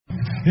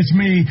It's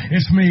me.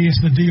 It's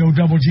the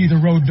D-O-double-G,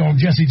 the road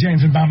dog, Jesse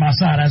James, and by my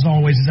side, as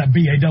always, is that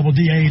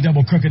B-A-double-D-A,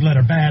 double crooked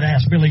letter,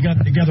 badass Billy Gunn.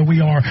 Together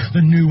we are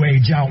the New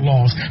Age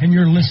Outlaws, and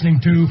you're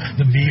listening to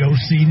the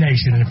VOC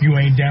Nation. And if you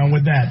ain't down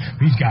with that,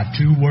 he's got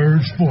 2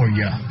 words for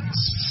you.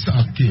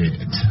 Suck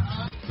it.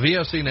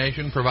 VOC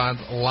Nation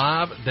provides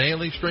live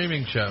daily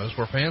streaming shows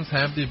where fans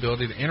have the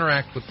ability to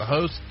interact with the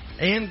hosts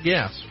and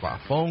guests by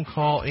phone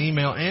call,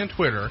 email, and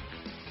Twitter.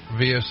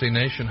 VOC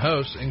Nation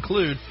hosts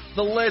include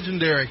the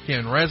legendary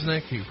Ken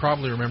Resnick, who you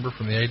probably remember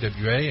from the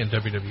AWA and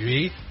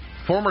WWE,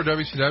 former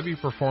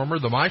WCW performer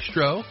The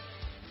Maestro,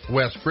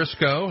 Wes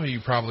Briscoe, who you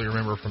probably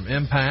remember from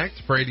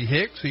Impact, Brady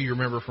Hicks, who you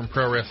remember from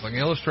Pro Wrestling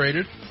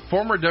Illustrated,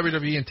 former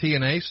WWE and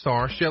TNA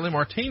star Shelly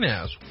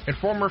Martinez, and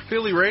former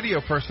Philly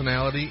radio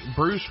personality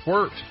Bruce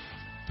Wirt.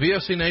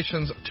 VOC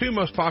Nation's 2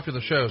 most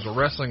popular shows are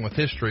Wrestling with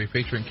History,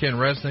 featuring Ken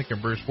Resnick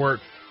and Bruce Wirt,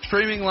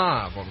 streaming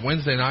live on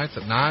Wednesday nights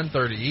at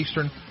 9:30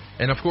 Eastern,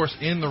 and, of course,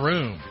 In the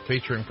Room,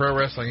 featuring Pro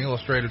Wrestling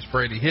Illustrated's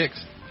Brady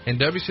Hicks and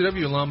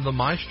WCW alum The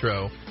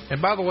Maestro.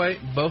 And, by the way,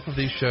 both of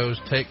these shows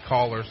take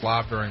callers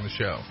live during the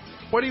show.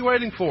 What are you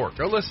waiting for?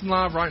 Go listen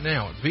live right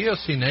now at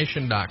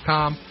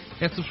VOCNation.com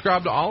and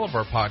subscribe to all of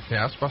our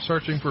podcasts by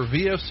searching for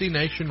VOC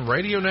Nation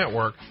Radio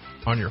Network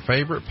on your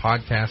favorite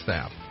podcast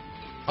app.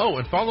 Oh,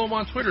 and follow them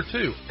on Twitter,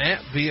 too,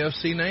 at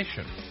VOC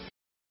Nation.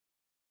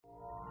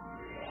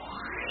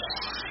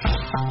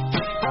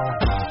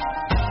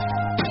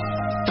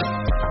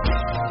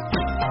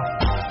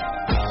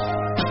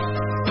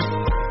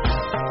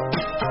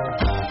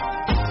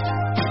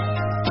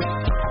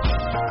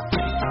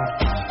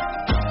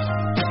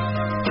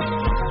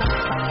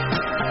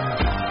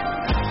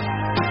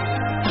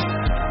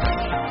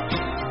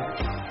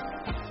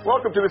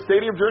 Welcome to the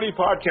Stadium Journey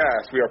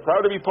podcast. We are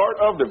proud to be part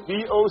of the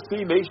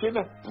VOC Nation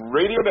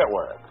Radio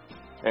Network.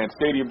 And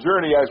Stadium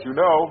Journey, as you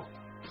know,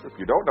 if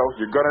you don't know,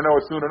 you're going to know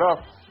it soon enough.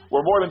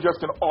 We're more than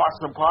just an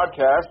awesome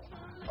podcast.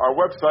 Our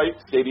website,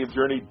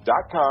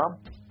 stadiumjourney.com,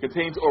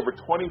 contains over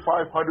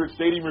 2,500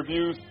 stadium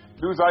reviews,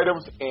 news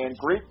items, and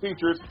great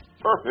features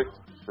perfect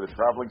for the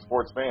traveling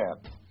sports fan.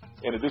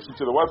 In addition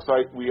to the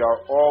website, we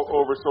are all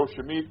over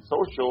social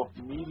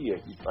media,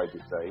 he tried to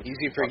say.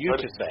 Easy for you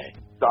to say.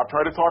 Stop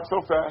trying to talk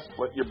so fast.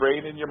 Let your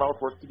brain and your mouth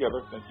work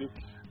together. Thank you.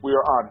 We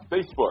are on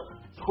Facebook,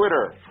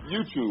 Twitter,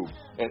 YouTube,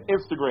 and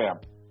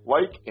Instagram.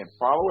 Like and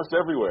follow us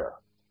everywhere.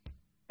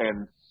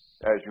 And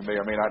as you may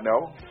or may not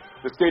know,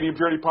 the Stadium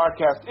Journey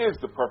podcast is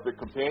the perfect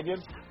companion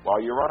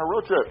while you're on a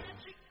road trip.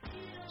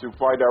 To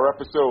find our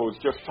episodes,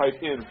 just type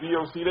in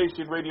VOC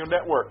Nation Radio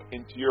Network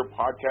into your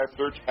podcast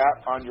search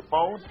app on your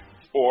phone,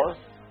 or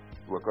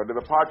look under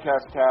the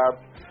podcast tab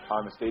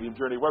on the Stadium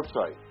Journey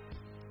website.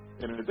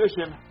 In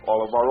addition,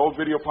 all of our old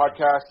video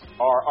podcasts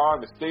are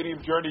on the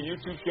Stadium Journey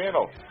YouTube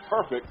channel,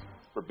 perfect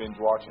for binge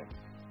watching.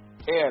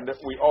 And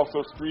we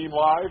also stream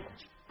live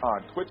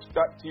on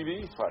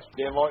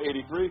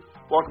twitch.tv/DanLaw83.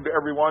 Welcome to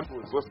everyone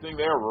who is listening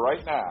there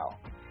right now.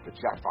 The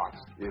chat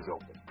box is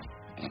open.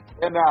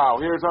 And now,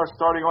 here's our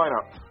starting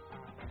lineup.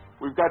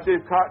 We've got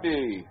Dave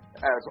Cotney,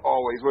 as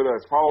always, with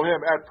us. Follow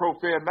him at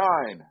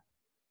ProFan9.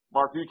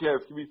 Mark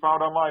Viquez can be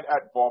found online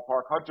at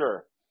Ballpark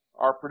Hunter.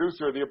 Our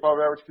producer, the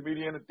above-average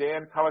comedian,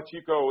 Dan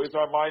Calachico, is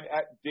online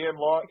at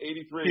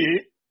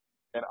DanLaw83.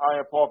 And I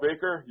am Paul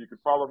Baker. You can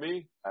follow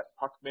me at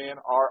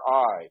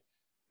PuckmanRI.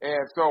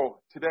 And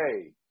so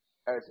today,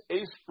 as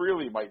Ace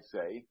Frehley might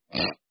say,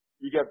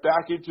 we get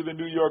back into the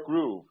New York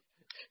groove.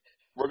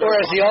 Or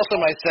as he also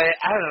might say,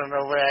 I don't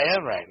know where I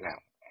am right now.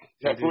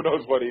 Yeah, who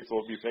knows what Ace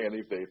will be saying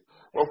these days.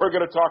 Well, we're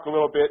going to talk a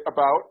little bit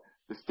about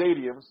the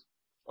stadiums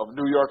of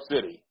New York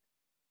City.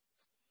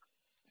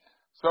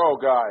 So,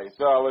 guys,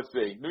 let's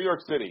see. New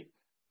York City,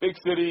 big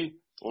city,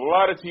 a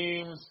lot of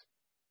teams,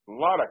 a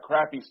lot of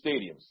crappy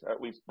stadiums,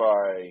 at least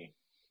by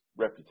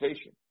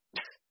reputation.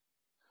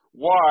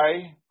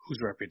 Why?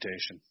 Whose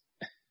reputation?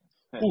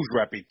 Whose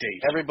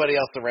reputation? Everybody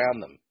else around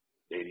them.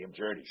 Stadium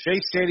Journey.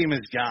 Shea Stadium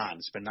is gone.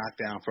 It's been knocked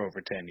down for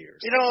over 10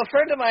 years. You know, a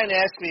friend of mine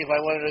asked me if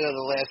I wanted to go to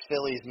the last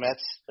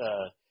Phillies-Mets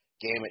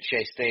game at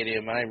Shea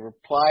Stadium, and I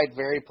replied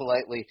very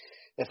politely,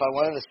 if I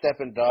wanted to step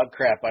in dog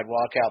crap, I'd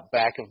walk out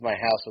back of my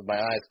house with my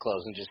eyes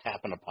closed and just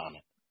happen upon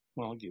it.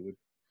 Well, you would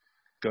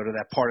go to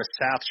that part of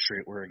South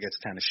Street where it gets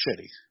kind of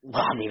shitty.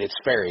 Well, I mean, it's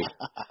very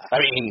 – I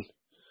mean,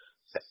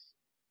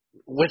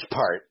 which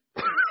part?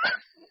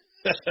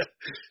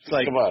 It's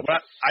like,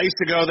 I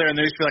used to go there, and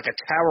there used to be like a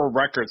Tower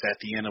Records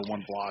at the end of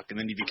one block, and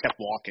then if you kept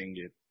walking,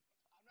 you'd...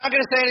 I'm not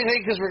going to say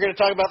anything because we're going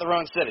to talk about the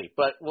wrong city,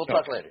 but we'll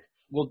talk later.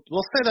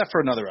 We'll say that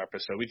for another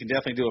episode. We can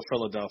definitely do a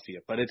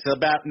Philadelphia, but it's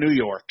about New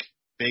York.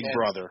 Big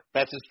brother.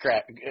 That's his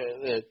crap.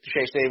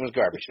 Shea Stadium was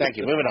garbage. Thank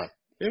you. Moving on.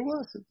 It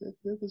was. It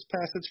was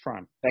past its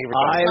prime. Thank you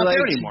for coming.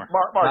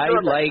 I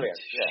liked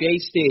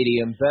Shea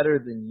Stadium better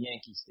than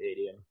Yankee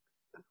Stadium.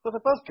 Well,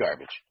 they're both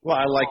garbage. Well,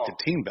 I like the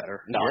team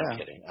better. No,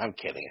 yeah. I'm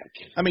kidding.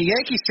 I mean,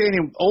 Yankee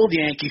Stadium, old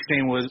Yankee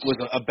Stadium was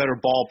a better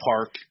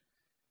ballpark.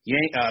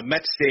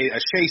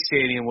 Shea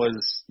Stadium was,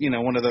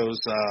 one of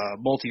those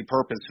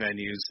multi-purpose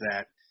venues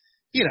that,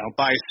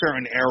 by a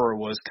certain era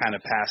was kind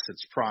of past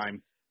its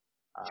prime.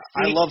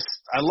 I love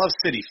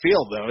Citi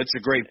Field, though. It's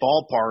a great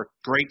ballpark,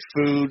 great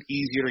food,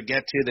 easier to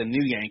get to than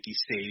New Yankee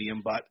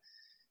Stadium. But,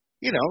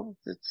 you know,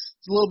 it's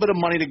a little bit of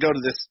money to go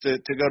to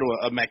to go to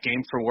a Met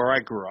game for where I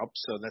grew up.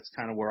 So that's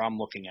kind of where I'm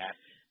looking at.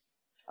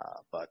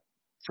 But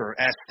for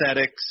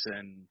aesthetics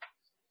and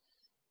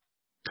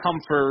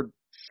comfort,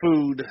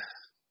 food,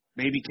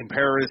 maybe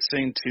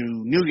comparison to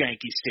New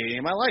Yankee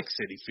Stadium, I like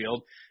Citi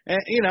Field. And,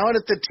 you know, and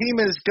if the team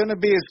is going to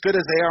be as good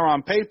as they are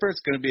on paper,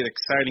 it's going to be an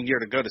exciting year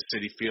to go to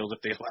Citi Field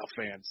if they allow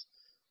fans.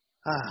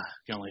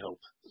 Can only hope.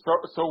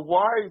 So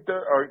why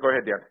go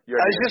ahead, Dan. I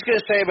was just going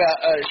to say about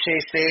Shea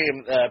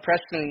Stadium,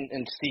 Preston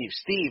and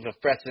Steve of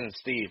Preston and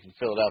Steve in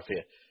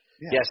Philadelphia.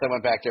 Yeah. Yes, I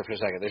went back there for a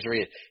second. There's a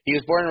reason. He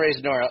was born and raised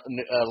in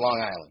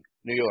Long Island,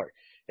 New York.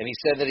 And he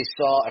said that he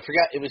saw, I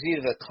forgot, it was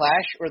either the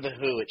Clash or the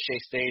Who at Shea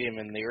Stadium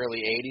in the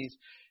early 80s.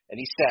 And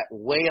he sat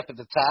way up at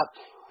the top.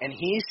 And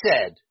he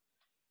said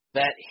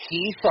that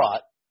he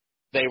thought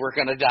they were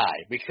going to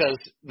die because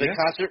the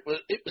concert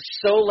was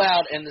so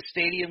loud and the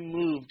stadium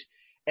moved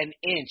an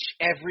inch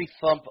every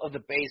thump of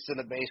the bass and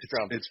the bass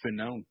drum. It's been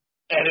known.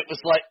 And it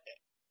was like,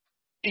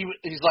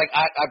 he's like,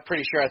 I'm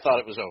pretty sure I thought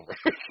it was over.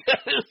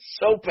 It's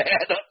so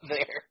bad up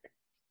there.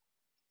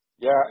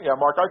 Yeah,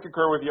 Mark, I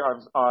concur with you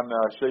on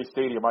Shea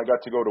Stadium. I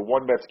got to go to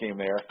one Mets game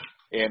there,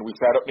 and we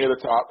sat up near the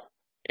top,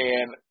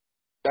 and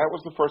that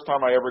was the first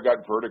time I ever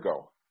got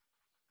vertigo.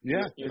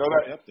 Yeah, you know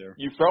that up there.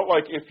 You felt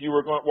like if you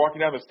were walking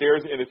down the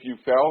stairs, and if you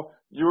fell,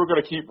 you were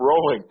going to keep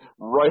rolling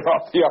right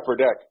off the upper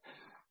deck.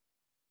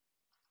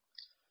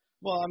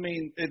 Well, I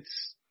mean, it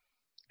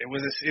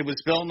was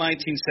built in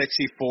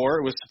 1964.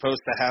 It was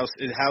supposed to house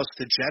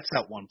the Jets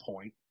at one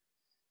point,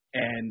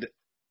 and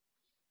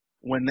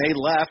when they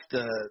left,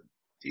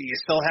 you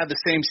still had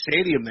the same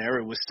stadium there.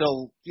 It was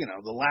still, you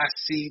know, the last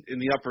seat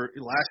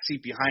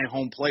behind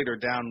home plate or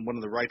down one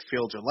of the right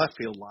field or left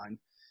field line.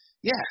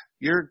 Yeah,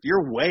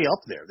 you're way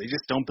up there. They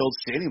just don't build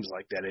stadiums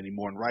like that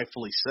anymore, and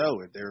rightfully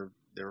so. They're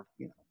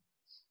you know,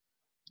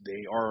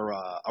 they are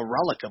a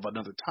relic of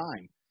another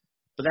time.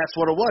 But that's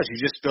what it was. You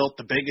just built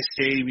the biggest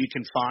stadium you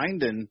can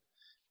find and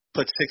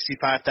put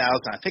 65,000.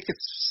 I think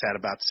it's at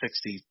about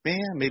 60,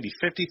 maybe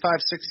 55,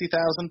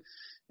 60,000.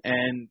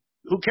 And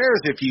who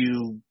cares if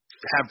you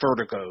have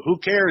vertigo? Who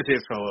cares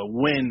if a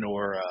wind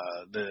or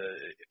the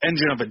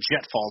engine of a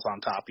jet falls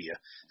on top of you?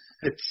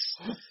 I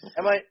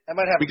might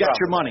have. We got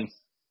your money.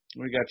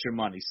 We got your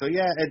money. So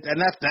yeah,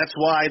 and that's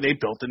why they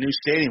built the new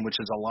stadium, which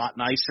is a lot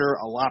nicer,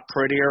 a lot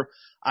prettier.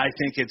 I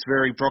think it's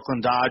very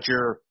Brooklyn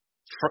Dodger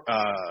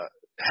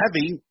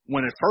heavy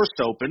when it first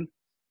opened.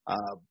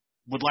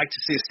 Would like to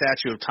see a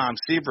statue of Tom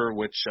Seaver,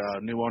 which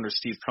new owner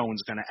Steve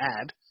Cohen's going to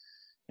add.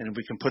 And if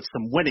we can put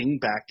some winning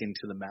back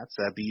into the Mets,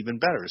 that'd be even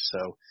better.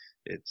 So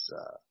it's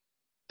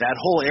that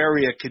whole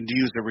area can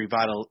use a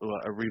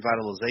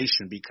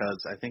revitalization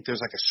because I think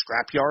there's like a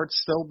scrapyard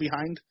still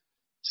behind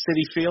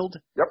Citi Field.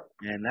 Yep.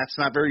 And that's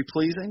not very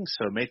pleasing.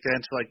 So make that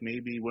into like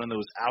maybe one of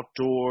those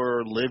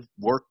outdoor live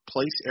work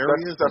place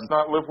areas. That's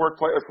not live work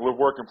play. It's live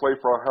work and play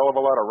for a hell of a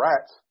lot of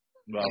rats.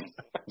 Well,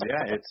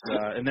 yeah, it's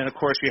and then of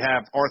course you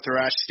have Arthur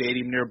Ashe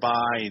Stadium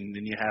nearby, and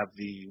then you have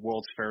the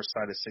World's Fair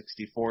side of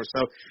 64.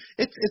 So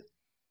it's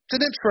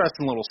an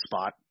interesting little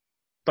spot.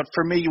 But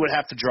for me, you would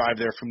have to drive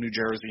there from New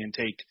Jersey and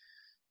take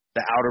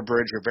the Outer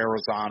Bridge or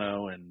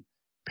Verrazano and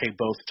pay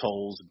both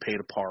tolls and pay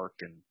to park.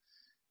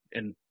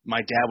 And my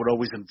dad would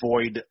always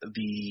avoid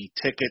the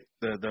ticket,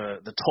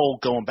 the toll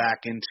going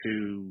back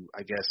into,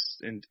 I guess,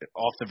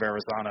 off the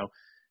Verrazano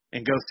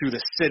and go through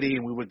the city,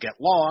 and we would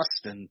get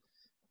lost. And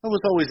it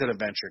was always an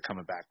adventure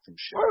coming back from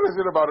shit. What is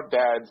it about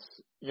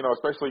dads, you know,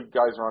 especially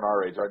guys around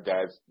our age, our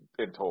dads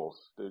in tolls?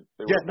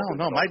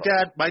 No. My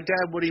dad,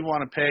 what do you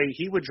want to pay?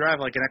 He would drive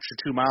like an extra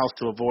 2 miles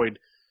to avoid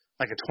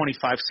like a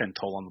 25-cent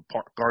toll on the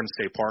Garden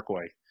State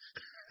Parkway.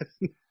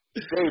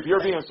 Dave,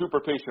 you're being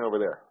super patient over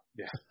there.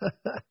 Yeah.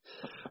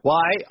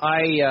 Well,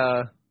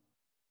 I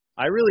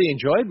really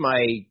enjoyed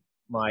my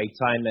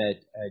time at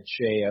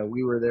Shea.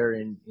 We were there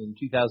in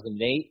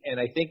 2008,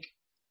 and I think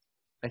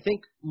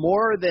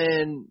more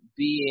than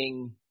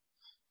being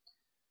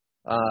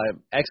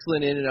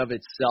excellent in and of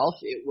itself,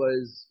 it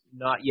was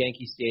not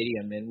Yankee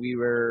Stadium, and we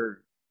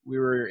were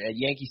at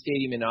Yankee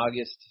Stadium in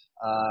August.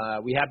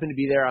 We happened to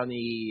be there on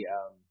the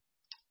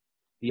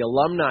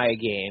alumni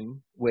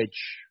game, which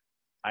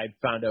I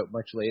found out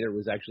much later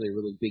was actually a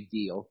really big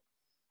deal.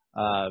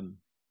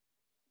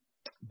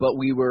 But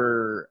we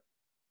were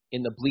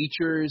in the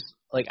bleachers.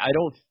 Like, I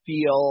don't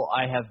feel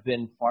I have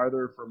been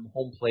farther from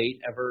home plate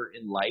ever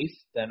in life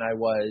than I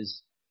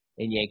was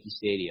in Yankee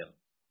Stadium.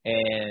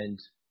 And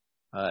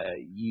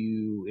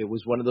it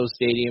was one of those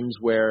stadiums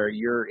where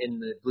you're in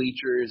the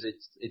bleachers.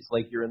 It's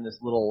like you're in this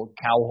little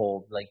cow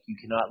hold. Like, you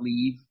cannot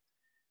leave.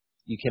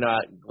 You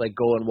cannot like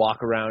go and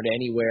walk around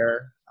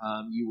anywhere.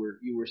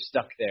 You were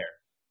stuck there.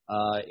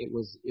 It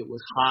was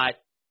hot.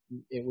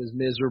 It was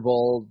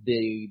miserable.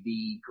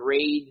 The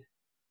grade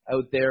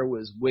out there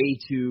was way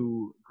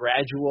too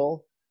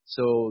gradual,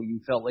 so you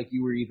felt like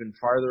you were even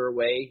farther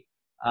away.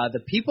 The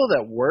people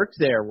that worked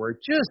there were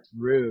just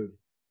rude.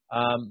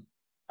 I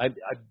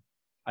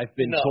I've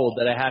been No. told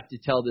that I have to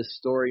tell this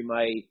story.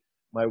 My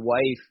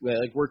wife,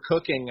 like we're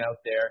cooking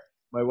out there.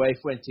 My wife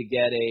went to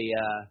get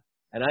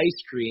an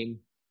ice cream,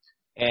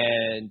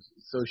 and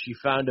so she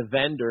found a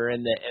vendor,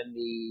 and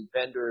the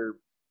vendor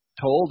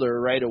told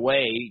her right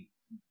away,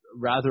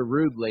 rather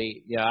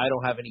rudely, "Yeah, I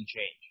don't have any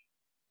change."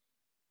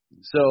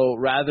 So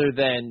rather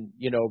than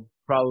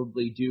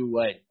probably do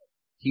what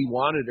he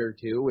wanted her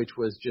to, which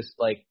was just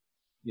like,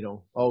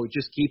 oh,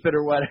 just keep it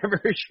or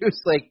whatever, she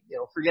was like,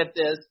 forget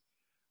this.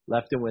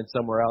 Left and went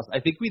somewhere else. I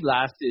think we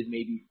lasted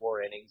maybe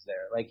 4 innings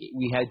there. Like,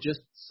 we had just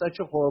such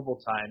a horrible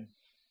time.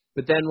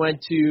 But then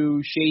went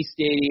to Shea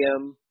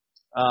Stadium,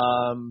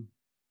 a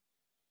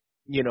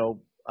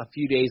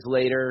few days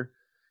later,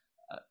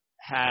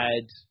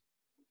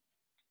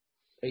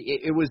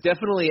 it was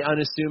definitely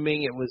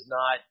unassuming. It was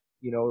not,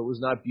 it was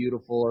not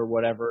beautiful or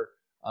whatever.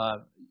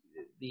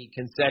 The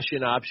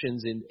concession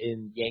options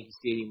in Yankee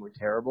Stadium were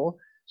terrible.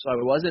 So I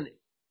wasn't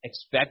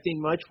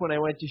expecting much when I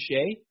went to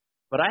Shea.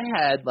 But I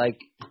had, like,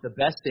 the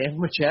best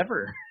sandwich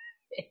ever.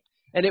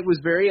 And it was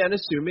very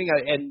unassuming.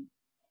 And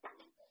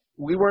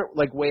we weren't,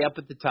 like, way up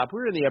at the top.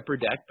 We were in the upper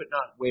deck, but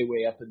not way,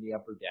 way up in the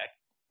upper deck.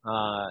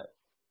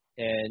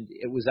 And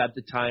it was at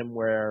the time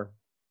where,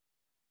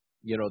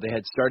 they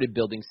had started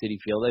building Citi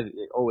Field.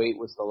 2008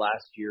 was the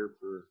last year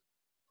for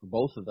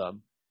both of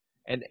them.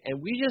 And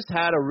we just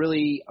had a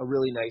really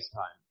nice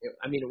time.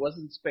 It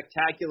wasn't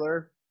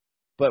spectacular,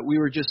 but we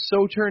were just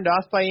so turned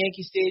off by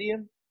Yankee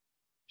Stadium.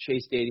 Shea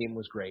Stadium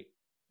was great.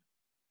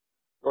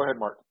 Go ahead,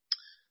 Mark.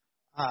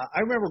 I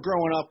remember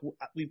growing up,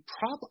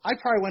 I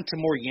probably went to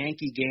more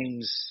Yankee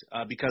games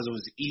because it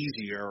was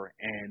easier,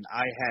 and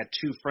I had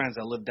 2 friends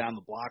that lived down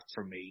the block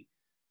from me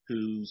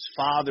whose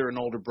father and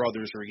older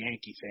brothers were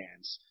Yankee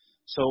fans.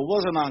 So it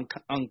wasn't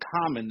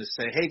uncommon to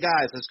say, hey,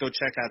 guys, let's go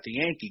check out the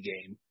Yankee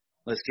game.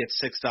 Let's get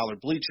 $6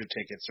 bleacher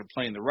tickets. They're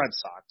playing the Red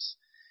Sox.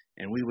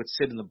 And we would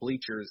sit in the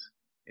bleachers,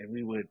 and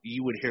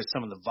you would hear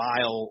some of the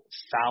vile,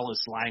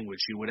 foulest language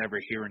you would ever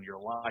hear in your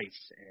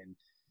life. And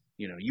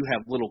you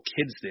have little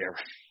kids there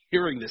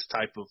hearing this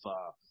type of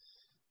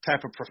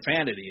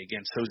profanity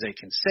against Jose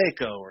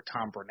Canseco or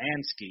Tom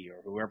Bernansky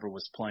or whoever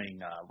was playing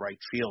right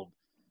field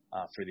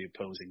for the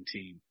opposing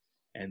team.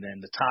 And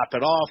then to top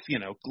it off,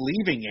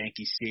 leaving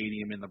Yankee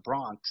Stadium in the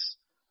Bronx,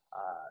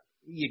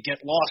 you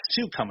get lost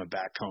too coming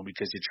back home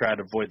because you try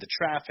to avoid the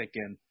traffic.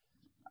 And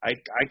I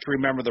can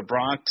remember the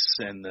Bronx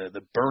and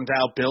the burned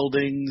out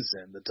buildings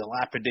and the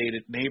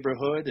dilapidated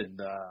neighborhood and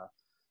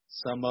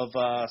some of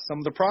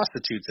the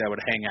prostitutes that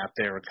would hang out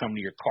there and come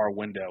to your car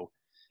window,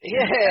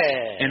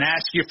 and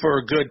ask you for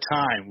a good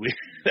time.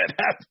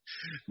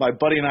 My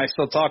buddy and I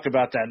still talk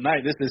about that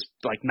night. This is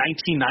like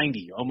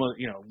 1990, almost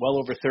well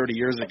over 30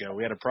 years ago.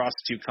 We had a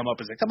prostitute come up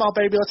and say, "Come on,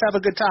 baby, let's have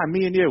a good time,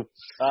 me and you."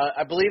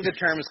 I believe the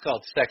term is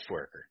called sex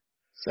worker.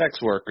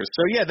 Sex workers.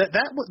 So yeah,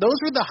 those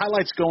were the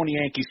highlights going to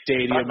Yankee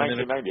Stadium. Not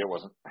 1990, it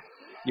wasn't.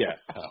 Yeah,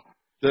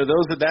 that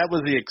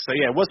was the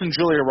it wasn't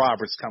Julia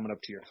Roberts coming up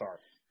to your car.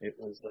 It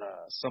was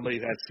somebody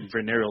who had some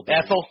venereal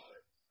disease. Ethel.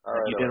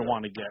 You didn't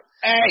want to get.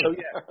 Hey.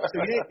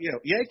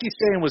 Yankee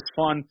Stadium was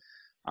fun,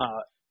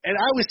 and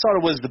I always thought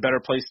it was the better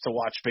place to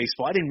watch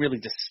baseball. I didn't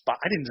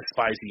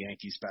despise the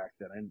Yankees back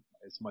then,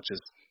 as much as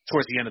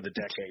towards the end of the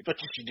decade. But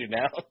you do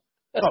now.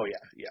 Oh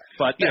yeah.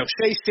 But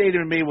Shea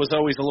Stadium to me was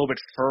always a little bit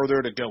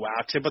further to go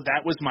out to, but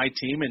that was my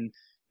team, and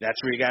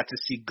that's where you got to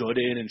see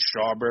Gooden and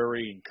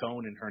Strawberry and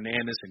Cone and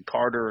Hernandez and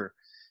Carter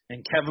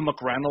and Kevin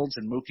McReynolds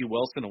and Mookie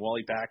Wilson and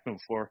Wally Backman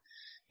before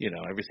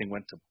everything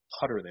went to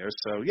putter there.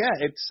 So yeah,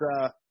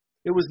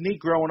 it was neat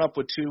growing up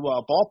with 2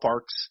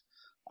 ballparks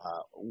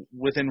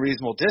within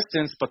reasonable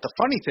distance. But the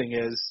funny thing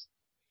is,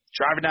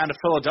 driving down to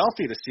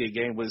Philadelphia to see a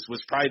game was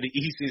probably the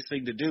easiest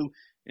thing to do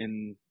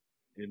in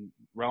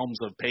realms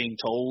of paying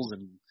tolls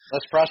and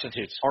less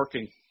prostitutes,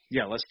 parking.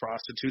 Yeah, less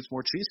prostitutes,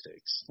 more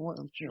cheesesteaks. Well,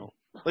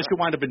 unless you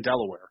wind up in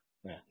Delaware.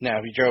 Yeah. Now,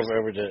 if you drove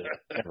over to,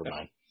 never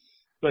mind.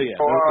 But yeah,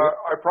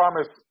 I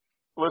promise,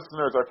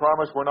 listeners,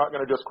 we're not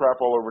going to just crap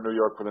all over New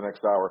York for the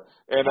next hour.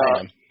 And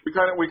we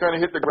kind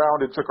of hit the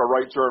ground and took a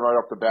right turn right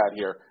off the bat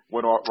here.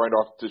 Went right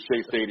off to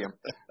Shea Stadium.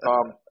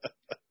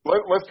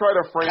 Let's try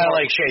to frame kind of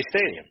like Shea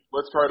Stadium.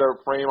 Let's try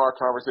to frame our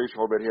conversation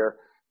a little bit here.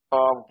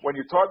 When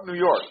you talk New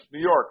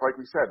York,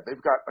 like we said, they've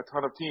got a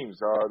ton of teams.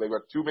 They've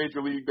got 2 Major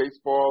League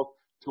Baseball,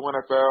 2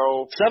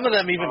 NFL. Some of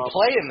them even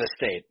play in the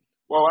state.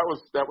 Well,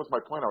 that was my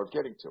point I was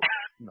getting to.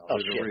 No,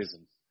 there's a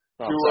reason.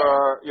 2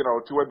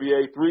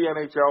 NBA, 3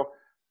 NHL.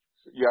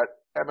 You got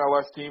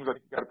MLS teams. I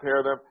think you got a pair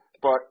of them.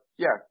 But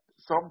yeah,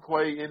 some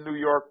play in New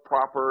York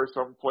proper.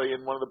 Some play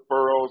in one of the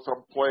boroughs.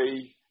 Some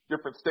play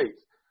different states.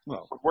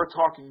 Well, if we're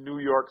talking New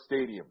York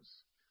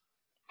stadiums.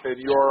 In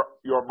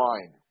your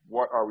mind,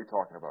 what are we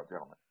talking about,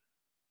 gentlemen?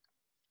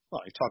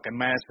 Well, you're talking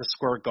Madison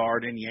Square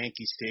Garden,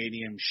 Yankee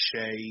Stadium,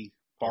 Shea,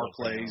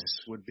 Barclays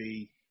would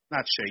be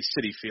not Shea,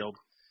 Citi Field.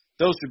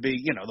 Those would be,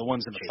 the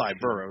ones in the 5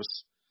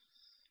 boroughs.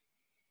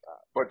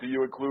 But do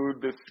you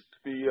include where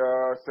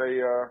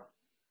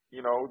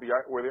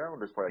the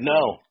Islanders play?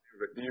 No.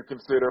 Do you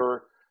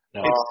consider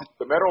No.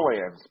 The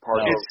Meadowlands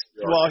part of New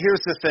York. Well,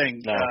 here's the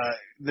thing. No.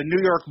 The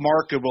New York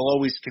market will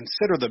always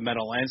consider the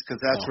Meadowlands because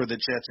that's No. where the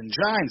Jets and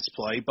Giants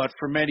play. But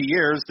for many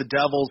years, the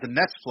Devils and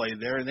Nets played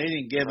there, and they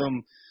didn't give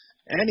them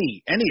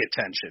any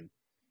attention.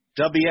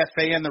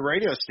 WFAN, the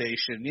radio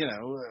station,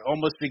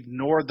 almost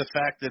ignored the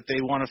fact that they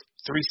won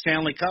 3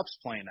 Stanley Cups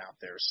playing out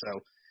there. So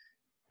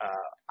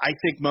I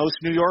think most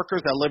New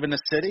Yorkers that live in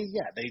the city,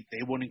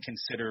 they wouldn't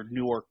consider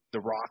Newark the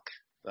Rock,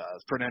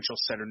 Prudential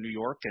Center, New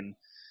York, and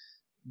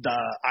the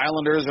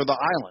Islanders are the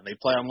island. They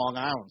play on Long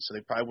Island, so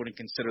they probably wouldn't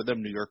consider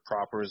them New York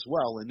proper as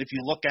well. And if you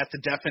look at the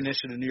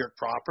definition of New York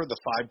proper, the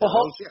 5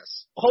 boroughs, yes.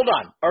 Hold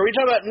on. Are we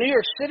talking about New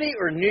York City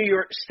or New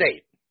York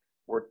State?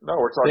 We're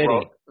talking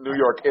about New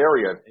York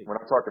area. We're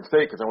not talking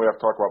state because then we have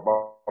to talk about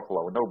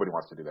Buffalo, and nobody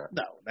wants to do that.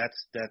 No, that's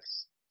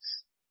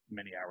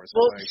many hours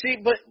Well, away. see,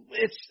 but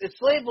it's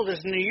labeled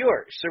as New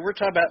York, so we're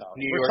talking about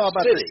New we're York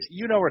talking City.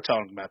 about we're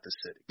talking about the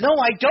city. No,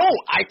 I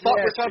don't. I thought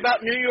Yes, we're talking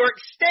about New York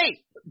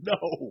State. No.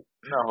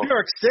 No. New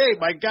York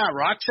State, my God.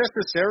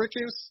 Rochester,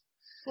 Syracuse?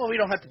 Well, we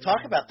don't have to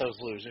talk about those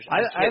losers.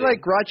 I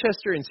like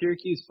Rochester and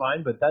Syracuse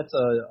fine, but that's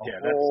a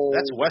whole...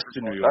 That's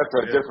Western New York.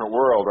 That's a different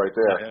world right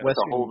there. Yeah. That's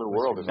a whole new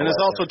world. And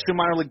there's also 2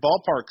 minor league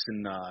ballparks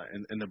in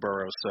the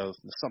boroughs, so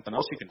there's something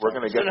else you can We're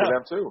going to get to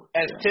them, too.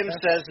 As Tim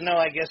says, no,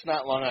 I guess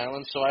not Long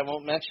Island, so I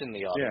won't mention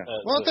the Yeah.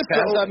 Well, it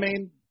depends. I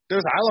mean,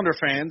 there's Islander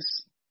fans.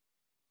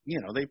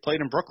 They played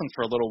in Brooklyn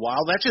for a little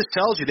while. That just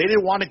tells you they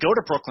didn't want to go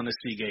to Brooklyn to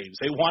see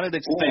games. They wanted to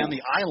stay on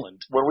the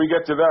island. When we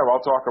get to them, I'll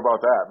talk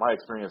about that, my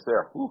experience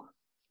there. Whew.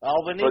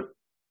 Albany?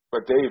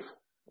 But Dave,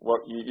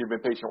 you've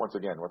been patient once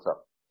again. What's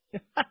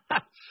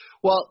up?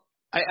 Well,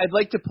 I'd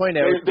like to point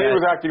out Dave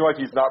was acting like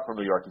he's not from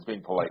New York. He's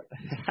being polite.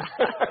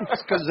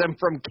 because I'm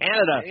from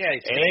Canada. Yeah,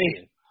 he's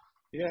Canadian.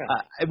 Yeah.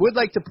 I would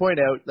like to point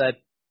out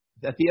that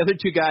the other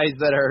 2 guys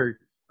that are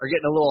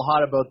getting a little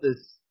hot about this,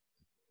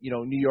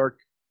 New York,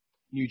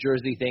 New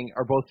Jersey thing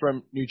are both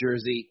from New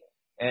Jersey,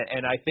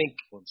 and I think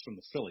It's from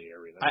the Philly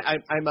area.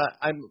 I'm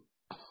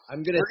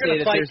going to We're say going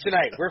to that fight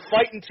tonight. We're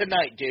fighting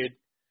tonight, dude.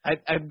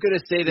 I'm going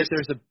to say that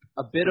there's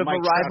a bit of a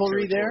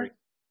rivalry there.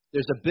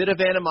 There's a bit of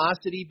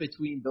animosity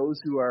between those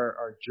who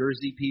are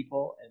Jersey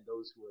people and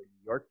those who are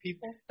New York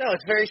people. No,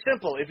 it's very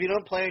simple. If you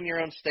don't play in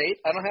your own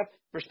state, I don't have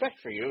respect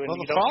for you, and Well,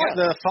 you the don't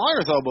count. the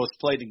Flyers almost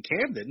played in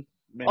Camden.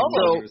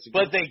 Almost,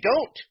 but they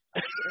don't.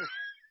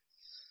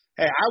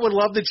 Hey, I would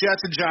love the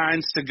Jets and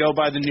Giants to go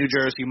by the New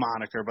Jersey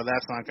moniker, but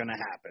that's not going to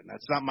happen.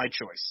 That's not my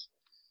choice.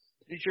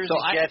 New Jersey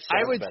So Jets I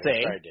sounds would better.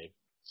 say, Sorry, Dave.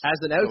 as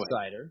an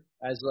outsider,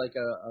 as like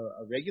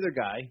a regular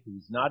guy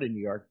who's not a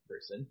New York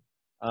person,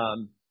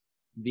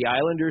 the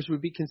Islanders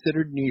would be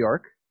considered New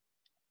York.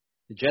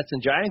 The Jets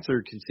and Giants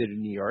are considered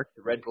New York.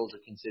 The Red Bulls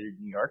are considered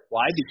New York.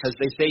 Why? Because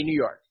they say New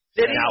York.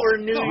 City Now, or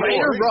New right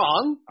York? or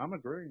wrong, I'm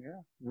agreeing,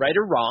 yeah. right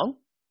or wrong,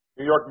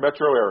 New York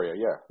metro area,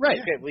 yeah. right.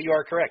 Okay, well, you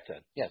are correct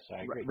then. Yes,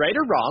 I agree. Right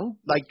or wrong,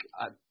 like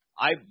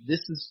this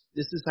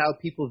is how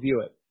people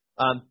view it.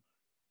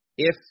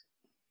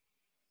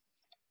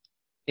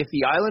 If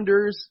the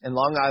Islanders and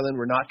Long Island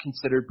were not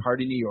considered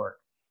part of New York,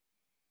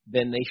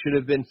 then they should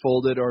have been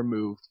folded or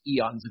moved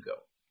eons ago.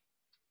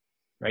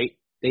 Right?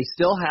 They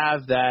still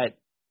have that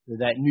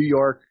New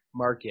York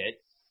market,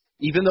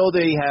 even though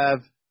they have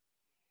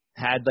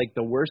had like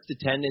the worst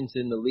attendance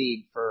in the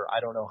league for I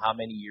don't know how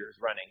many years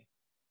running.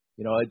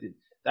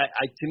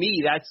 To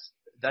me that's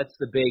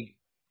the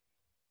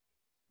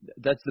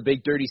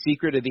big dirty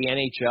secret of the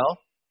NHL,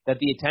 that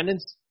the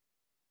attendance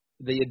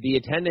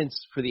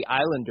for the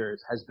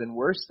Islanders has been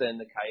worse than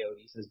the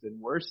Coyotes, has been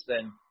worse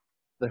than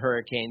the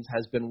Hurricanes,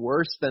 has been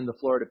worse than the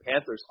Florida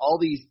Panthers. All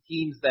these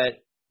teams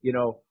that,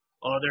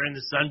 they're in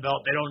the Sun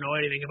Belt, they don't know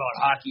anything about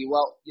hockey.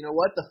 Well, you know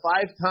what? The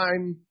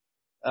 5-time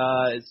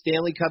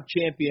Stanley Cup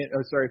champion,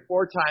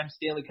 4-time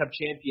Stanley Cup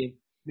champion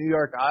New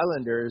York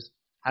Islanders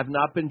have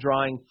not been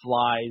drawing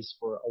flies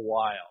for a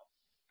while.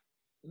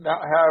 Now,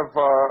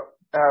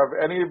 have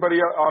anybody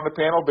on the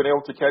panel been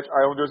able to catch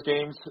Islanders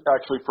games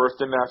actually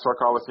first in Nassau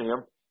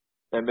Coliseum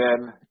and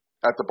then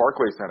at the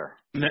Barclays Center?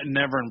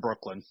 Never in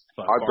Brooklyn.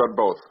 I've done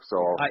both.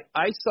 So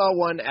I saw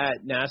one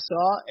at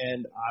Nassau,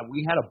 and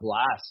we had a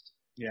blast.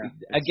 Yeah.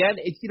 Again,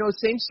 it's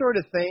same sort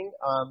of thing.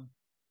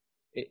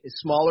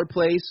 Smaller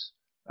place.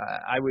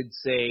 I would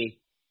say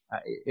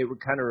it would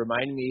kind of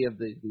remind me of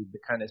the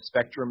kind of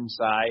Spectrum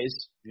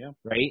size. Yeah.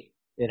 Right.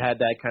 It had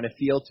that kind of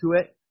feel to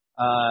it.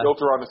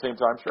 filter on the same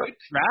time, sure. Good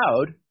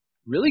crowd,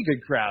 really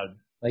good crowd.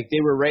 Like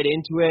they were right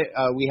into it.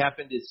 We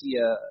happened to see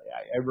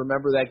I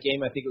remember that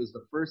game. I think it was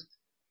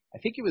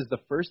the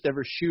first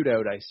ever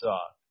shootout I saw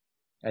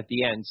at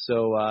the end.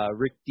 So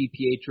Rick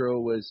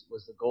DiPietro was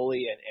the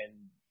goalie, and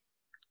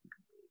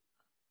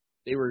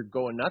they were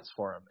going nuts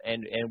for him.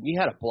 And we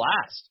had a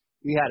blast.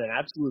 We had an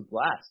absolute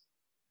blast.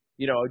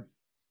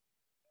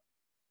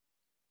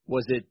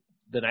 Was it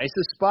the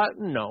nicest spot?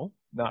 No,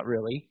 not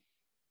really.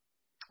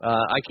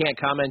 I can't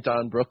comment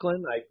on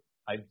Brooklyn.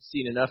 I've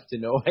seen enough to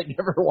know I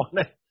never want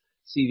to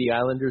see the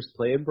Islanders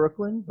play in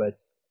Brooklyn, but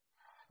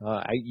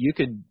you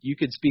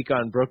could speak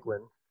on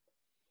Brooklyn,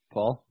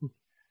 Paul.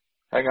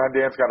 Hang on,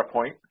 Dan's got a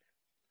point.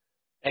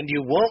 And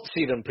you won't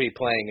see them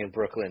playing in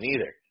Brooklyn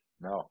either.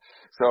 No.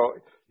 So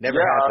Never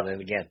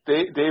happening again.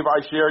 Dave,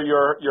 I share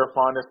your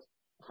fondness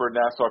for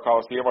Nassau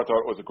Coliseum. I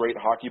thought it was a great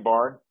hockey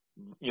barn,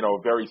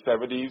 very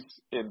 70s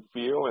in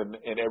feel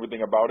and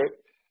everything about it.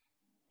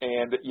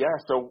 And,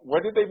 so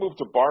when did they move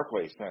to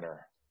Barclays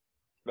Center?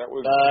 That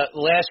was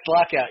last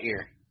lockout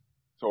year.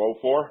 So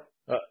 04?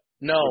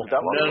 No.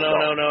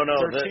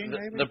 13,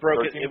 the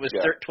Brooklyn, 13? it was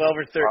Yeah. 12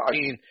 or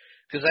 13.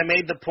 Because I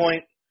made the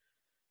point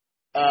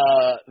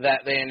that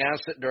they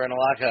announced it during a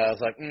lockout. I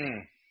was like,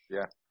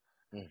 Yeah.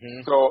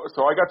 Mm-hmm.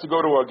 So I got to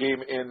go to a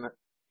game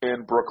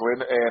in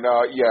Brooklyn, and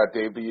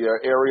Dave, the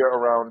area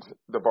around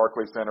the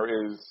Barclays Center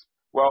is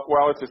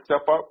while it's a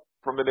step up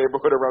from the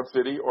neighborhood around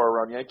City or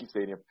around Yankee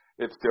Stadium,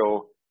 it's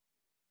still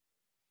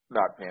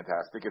not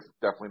fantastic. It's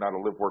definitely not a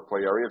live, work,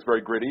 play area. It's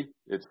very gritty.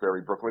 It's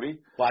very Brooklyn-y.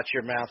 Watch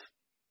your mouth.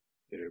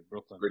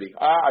 Brooklyn. Gritty.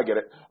 I get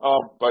it.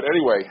 But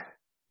anyway,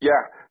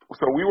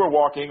 so we were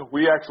walking.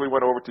 We actually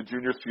went over to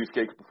Junior's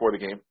Cheesecake before the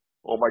game.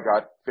 Oh my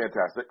God,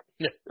 fantastic!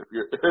 Yeah.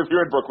 If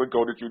you're in Brooklyn,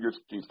 go to Junior's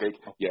Cheesecake.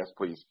 Yes,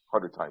 please,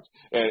 100 times.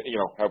 And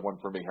have one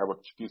for me. Have a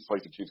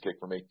slice of cheesecake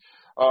for me.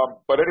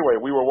 But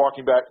anyway, we were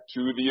walking back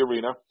to the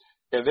arena,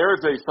 and there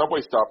is a subway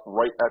stop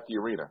right at the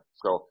arena.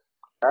 So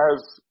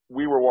as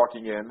we were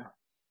walking in,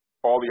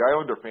 all the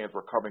Islander fans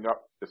were coming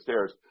up the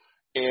stairs,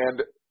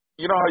 and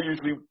you know how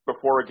usually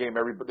before a game,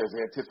 there's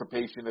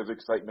anticipation, there's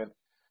excitement.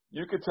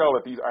 You could tell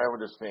that these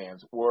Islanders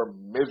fans were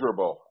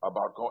miserable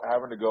about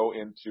having to go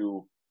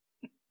into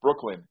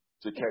Brooklyn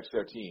to catch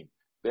their team.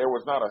 There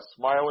was not a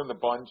smile in the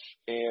bunch,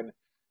 and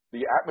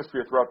the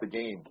atmosphere throughout the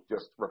game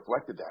just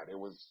reflected that. It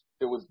was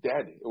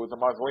dead. It was a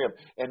mausoleum.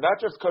 And not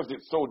just because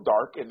it's so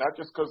dark, and not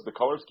just because the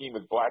color scheme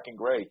is black and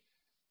gray,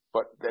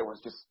 but there was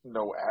just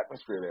no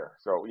atmosphere there.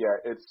 So,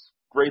 it's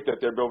great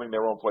that they're building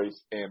their own place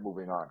and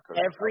moving on.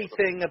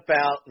 Everything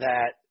about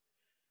that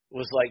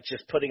was like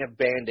just putting a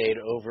Band-Aid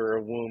over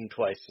a wound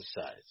twice the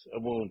size.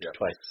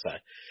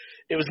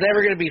 It was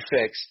never going to be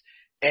fixed.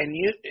 And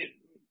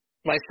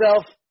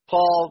myself,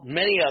 Paul,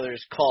 many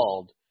others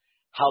called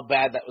how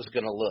bad that was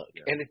going to look.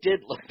 Yeah. And it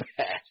did look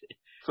bad.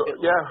 So,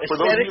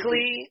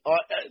 aesthetically,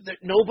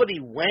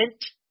 nobody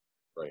went.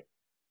 Right.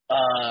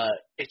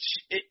 It's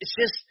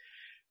just,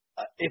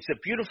 it's a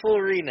beautiful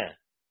arena,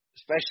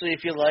 especially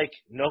if you like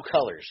no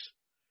colors.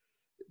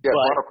 Yeah,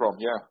 monochrome,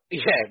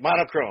 Yeah,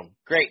 monochrome.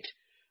 Great.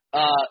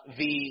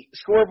 The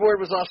scoreboard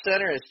was off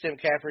center, as Tim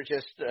Capper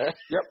just.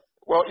 Yep.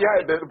 Well,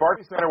 the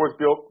Barclays Center was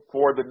built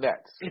for the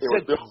Nets. It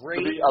was built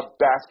to be a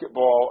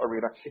basketball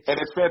arena, and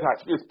it's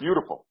fantastic. It's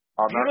beautiful.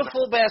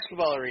 Beautiful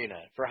basketball arena.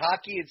 For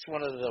hockey, it's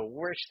one of the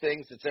worst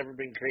things that's ever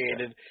been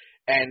created,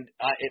 and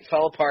it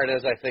fell apart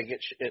as I think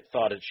it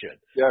thought it should.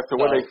 Yeah. So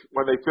when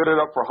they fit it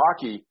up for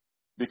hockey,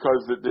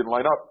 because it didn't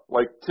line up,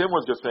 like Tim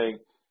was just saying,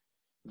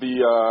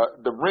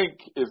 the rink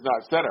is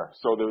not center,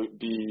 so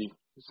the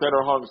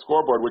center hung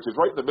scoreboard, which is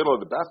right in the middle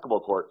of the basketball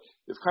court,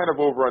 is kind of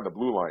over on the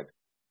blue line.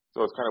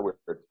 So it's kind of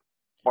weird.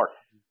 Mark.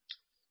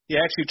 Yeah,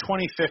 actually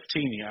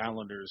 2015, the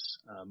Islanders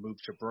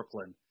moved to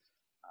Brooklyn.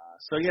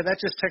 So that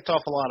just ticked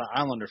off a lot of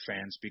Islander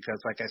fans because,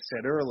 like I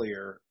said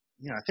earlier,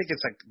 I think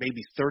it's like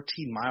maybe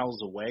 13 miles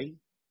away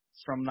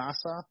from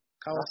Nassau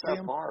Coliseum. Not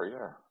that far,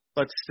 yeah.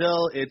 But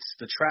still, it's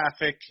the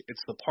traffic,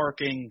 it's the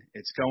parking,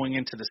 it's going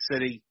into the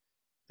city.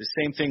 The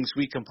same things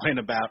we complain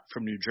about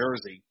from New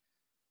Jersey.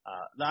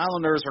 The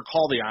Islanders are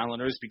called the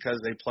Islanders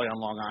because they play on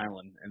Long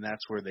Island, and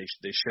that's where they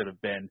should have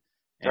been.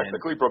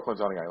 Technically,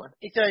 Brooklyn's on the island.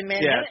 It's on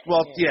Manhattan.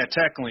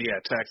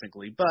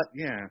 Technically.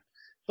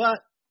 But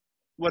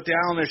what the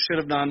Islanders should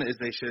have done is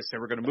they should have said,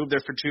 we're going to move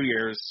there for 2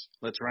 years.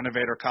 Let's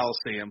renovate our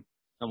Coliseum,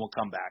 then we'll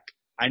come back.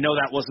 I know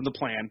that wasn't the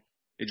plan.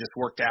 It just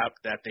worked out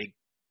that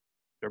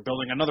they're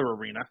building another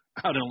arena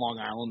out in Long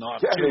Island.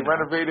 They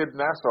renovated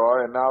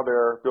Nassau, and now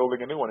they're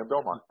building a new one in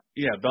Belmont.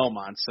 Yeah,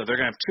 Belmont. So they're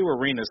going to have 2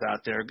 arenas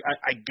out there.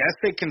 I guess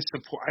they can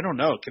support – I don't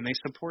know. Can they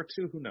support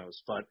 2? Who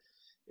knows? But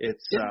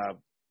it's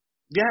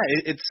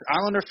it's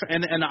Islander –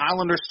 and the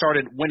Islanders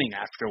started winning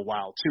after a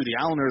while, too.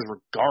 The Islanders were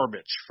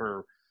garbage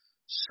for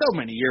so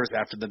many years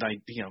after the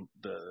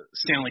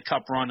Stanley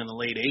Cup run in the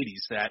late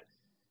 80s that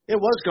it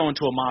was going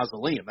to a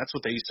mausoleum. That's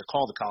what they used to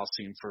call the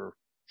Coliseum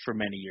for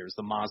many years,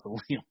 the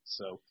mausoleum.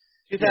 So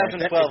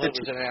 2012 it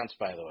was announced,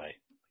 by the way.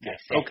 Yes.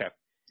 Okay.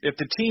 If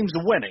the team's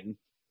winning,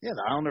 the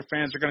Islander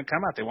fans are going to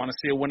come out. They want to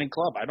see a winning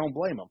club. I don't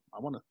blame them.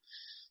 I want to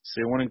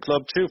see a winning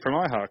club, too, for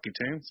my hockey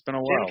team. It's been a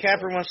while. Tim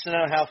Capper wants to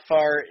know how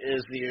far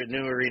is the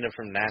new arena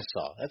from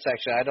Nassau. That's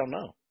actually, I don't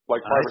know.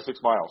 Like 5 or 6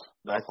 miles.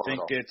 I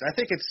think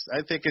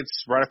it's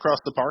right across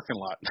the parking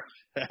lot.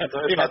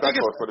 It's not that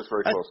close, but it's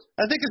very close.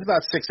 I think it's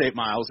about 6-8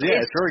 miles. Yeah,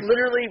 it's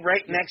literally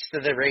right next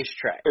to the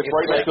racetrack. It's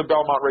right next to the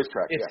Belmont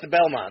racetrack. It's the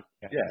Belmont.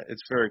 Yeah,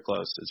 it's very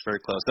close. It's very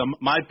close.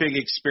 My big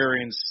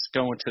experience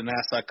going to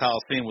Nassau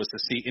Coliseum was to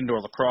see indoor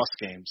lacrosse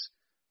games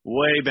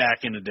way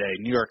back in the day,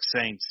 New York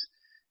Saints.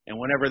 And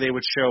whenever they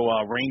would show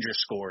Ranger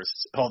scores,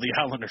 all the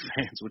Islander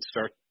fans would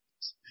start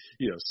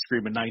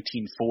screaming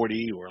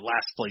 1940 or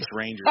last place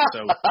Rangers.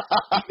 So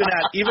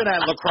even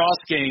at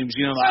lacrosse games,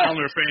 the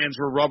Islander fans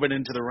were rubbing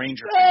into the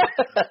Ranger fans.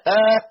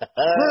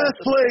 Last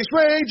place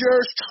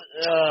Rangers.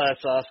 Oh,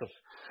 that's awesome.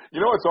 You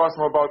know what's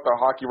awesome about the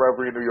hockey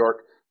rivalry in New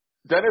York?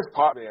 Dennis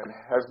Potvin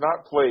has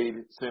not played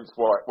since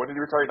what? When did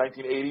he retire?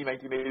 1980,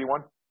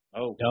 1981?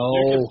 Oh. No.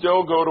 You can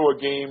still go to a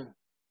game.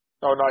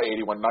 No, not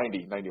 81,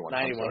 90, 91.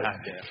 91.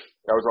 Yeah.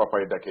 I was off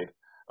by a decade.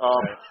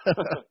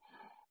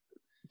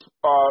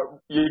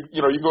 You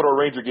can go to a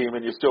Ranger game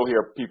and you still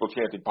hear people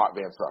chanting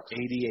Potvin sucks.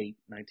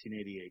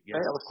 1988. Yeah,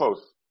 that was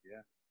close.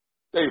 Yeah.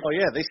 Dave. Oh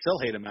yeah, they still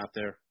hate him out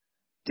there.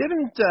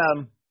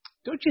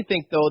 Don't you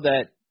think though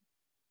that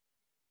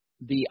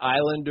the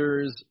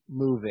Islanders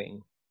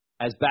moving,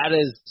 as bad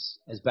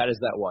as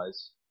that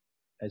was,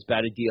 as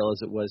bad a deal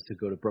as it was to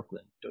go to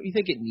Brooklyn, don't you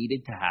think it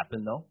needed to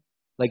happen though?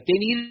 Like they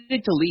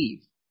needed to leave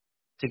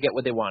to get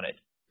what they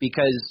wanted,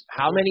 because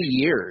how many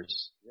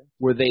years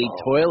were they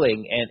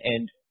toiling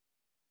and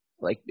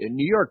like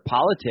New York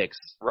politics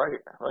right.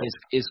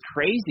 is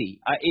crazy.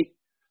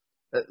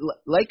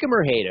 Like him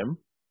or hate him,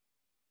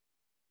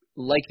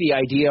 like the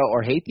idea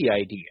or hate the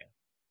idea,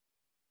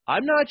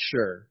 I'm not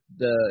sure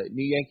the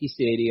new Yankee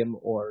Stadium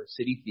or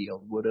Citi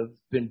Field would have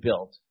been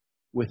built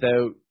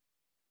without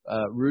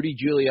Rudy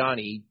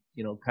Giuliani,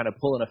 kind of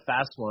pulling a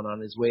fast one on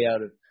his way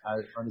out of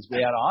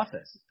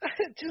office.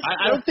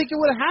 I don't think it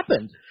would have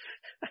happened.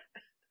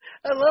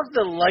 I love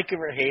the like him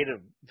or hate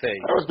him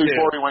thing. That was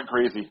before he went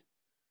crazy.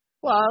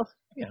 Well,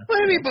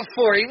 maybe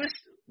before he was.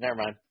 Never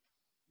mind.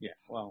 Yeah,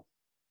 well.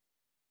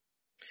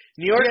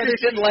 New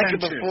Yorkers didn't like him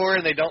before,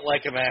 and they don't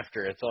like him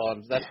after.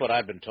 That's what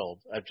I've been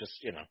told. I've just,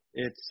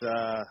 It's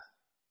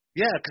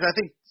because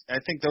I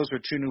think those were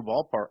two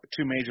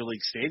major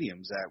league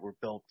stadiums that were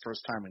built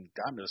first time in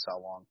God knows how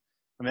long.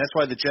 I mean, that's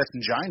why the Jets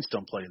and Giants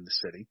don't play in the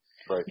city.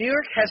 Right. New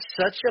York has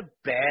such a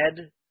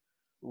bad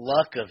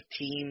luck of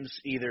teams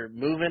either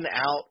moving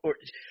out or,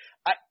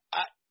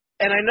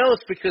 and I know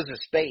it's because of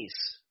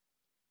space.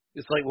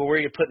 It's like, well, where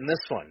are you putting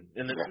this one?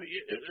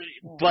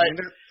 But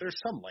there's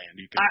some land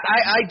you can.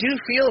 I do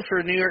feel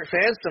for New York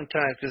fans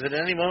sometimes, because at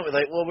any moment,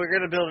 like, well, we're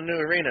going to build a new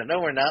arena.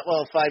 No, we're not.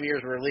 Well, 5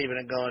 years we're leaving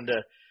and going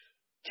to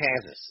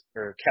Kansas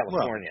or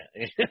California.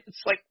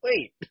 It's like,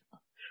 wait,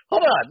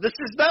 hold on, this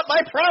is not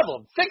my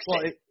problem. Fix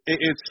it.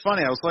 It's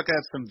funny. I was looking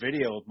at some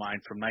video of mine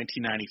from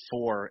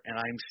 1994, and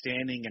I'm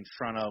standing in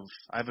front of.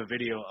 I have a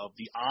video of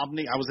the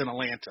Omni. I was in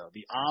Atlanta.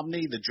 The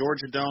Omni, the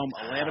Georgia Dome,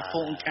 Atlanta,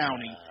 Fulton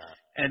County.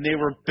 And they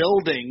were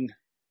building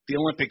the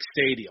Olympic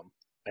Stadium.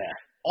 Yeah.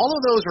 All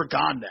of those are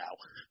gone now,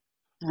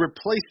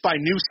 replaced by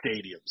new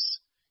stadiums.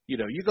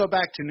 You go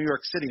back to New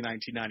York City,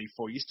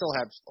 1994, you still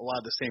have a lot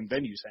of the same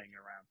venues hanging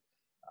around.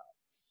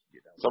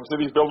 Some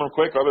cities build them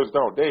quick, others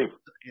don't. Dave.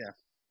 Yeah.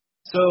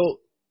 So,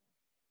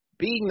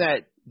 being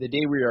that the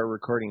day we are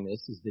recording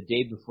this is the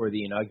day before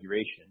the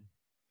inauguration,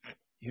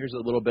 here's a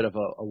little bit of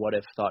a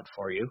what-if thought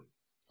for you.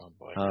 Oh,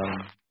 boy.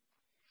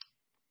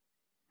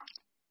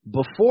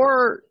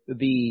 Before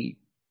the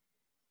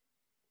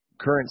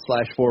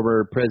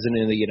current/former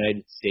president of the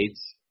United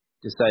States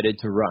decided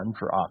to run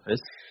for office,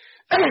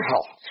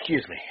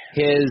 excuse me,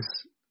 his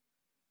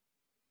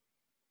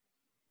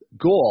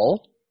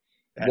goal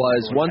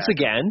was once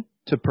again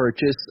to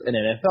purchase an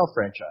NFL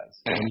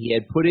franchise. And he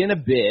had put in a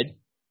bid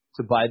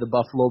to buy the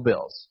Buffalo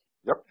Bills.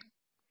 Yep.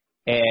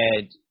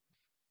 And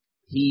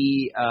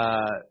he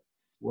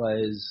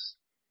was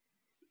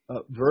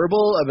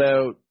verbal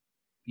about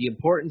the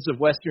importance of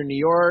Western New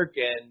York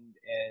and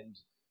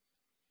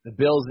the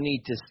Bills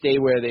need to stay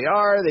where they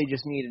are. They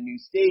just need a new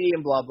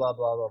stadium, blah, blah,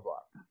 blah, blah,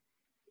 blah.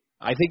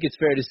 I think it's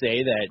fair to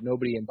say that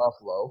nobody in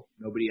Buffalo,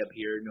 nobody up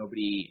here,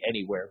 nobody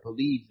anywhere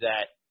believed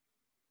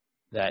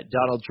that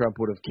Donald Trump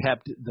would have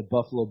kept the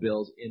Buffalo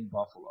Bills in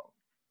Buffalo.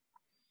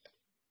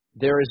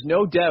 There is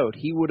no doubt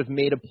he would have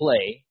made a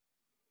play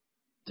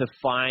to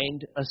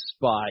find a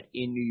spot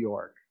in New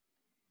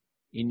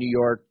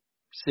York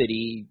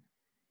City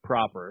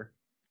proper,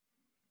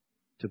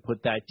 to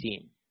put that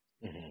team.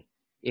 Mm-hmm.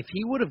 If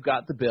he would have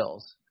got the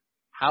Bills,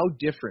 how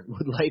different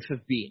would life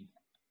have been?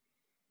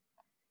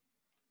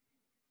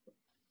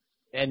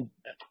 And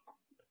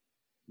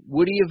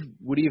would he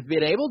have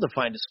been able to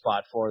find a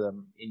spot for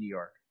them in New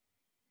York?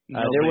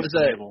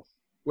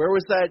 Where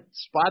was that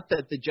spot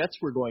that the Jets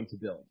were going to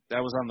build?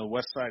 That was on the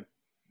west side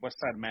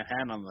of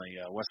Manhattan, on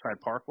the West Side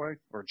Parkway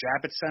or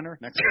Javits Center,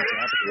 next to the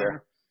Javits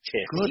Center.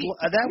 Good.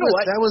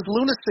 That was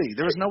lunacy.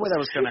 There was no way that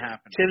was going to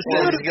happen. Tim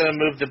said he's going to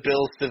move the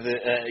Bills to the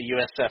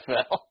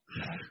USFL.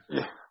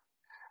 Yeah.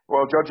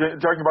 Well, judging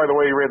by the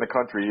way he ran the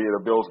country,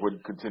 the Bills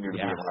would continue to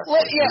be in last.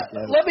 Well,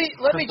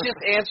 let me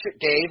just answer,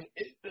 Dave.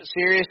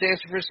 Serious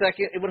answer for a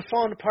second. It would have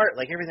fallen apart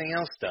like everything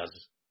else does.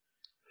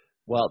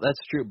 Well,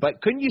 that's true. But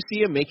couldn't you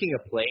see him making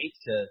a play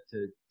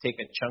to take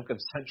a chunk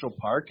of Central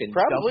Park and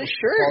probably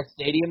dump a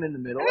stadium in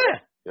the middle?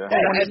 Yeah.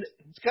 And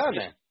it's gone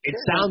then. It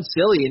sounds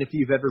silly, and if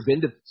you've ever been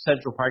to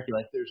Central Park, you're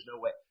like, there's no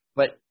way.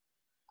 But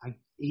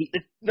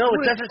it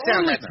doesn't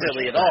sound that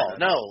silly at all.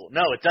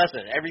 No, it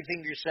doesn't.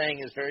 Everything you're saying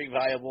is very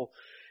viable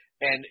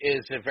and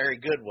is a very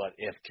good what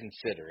if,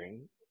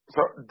 considering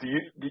So,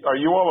 are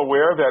you all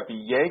aware that the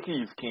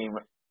Yankees came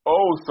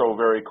so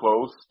very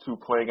close to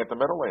playing at the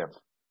Meadowlands?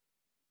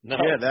 No.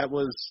 Yeah, that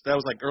was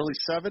like early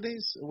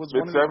 70s. It was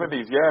Mid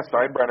 70s. Yeah,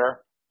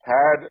 Steinbrenner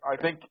had. I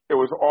think it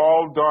was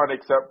all done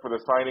except for the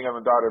signing on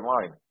the dotted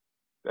line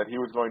that he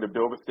was going to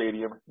build a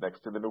stadium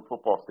next to the new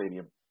football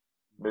stadium,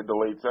 mid to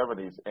late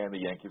 70s, and the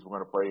Yankees were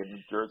going to play in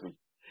New Jersey.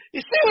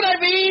 You see what I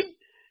mean?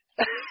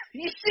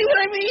 You see what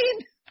I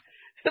mean?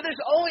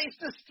 There's always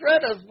this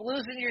threat of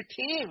losing your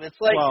team. It's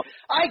like, Well,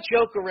 I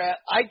joke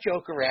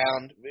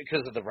around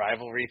because of the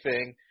rivalry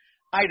thing.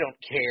 I don't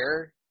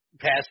care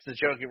past the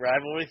joking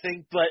rivalry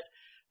thing, but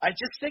I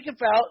just think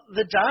about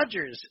the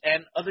Dodgers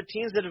and other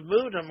teams that have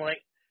moved. I'm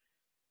like,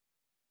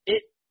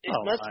 it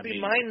must be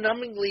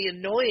mind-numbingly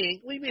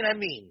annoying. What do you mean? I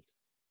mean,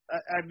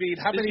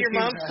 how many? Is your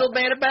mom still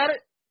mad about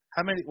it?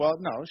 How many? Well,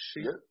 no,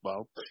 she's.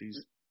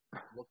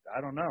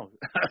 I don't know.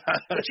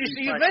 But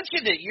you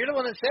mentioned it. You're the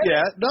one that said it.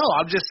 Yeah, no,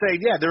 I'm just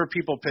saying. Yeah, there were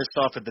people pissed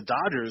off at the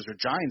Dodgers or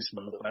Giants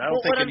move, but I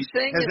don't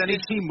think has any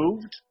team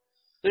moved.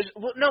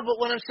 No, but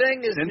what I'm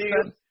saying is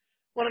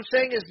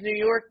New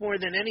York more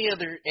than any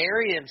other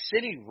area and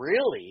city,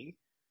 really.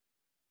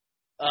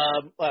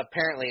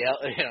 Apparently,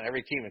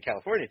 every team in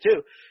California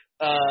too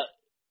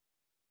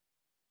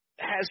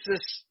has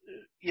this,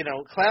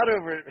 cloud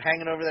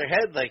hanging over their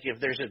head. Like if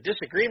there's a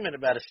disagreement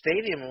about a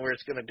stadium and where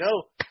it's going to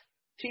go,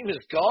 team is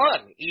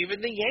gone.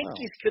 Even the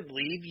Yankees could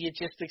leave. You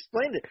just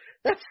explained it.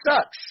 That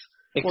sucks.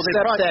 Well, they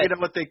probably,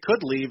 but they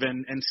could leave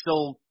and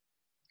still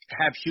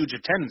have huge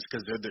attendance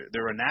because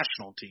they're a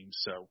national team.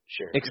 So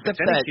sure. Except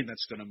if any team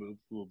that's going to move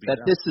will be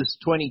that them. This is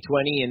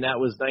 2020 and that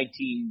was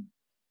 1960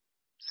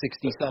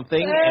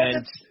 something.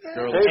 And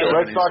the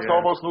Red Sox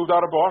almost moved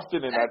out of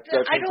Boston in that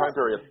same time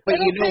period. But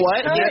you know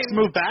what? Let's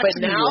move back. But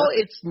to New now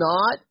York. it's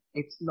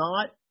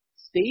not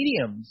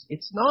stadiums.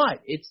 It's not.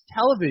 It's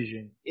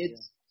television.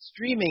 It's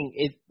streaming.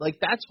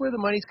 That's where the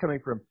money's coming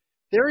from.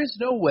 There is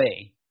no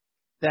way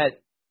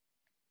that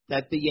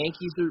the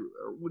Yankees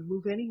would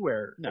move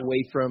anywhere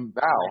away from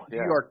the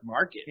New York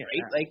market,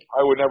 right?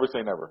 I would never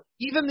say never.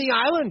 Even the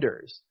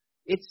Islanders.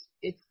 It's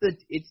the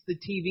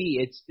TV.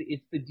 It's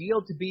the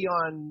deal to be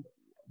on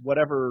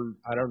whatever.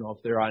 I don't know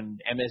if they're on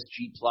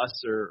MSG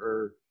Plus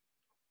or.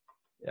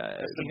 You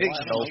think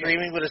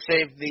streaming would have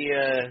saved the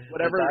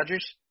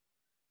Dodgers?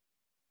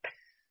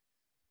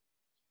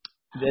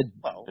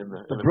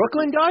 The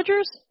Brooklyn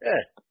Dodgers?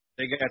 Yeah.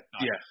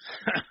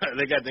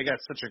 They got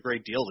such a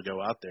great deal to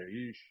go out there.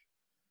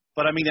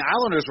 But I mean, the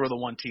Islanders were the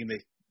one team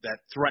that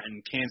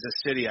threatened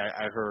Kansas City.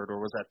 I heard, or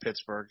was that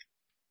Pittsburgh?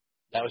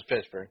 That was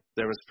Pittsburgh.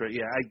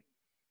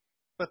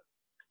 But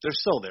they're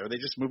still there. They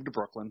just moved to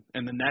Brooklyn,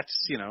 and the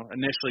Nets,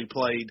 initially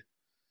played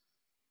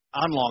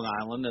on Long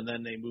Island, and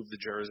then they moved to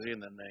Jersey,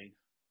 and then they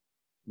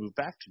moved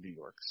back to New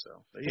York.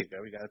 So there you go.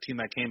 We got a team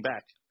that came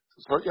back.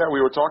 So yeah,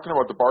 we were talking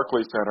about the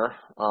Barclays Center.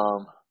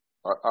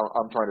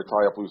 I'm trying to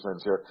tie up loose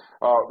ends here.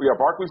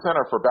 Barclays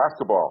Center for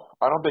basketball.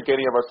 I don't think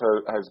any of us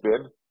has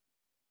been.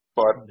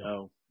 But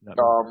no,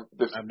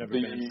 I've never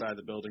been inside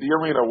the building. The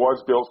arena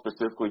was built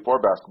specifically for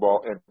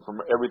basketball, and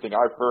from everything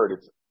I've heard,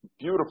 it's a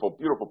beautiful,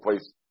 beautiful place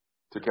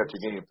to catch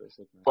a game.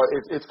 But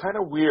it's kind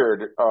of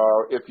weird.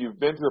 If you've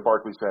been to the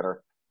Barclays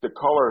Center, the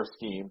color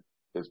scheme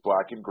is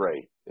black and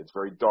gray. It's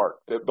very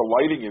dark. The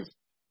lighting is,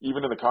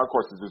 even in the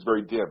concourses, is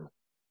very dim.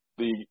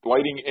 The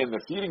lighting in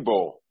the seating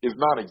bowl is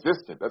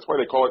non-existent. That's why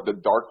they call it the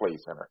Darklay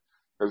Center.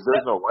 Because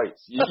there's no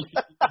lights. You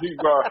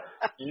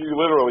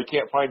literally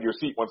can't find your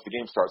seat once the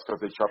game starts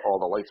because they shut all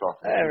the lights off.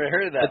 I haven't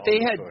heard that.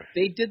 But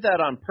they did that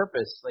on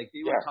purpose. Like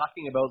they were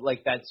talking about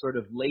that sort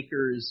of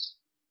Lakers.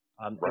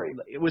 Right.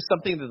 It was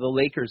something that the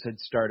Lakers had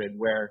started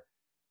where,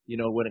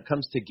 when it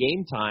comes to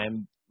game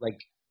time,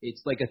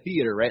 it's like a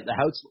theater, right? The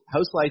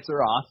house lights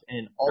are off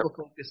and all the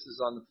focus is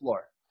on the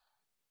floor.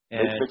 They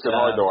fixed it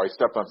hard though. I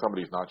stepped on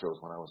somebody's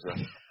nachos when I was there.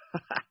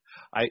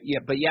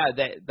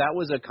 That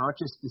was a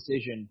conscious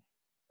decision.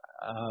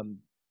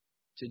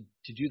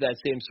 To do that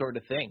same sort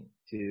of thing,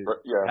 to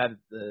have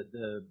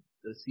the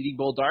seating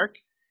bowl dark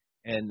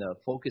and the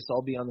focus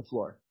all be on the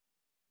floor.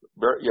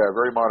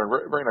 Very modern,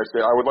 very, very nice day.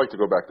 I would like to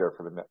go back there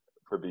for the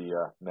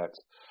Nets.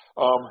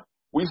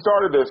 We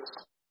started this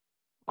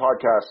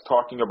podcast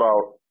talking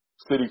about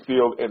Citi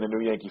Field and the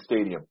new Yankee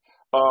Stadium.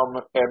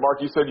 And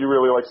Mark, you said you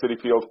really like Citi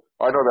Field.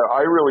 I know that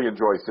I really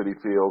enjoy Citi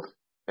Field.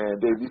 And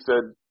Dave, you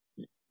said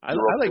I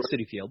like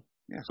Citi Field.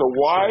 Yeah, so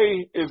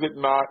why is it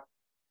not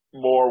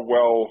more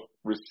well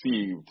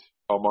received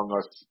among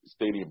us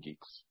stadium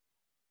geeks?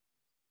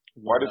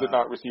 Why does it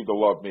not receive the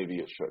love maybe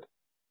it should?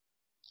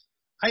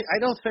 I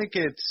don't think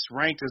it's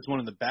ranked as one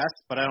of the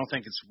best, but I don't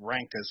think it's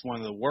ranked as one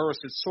of the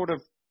worst. It's sort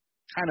of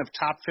kind of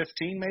top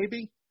 15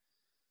 maybe,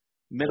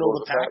 middle of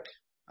the pack.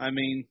 I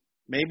mean,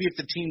 maybe if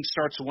the team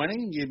starts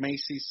winning, you may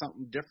see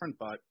something different,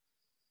 but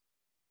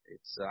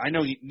it's I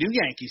know New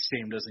Yankee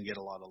Stadium doesn't get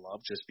a lot of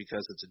love just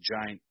because it's a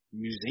giant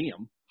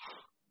museum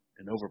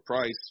and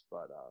overpriced,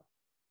 but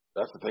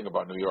that's the thing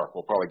about New York.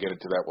 We'll probably get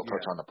into that. We'll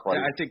touch on the price.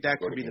 Yeah, I think that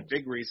could be the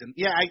big reason.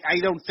 Yeah, I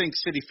don't think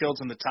Citi Field's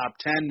in the top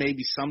 10,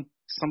 maybe some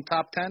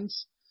top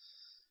 10s.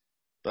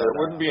 But, it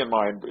wouldn't be in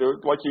mine.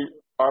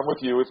 I'm with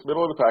you. It's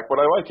middle of the pack, but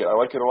I like it. I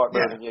like it a lot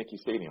better than Yankee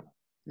Stadium.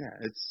 Yeah,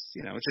 it's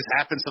it just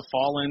happens to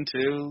fall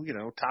into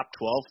top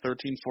 12,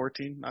 13,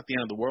 14. Not the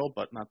end of the world,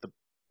 but not the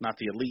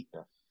elite.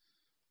 Yeah.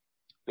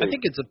 I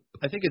think it's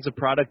a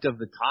product of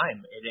the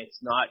time, and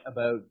it's not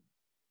about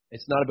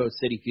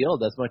Citi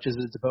Field as much as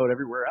it's about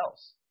everywhere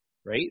else,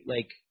 right?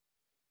 Like,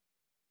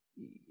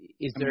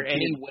 is there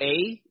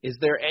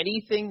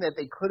anything that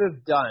they could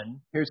have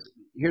done?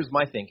 Here's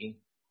my thinking.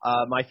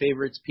 My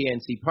favorite's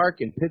PNC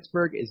Park in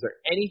Pittsburgh. Is there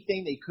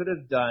anything they could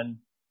have done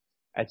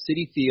at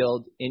Citi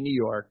Field in New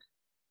York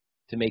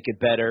to make it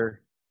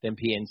better than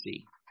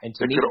PNC? And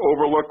to It me, could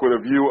overlook with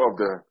a view of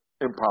the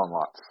impound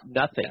lots.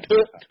 nothing.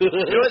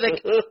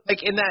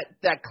 Like in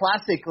that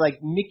classic like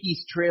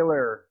Mickey's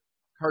Trailer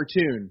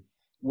cartoon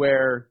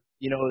where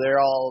they're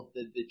all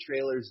the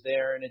trailer's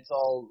there and it's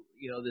all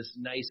this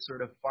nice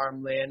sort of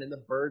farmland and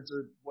the birds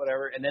or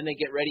whatever, and then they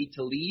get ready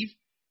to leave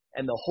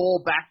and the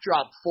whole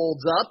backdrop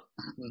folds up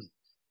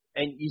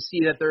and you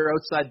see that they're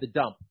outside the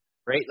dump,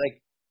 right?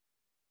 Like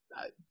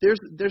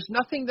there's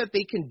nothing that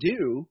they can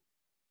do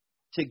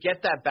to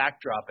get that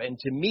backdrop. And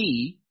to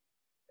me,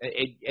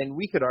 and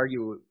we could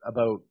argue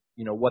about,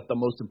 what the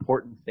most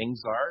important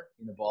things are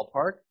in the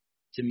ballpark.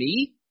 To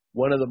me,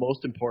 one of the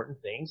most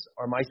important things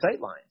are my sight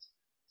lines.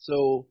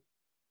 So,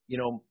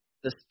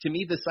 to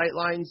me, the sight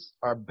lines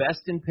are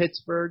best in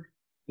Pittsburgh.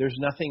 There's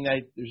nothing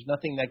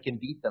that can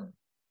beat them.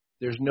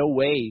 There's no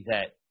way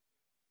that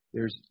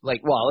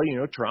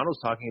Toronto's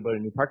talking about a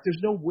new park.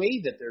 There's no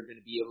way that they're going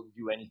to be able to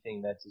do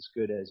anything that's as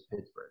good as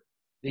Pittsburgh.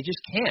 They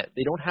just can't.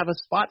 They don't have a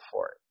spot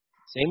for it.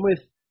 Same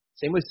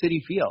with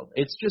Citi Field.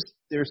 It's just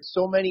there's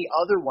so many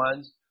other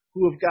ones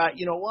who have got,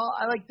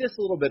 I like this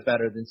a little bit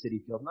better than Citi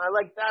Field, and I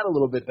like that a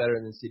little bit better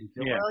than Citi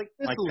Field. Yeah, I like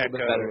this a little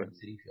bit better than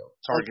Citi Field.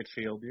 Target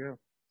Field, yeah.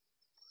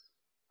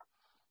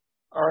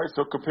 All right,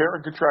 so compare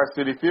and contrast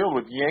Citi Field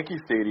with Yankee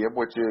Stadium,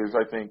 which is,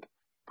 I think,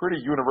 pretty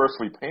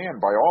universally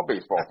panned by all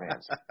baseball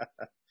fans.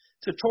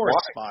 It's a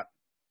tourist spot.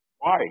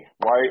 Why?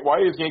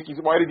 Why did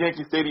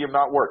Yankee Stadium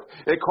not work?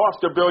 It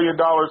cost $1 billion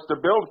to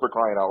build, for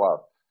crying out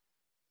loud.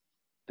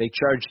 They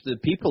charged the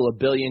people $1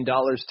 billion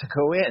to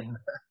go in.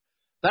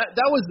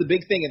 That was the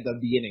big thing at the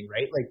beginning,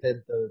 right? Like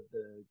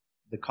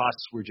the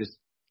costs were just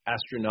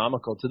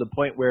astronomical to the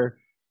point where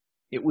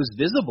it was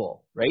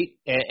visible, right?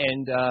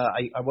 And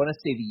I want to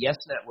say the Yes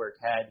Network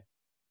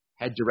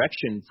had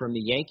direction from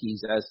the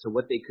Yankees as to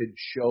what they could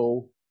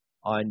show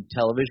on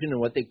television and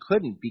what they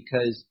couldn't,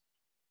 because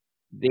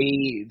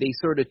they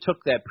sort of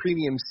took that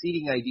premium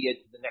seating idea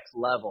to the next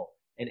level,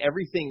 and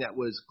everything that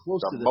was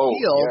close to the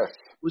field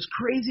was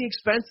crazy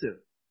expensive.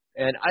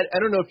 And I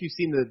don't know if you've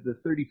seen the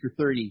 30 for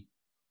 30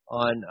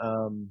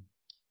 on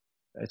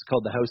it's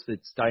called The House That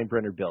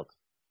Steinbrenner Built,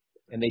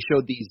 and they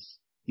showed these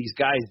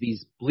guys,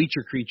 these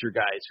bleacher creature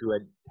guys who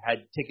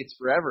had tickets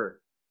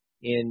forever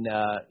in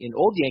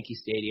old Yankee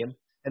Stadium,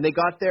 and they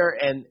got there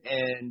and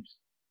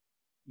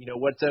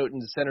what's out in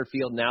the center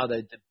field now,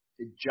 the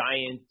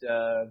giant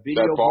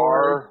video that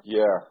bar,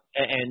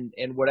 board,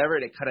 and whatever,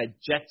 and it kind of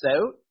jets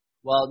out.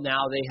 Well,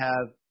 now they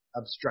have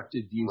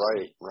obstructed view.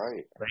 Right.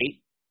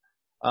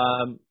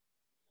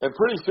 And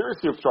pretty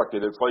seriously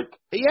obstructed. It's like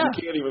you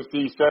can't even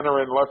see center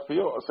and right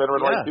field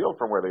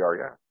from where they are.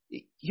 Yeah.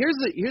 Here's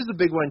the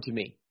big one to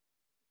me.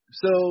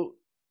 So,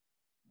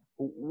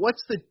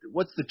 what's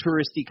the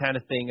touristy kind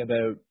of thing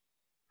about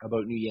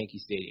new Yankee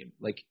Stadium?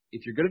 Like,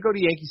 if you're going to go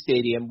to Yankee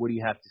Stadium, what do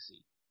you have to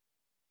see?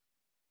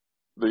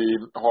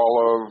 The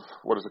Hall of,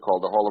 what is it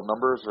called? The Hall of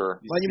Numbers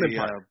or Monument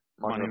Park?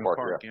 Monument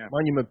Park, yeah.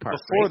 Monument Park.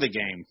 Before the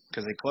game,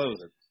 because they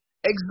close it.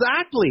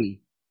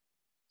 Exactly.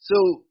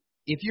 So,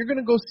 if you're going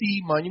to go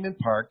see Monument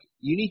Park,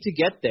 you need to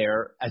get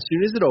there as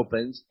soon as it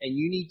opens, and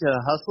you need to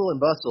hustle and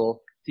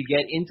bustle to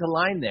get into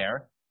line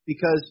there,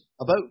 because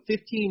about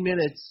 15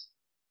 minutes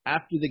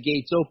after the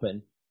gates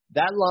open,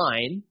 that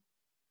line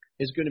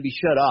is going to be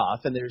shut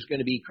off, and there's going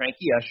to be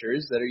cranky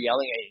ushers that are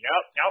yelling at you,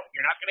 nope,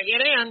 you're not going to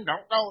get in.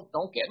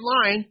 Don't get in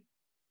line.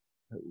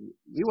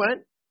 We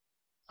went.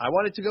 I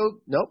wanted to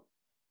go. Nope.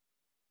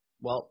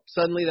 Well,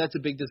 suddenly that's a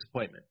big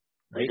disappointment.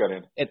 Right? We got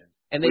in.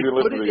 And they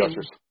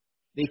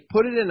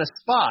put it in a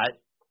spot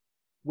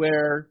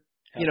where,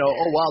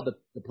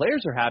 the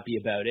players are happy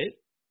about it.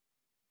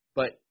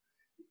 But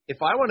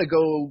if I want to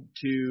go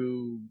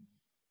to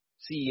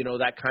see,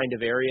 that kind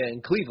of area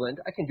in Cleveland,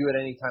 I can do it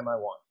anytime I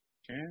want.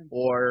 Okay.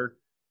 Or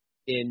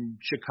in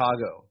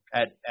Chicago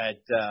at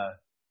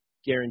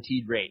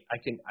guaranteed rate. I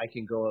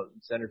can go out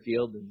in center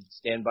field and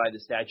stand by the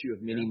statue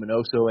of Minnie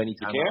Minoso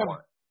anytime I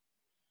want.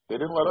 They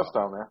didn't let us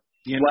down there.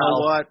 You know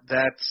what?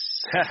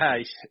 That's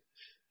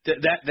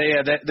there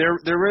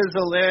is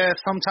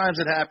sometimes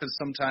it happens,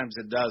 sometimes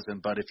it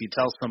doesn't. But if you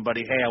tell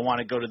somebody, hey, I want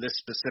to go to this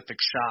specific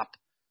shop,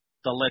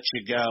 they'll let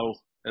you go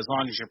as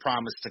long as you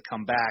promise to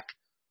come back.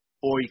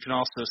 Or you can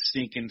also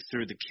sneak in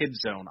through the kid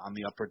zone on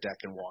the upper deck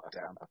and walk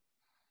down.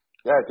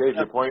 Yeah, Dave,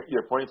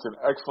 your point's an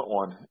excellent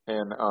one,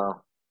 and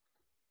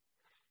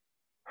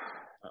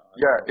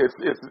it's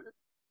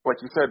like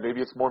you said,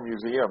 maybe it's more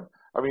museum.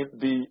 I mean,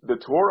 the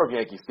tour of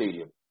Yankee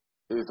Stadium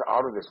is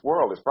out of this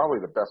world. It's probably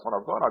the best one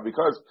I've gone on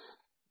because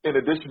in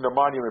addition to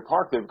Monument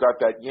Park, they've got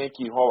that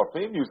Yankee Hall of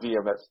Fame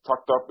museum that's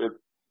tucked up.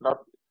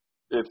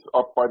 It's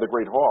up by the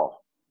Great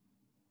Hall.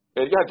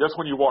 And yeah, just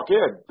when you walk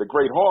in, the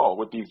Great Hall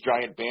with these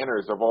giant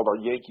banners of all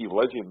the Yankee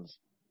legends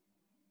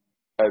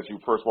as you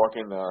first walk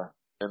in the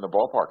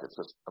ballpark. It's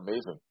just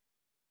amazing.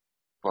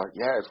 But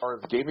yeah, as far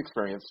as the game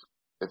experience,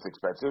 it's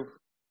expensive.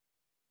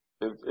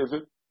 Is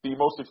it the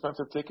most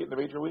expensive ticket in the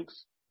major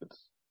leagues?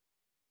 It's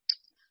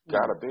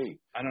gotta be.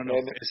 I don't know.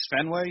 Is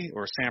Fenway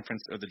or San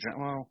Francisco?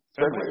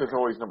 Fenway is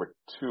always number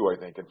 2, I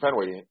think, and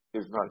Fenway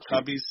is not cheap.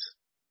 Cubbies.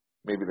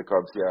 Maybe the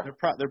Cubs, yeah. They're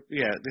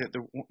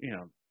you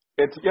know.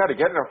 It's to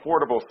get an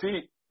affordable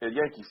seat at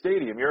Yankee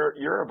Stadium.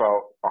 You're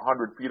about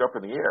 100 feet up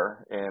in the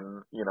air,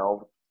 and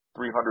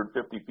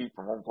 350 feet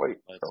from home plate.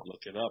 Let's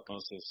look it up.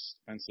 Most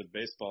expensive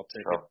baseball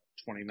ticket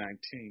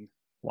 2019.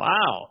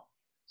 Wow.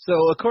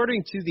 So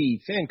according to the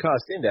Fan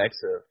Cost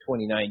Index of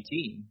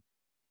 2019,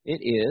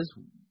 it is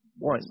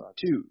 1,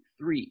 2,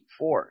 3,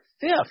 4,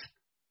 5th.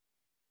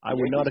 I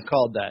would not have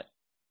called that.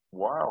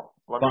 Wow.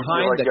 Let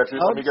Behind me the get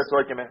so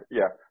I can.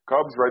 Yeah,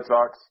 Cubs, Red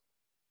Sox,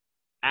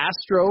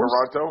 Astros,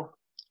 Toronto.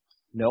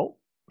 No,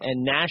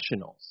 and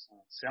Nationals.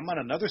 See, I'm on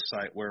another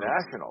site where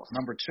Nationals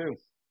number 2.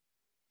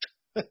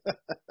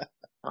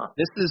 Huh.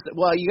 This is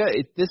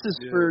This is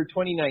for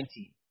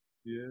 2019.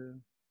 Yeah.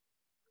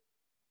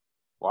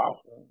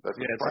 Wow. That's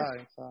it's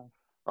high.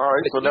 All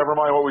right, so never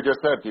mind what we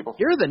just said, people.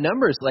 Here are the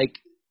numbers. Like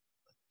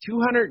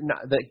 200.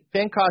 The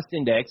Fan Cost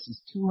Index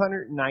is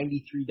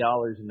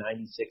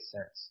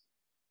 $293.96.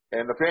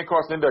 And the Fan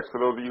Cost Index,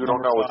 for those of you who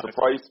don't know, is the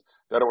price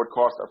that it would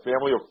cost a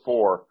family of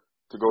 4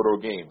 to go to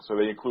a game. So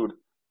they include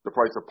the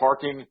price of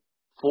parking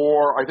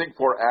for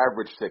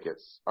average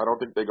tickets. I don't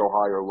think they go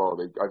high or low.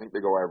 I think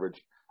they go average.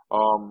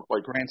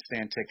 Like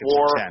grandstand tickets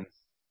are 10.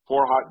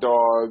 4 hot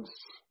dogs,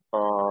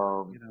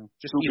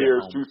 just 2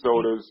 beers, 2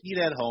 sodas. Eat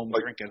at home,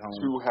 drink at home.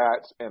 2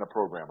 hats and a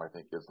program, I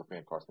think, is the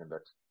Fan Cost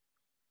Index.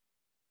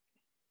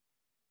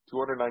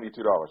 $292.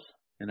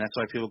 And that's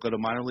why people go to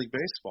minor league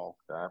baseball.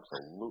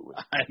 Absolutely.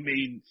 I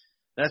mean,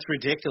 that's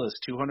ridiculous.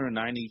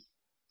 $295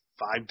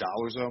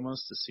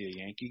 almost to see a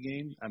Yankee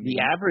game. I mean,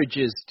 the average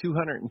is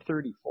 $234.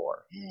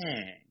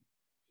 Dang.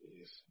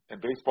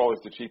 And baseball is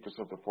the cheapest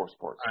of the 4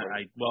 sports.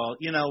 Right? Well,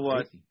 you know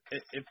what?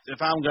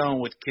 If I'm going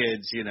with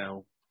kids, we're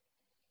going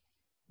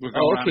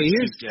on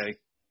CJ.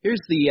 Here's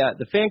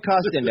the Fan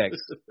Cost Index.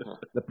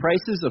 The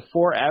prices of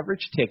 4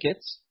 average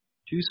tickets,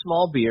 2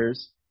 small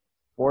beers,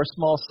 4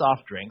 small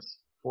soft drinks,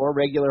 4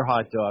 regular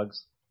hot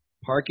dogs,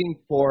 parking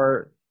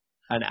for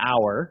an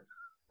hour,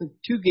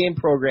 2 game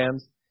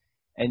programs,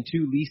 and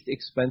 2 least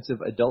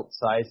expensive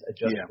adult-size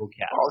adjustable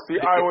caps. Oh, see,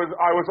 I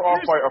was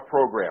off by a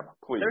program.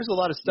 Please. There's a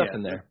lot of stuff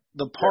in there.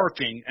 The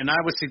parking, and I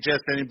would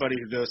suggest anybody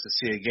who goes to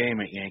see a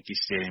game at Yankee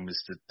Stadium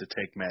is to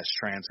take mass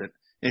transit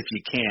if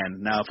you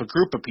can. Now, if a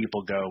group of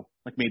people go,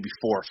 like maybe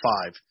 4 or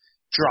 5,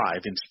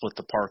 drive and split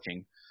the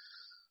parking.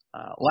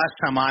 Last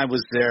time I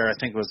was there, I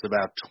think it was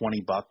about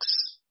 $20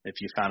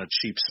 if you found a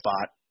cheap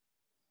spot.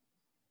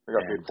 I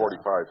got paid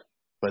 $45.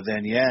 But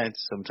then,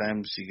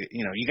 sometimes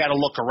you got to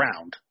look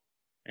around,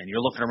 and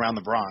you're looking around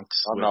the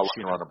Bronx. I'm not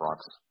looking around the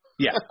Bronx.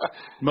 Yeah,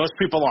 most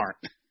people aren't.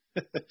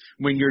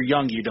 When you're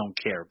young, you don't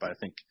care. But I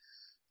think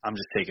I'm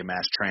just taking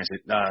mass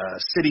transit.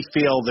 Citi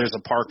Field, there's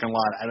a parking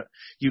lot.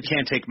 You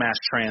can't take mass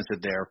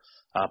transit there.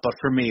 But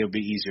for me, it would be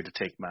easier to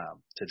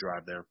to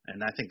drive there.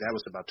 And I think that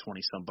was about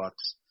 $20-some.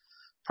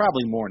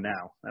 Probably more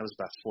now. That was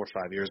about 4 or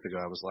 5 years ago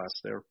I was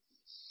last there.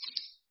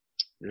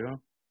 Yeah.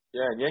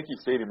 Yeah, and Yankee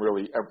Stadium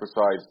really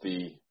emphasized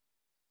the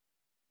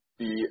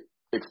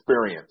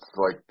experience.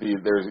 Like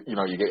there's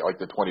you get like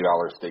the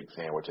 $20 steak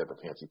sandwich at the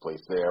fancy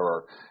place there,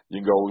 or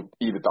you can go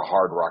eat at the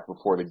Hard Rock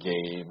before the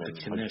game. And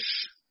the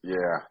Knish.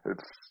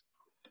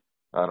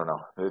 I don't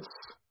know. It's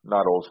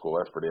not old school,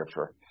 that's for damn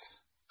sure.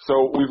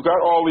 So we've got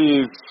all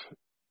these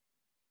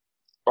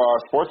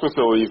sports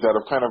facilities that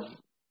have kind of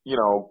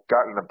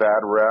gotten a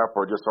bad rap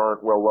or just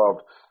aren't well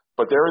loved.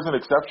 But there is an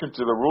exception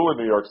to the rule in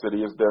New York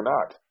City, is they're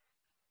not.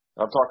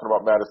 I'm talking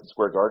about Madison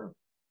Square Garden.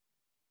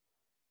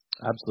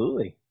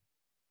 Absolutely.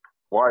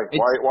 Why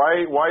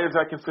is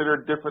that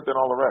considered different than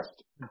all the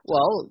rest?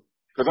 Well,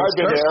 because I've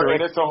been there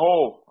and it's a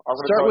hole.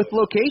 Start with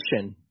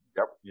location.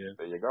 Yep. Yeah.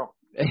 There you go.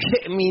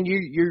 I mean,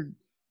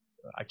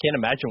 I can't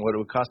imagine what it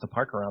would cost to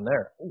park around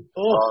there.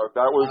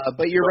 That was.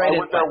 But you're right. I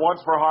went there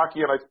once for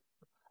hockey, and I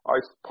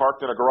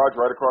parked in a garage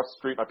right across the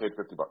street, and I paid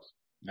 $50.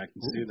 I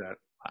can see that.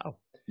 Wow.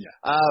 Yeah.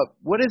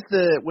 What's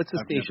the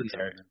station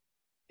there?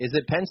 Is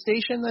it Penn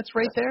Station that's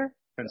right there?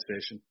 Penn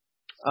Station.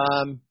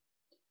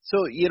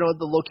 So the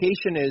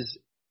location is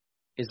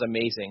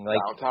amazing. Like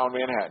downtown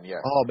Manhattan,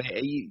 yes. Oh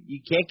man,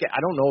 you can't get. I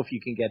don't know if you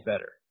can get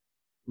better.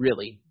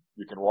 Really.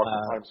 You can walk to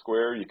Times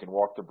Square. You can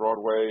walk to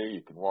Broadway.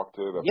 You can walk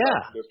to the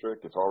Fashion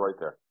District. It's all right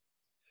there.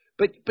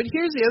 But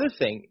here's the other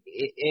thing.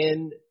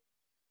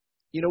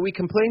 We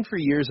complained for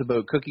years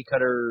about cookie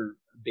cutter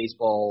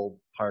baseball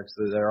parks.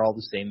 They're all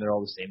the same. They're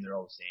all the same. They're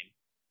all the same.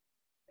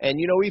 And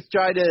we've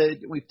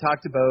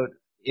talked about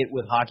it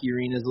with hockey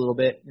arenas a little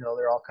bit.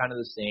 They're all kind of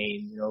the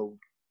same.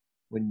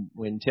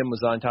 when Tim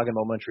was on talking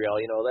about Montreal,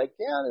 like,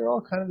 yeah, they're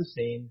all kind of the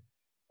same.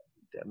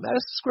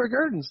 Madison Square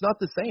Garden's not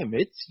the same.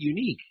 It's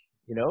unique.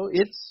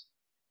 It's,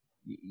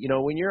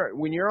 when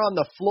you're on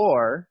the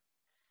floor,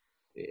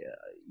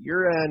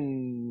 you're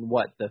in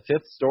the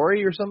 5th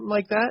story or something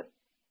like that,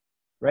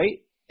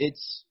 right? It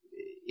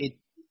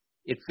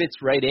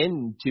fits right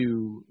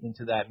into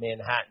that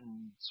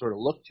Manhattan sort of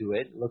look to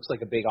it. It looks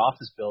like a big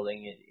office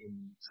building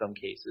in some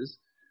cases.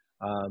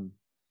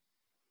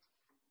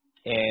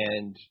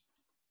 And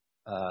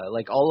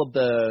like all of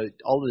the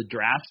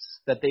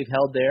drafts that they've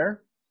held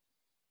there,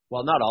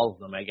 well, not all of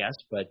them, I guess,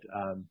 but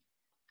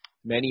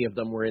many of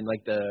them were in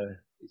like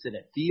is it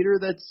a theater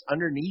that's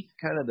underneath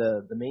kind of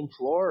the main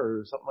floor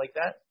or something like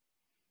that?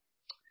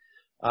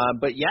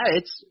 But yeah,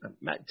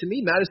 to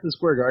me, Madison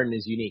Square Garden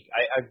is unique.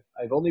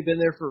 I've only been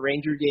there for a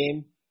Ranger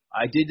game.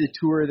 I did the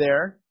tour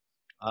there.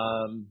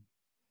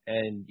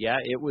 And yeah,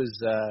 it was,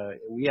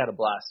 we had a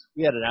blast.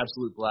 We had an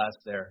absolute blast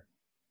there.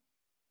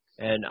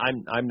 And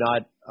I'm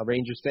not a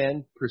Rangers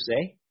fan per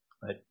se,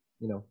 but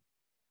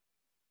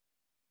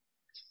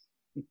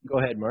go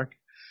ahead, Mark.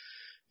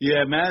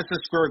 Yeah, Madison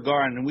Square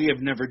Garden, we have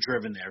never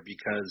driven there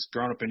because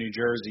growing up in New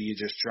Jersey, you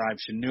just drive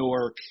to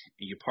Newark,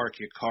 you park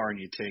your car, and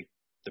you take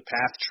the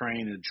PATH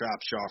train, and it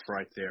drops you off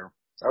right there.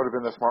 That would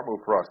have been the smart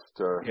move for us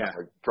to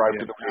drive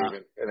to the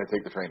Haven and then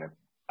take the train in.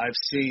 I've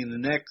seen the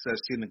Knicks,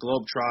 I've seen the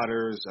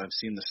Globetrotters, I've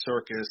seen the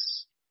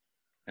Circus,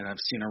 and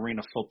I've seen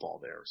arena football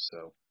there.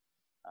 So,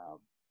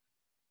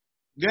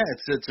 yeah,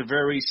 it's a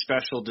very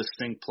special,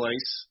 distinct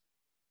place.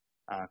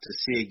 To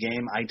see a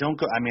game. I don't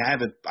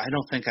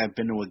think I've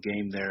been to a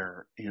game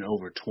there in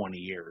over 20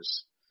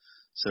 years.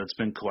 So it's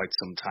been quite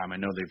some time. I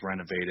know they've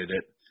renovated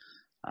it.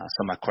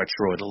 So I'm not quite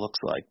sure what it looks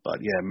like. But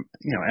yeah,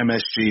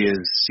 MSG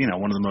is,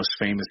 one of the most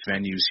famous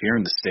venues here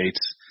in the States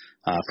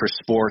for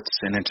sports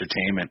and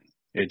entertainment.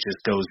 It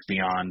just goes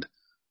beyond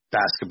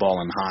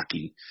basketball and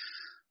hockey.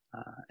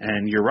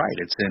 And you're right.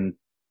 It's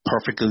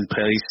perfectly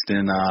placed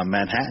in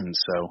Manhattan.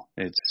 So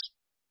it's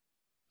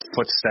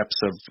footsteps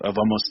of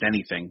almost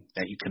anything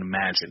that you can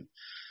imagine.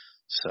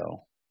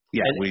 So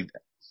yeah,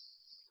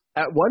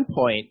 at one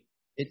point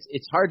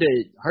it's hard to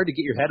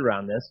get your head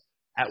around this.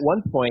 At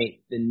one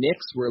point the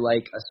Knicks were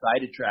like a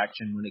side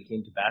attraction when it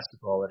came to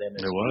basketball at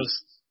MSG. It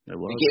was. Like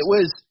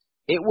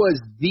it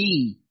was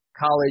the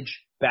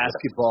college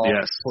basketball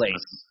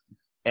place.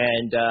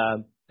 And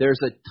there's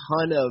a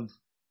ton of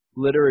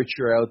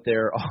literature out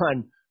there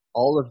on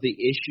all of the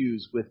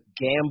issues with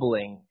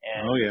gambling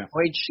and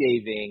point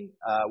shaving,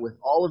 with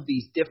all of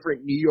these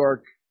different New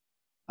York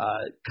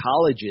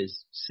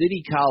colleges,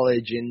 City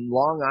College and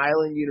Long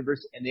Island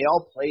University, and they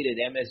all played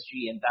at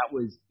MSG, and that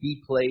was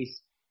the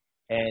place,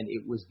 and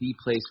it was the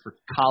place for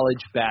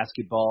college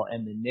basketball,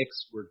 and the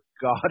Knicks were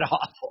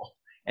god-awful,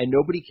 and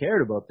nobody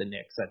cared about the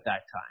Knicks at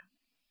that time.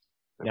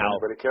 Does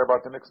anybody care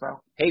about the Knicks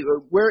now? Hey,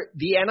 we're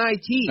the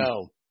NIT.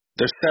 No.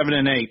 They're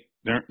 7-8.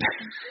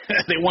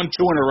 They won 2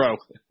 in a row.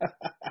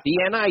 The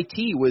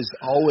NIT was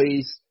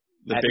always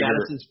at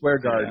Madison Square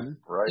Garden,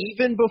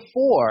 even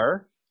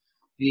before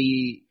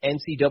the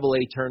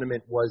NCAA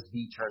tournament was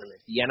the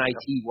tournament. The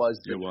NIT was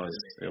the tournament.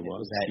 It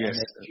was at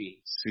MSG.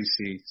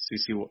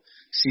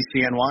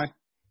 CCNY?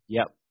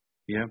 Yep.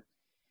 Yeah.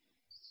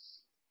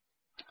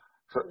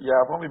 So,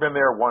 I've only been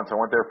there once. I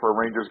went there for a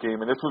Rangers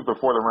game, and this was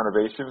before the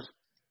renovations.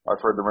 I've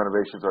heard the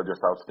renovations are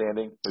just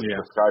outstanding.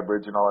 The Sky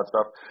Bridge and all that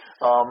stuff.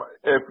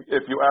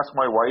 If you ask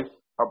my wife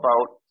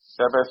about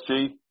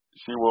MSG,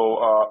 she will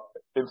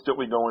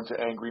instantly go into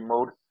angry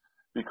mode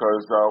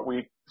because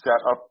we sat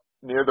up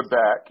near the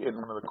back in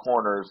one of the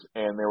corners,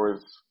 and there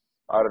was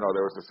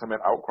a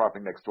cement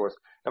outcropping next to us.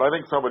 And I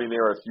think somebody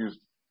near us used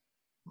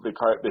the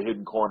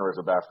hidden corner as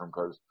a bathroom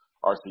because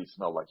our seats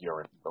smelled like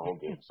urine the whole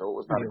game. So it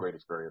was not a great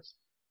experience.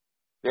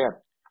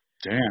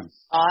 Dan.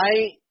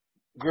 I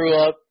grew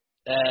up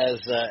as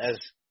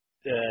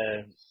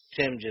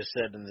Tim just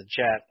said in the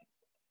chat,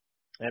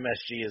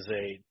 MSG is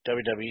a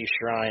WWE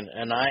shrine,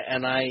 and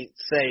I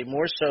say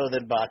more so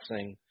than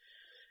boxing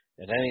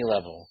at any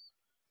level.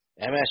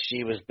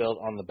 MSG was built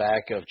on the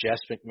back of Jess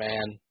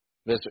McMahon,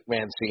 Vince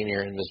McMahon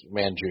Sr., and Vince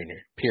McMahon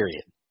Jr.,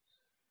 period.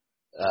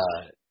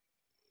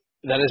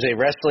 That is a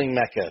wrestling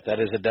mecca. That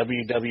is a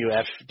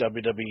WWF,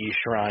 WWE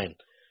shrine.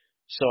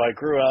 So I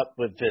grew up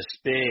with this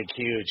big,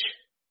 huge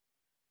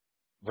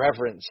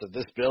reverence of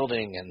this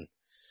building and,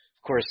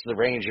 of course, the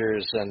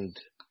Rangers and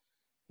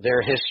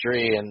their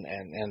history and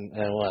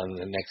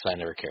the Knicks I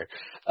never cared.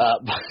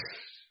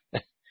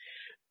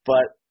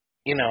 But,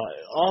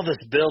 all this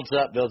builds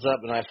up,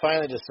 and I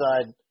finally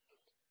decide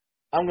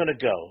I'm going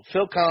to go.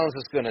 Phil Collins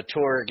is going to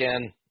tour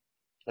again.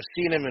 I've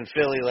seen him in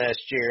Philly last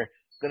year.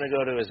 I'm going to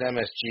go to his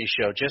MSG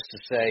show just to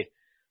say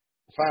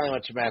I finally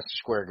went to Madison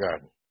Square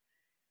Garden.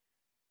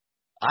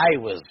 I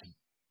was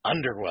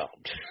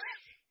underwhelmed.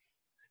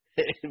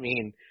 I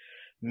mean,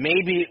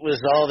 maybe it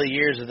was all the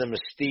years of the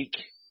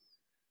mystique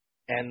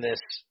and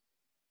this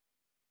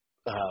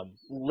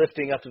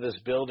lifting up to this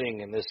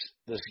building and this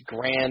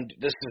grand,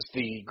 this is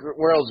the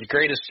world's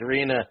greatest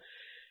arena.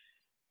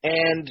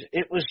 And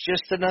it was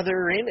just another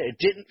arena. It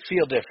didn't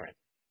feel different.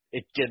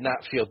 it did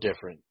not feel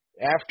different.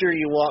 After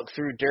you walk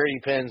through Dirty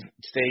Penn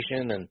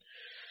Station and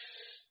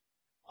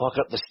walk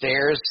up the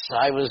stairs,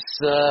 I was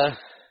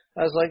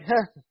like,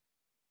 huh.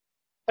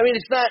 I mean,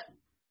 it's not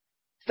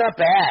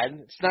bad.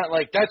 It's not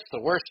like that's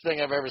the worst thing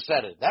I've ever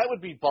said it. That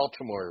would be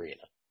Baltimore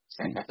Arena.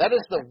 That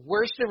is the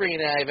worst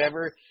arena I've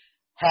ever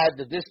had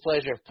the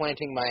displeasure of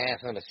planting my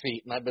ass on a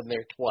seat, and I've been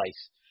there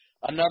twice.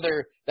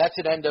 That's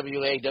an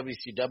NWA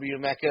WCW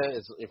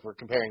Mecca, if we're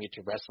comparing it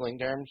to wrestling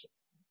terms.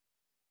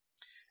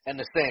 And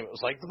the same, it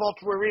was like the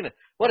Baltimore Arena.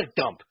 What a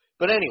dump.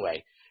 But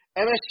anyway,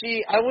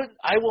 MSG,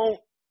 I won't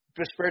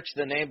besmirch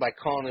the name by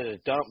calling it a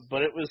dump,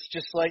 but it was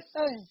just like,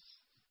 I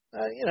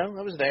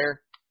was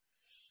there.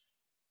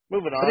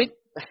 Moving on.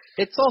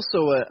 It's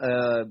also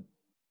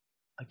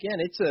again,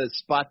 it's a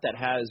spot that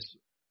has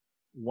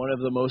one of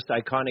the most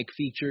iconic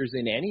features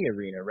in any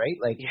arena, right?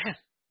 Like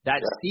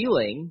that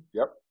ceiling.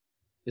 Yep.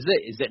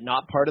 Is it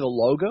not part of the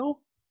logo?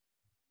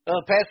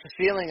 Well, past the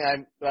ceiling,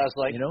 I was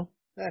like,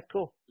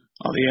 cool.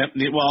 Oh,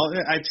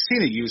 I've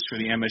seen it used for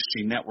the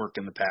MSG network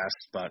in the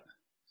past, but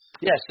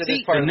yes, it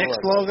is part the of the Knicks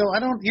logo. logo. I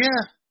don't.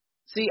 Yeah.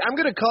 See, I'm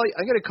gonna call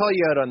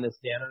you out on this,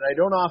 Dan, and I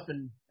don't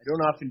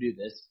often do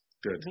this.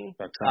 Good.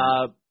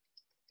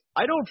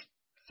 I don't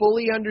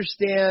fully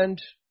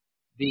understand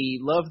the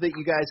love that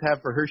you guys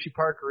have for Hershey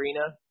Park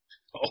Arena.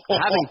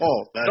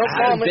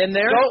 Having been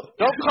there.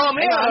 Don't call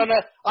me out on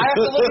that. I have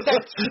to look at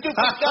that stupid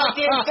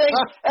goddamn thing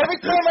every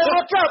time I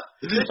look up.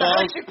 There's a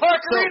Hershey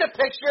Park Arena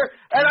picture,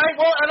 and I'm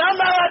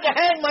not allowed to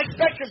hang my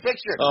Spectrum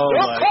picture.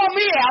 Don't call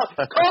me out.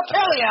 Call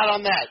Kelly out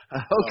on that.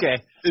 Okay.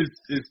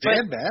 Is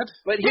Dan bad?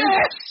 But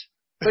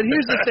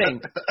here's the thing,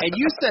 and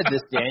you said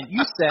this, Dan.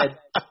 You said,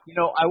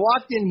 I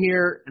walked in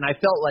here and I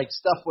felt like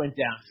stuff went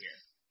down here.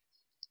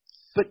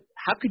 But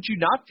how could you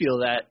not feel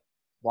that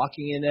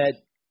walking in at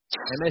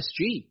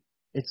MSG?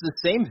 It's the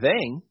same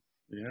thing.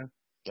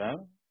 Yeah.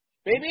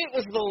 Maybe it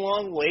was the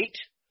long wait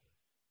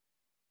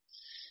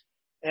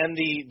and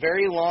the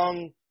very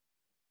long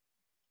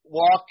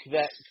walk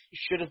that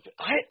should have.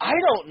 I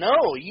don't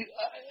know.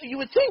 You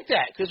would think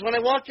that, because when I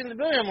walked in the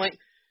building, I'm like,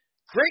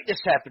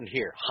 greatness happened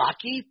here.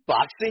 Hockey,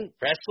 boxing,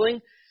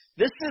 wrestling.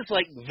 This is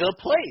like the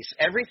place.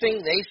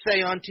 Everything they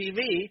say on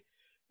TV,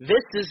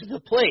 this is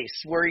the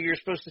place where you're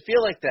supposed to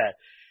feel like that.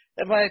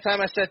 And by the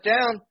time I sat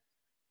down,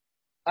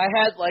 I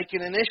had like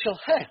an initial,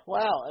 hey,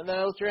 wow. And then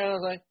I looked around and I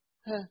was like,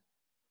 huh.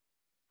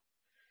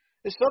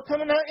 Is Phil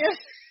coming out yet?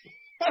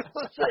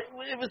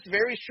 It was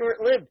very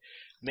short-lived.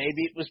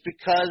 Maybe it was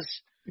because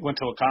you went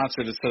to a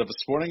concert instead of a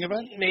sporting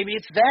event? Maybe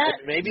it's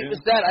that. Maybe it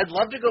was that. I'd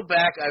love to go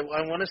back. I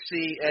want to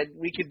see,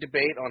 we could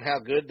debate on how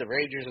good the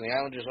Rangers and the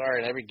Islanders are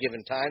at every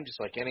given time, just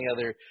like any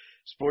other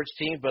sports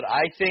team. But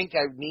I think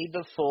I need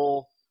the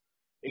full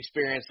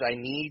experience I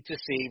need to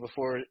see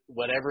before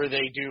whatever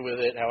they do with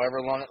it,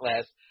 however long it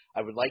lasts.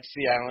 I would like to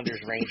see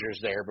Islanders Rangers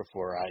there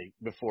before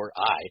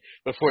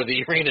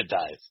the arena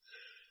dies.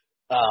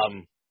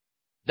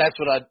 That's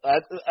what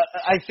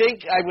I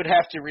think I would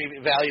have to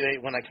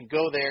reevaluate when I can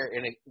go there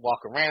and walk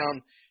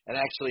around and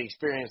actually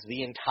experience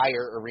the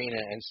entire arena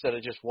instead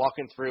of just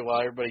walking through while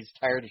everybody's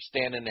tired of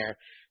standing there,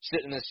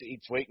 sitting in the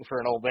seats waiting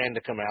for an old band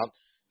to come out,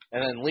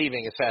 and then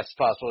leaving as fast as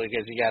possible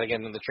because you got to get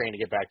on the train to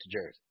get back to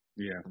Jersey.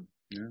 Yeah.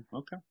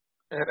 Okay.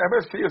 And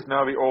MSG is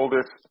now the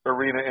oldest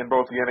arena in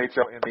both the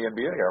NHL and the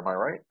NBA. Am I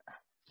right?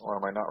 Or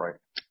am I not right?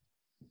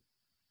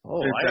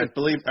 I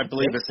believe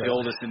it's the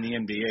oldest in the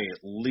NBA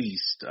at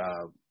least.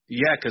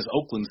 Because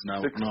Oakland's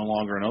no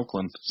longer in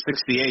Oakland.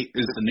 68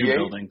 is the new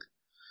building.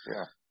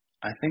 Yeah.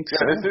 I think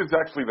so. This is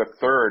actually the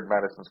third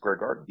Madison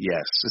Square Garden.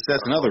 Yes.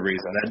 That's another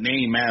reason. That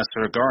name, Madison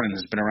Square Garden,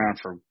 has been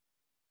around for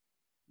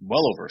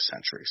well over a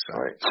century.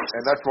 So. Right.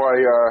 And that's why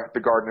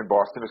the Garden in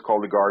Boston is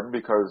called the Garden,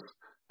 because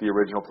the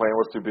original plan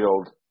was to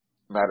build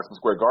Madison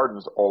Square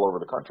Gardens all over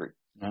the country.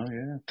 Oh,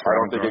 yeah. I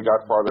don't think it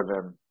got farther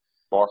than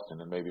Boston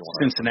and maybe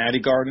one.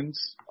 Cincinnati Gardens?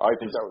 I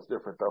think that was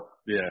different, though.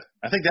 Yeah.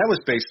 I think that was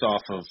based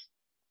off of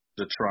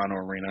the Toronto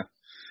Arena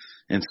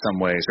in some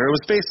ways. Or it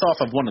was based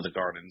off of one of the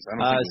gardens. I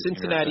don't think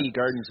Cincinnati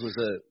Gardens was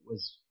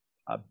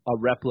a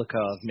replica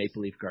of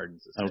Maple Leaf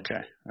Gardens.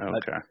 Okay.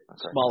 A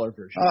smaller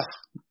version.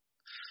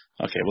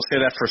 Okay, we'll say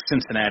that for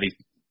Cincinnati.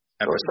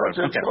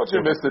 Don't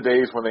you miss the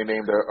days when they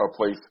named a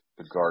place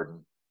the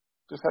Garden?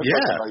 Just had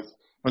such a nice.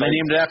 When they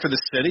named it after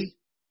the city?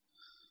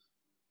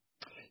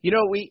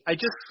 I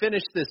just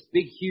finished this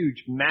big,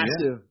 huge,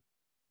 massive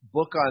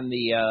book on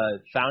the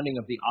founding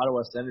of the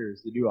Ottawa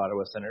Senators, the new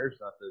Ottawa Senators,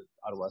 not the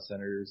Ottawa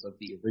Senators of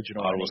the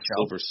original Ottawa NHL.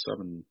 Silver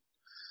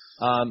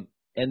 7.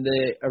 And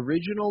the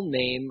original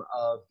name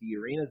of the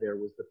arena there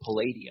was the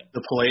Palladium.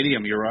 The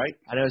Palladium, you're right.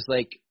 And I was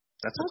like,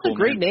 that's a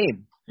great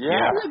name.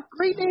 Yeah. That's a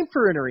great name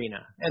for an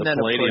arena. And then,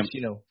 Palladium. of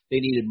course, they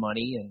needed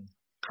money, and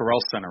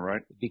Corel Center,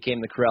 right? It became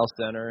the Corel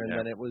Center, and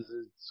then it was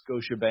a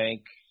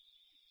Scotiabank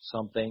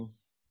something.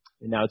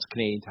 And now it's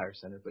Canadian Tire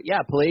Center. But, yeah,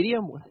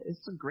 Palladium,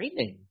 it's a great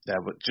name.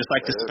 Just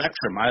like the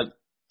Spectrum.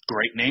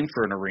 Great name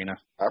for an arena.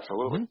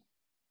 Absolutely. Mm-hmm.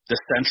 The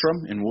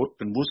Centrum in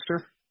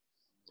Worcester?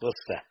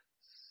 What's that?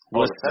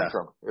 The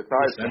Centrum. It's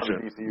not the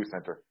DCU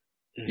Center.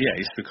 Yeah, it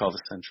used to be called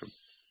the Centrum.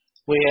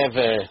 We have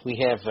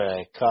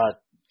a car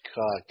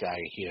guy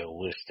here,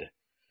 Worcester.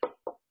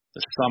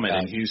 The Summit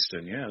in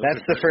Houston, yeah.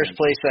 That's the first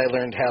place I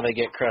learned how they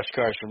get crushed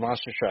cars for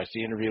monster trucks.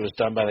 The interview was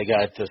done by the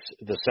guy at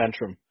the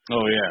Centrum.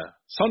 Oh yeah,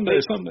 Sunday.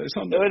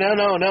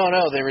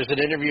 No. There was an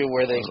interview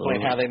where they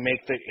explained how they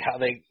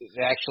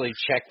actually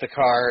check the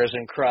cars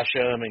and crush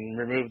them and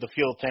remove the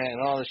fuel tank and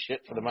all this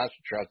shit for the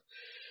monster truck.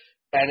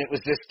 And it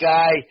was this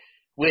guy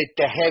with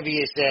the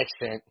heaviest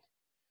accent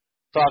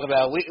talking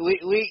about we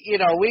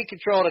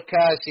control the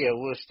cars here,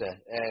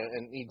 Worcester,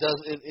 and he's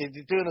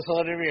doing this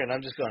whole interview, and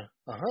I'm just going,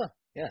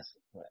 yes.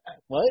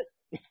 What?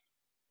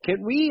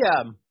 Can we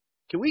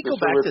go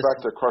back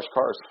to crush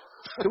cars?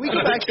 Can we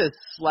go back to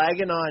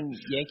slagging on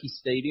Yankee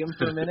Stadium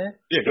for a minute?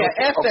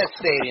 Yeah, F that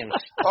stadium.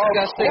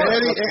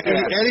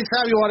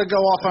 Anytime you want to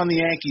go off on the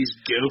Yankees,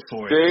 go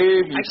for it.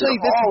 Dave, you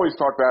always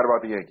talk bad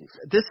about the Yankees.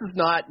 This is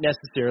not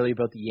necessarily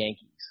about the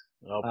Yankees.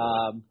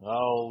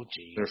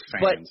 Gee. They're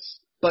fans.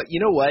 But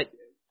you know what?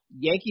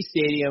 Yankee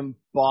Stadium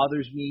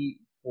bothers me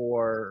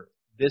for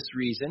this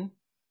reason,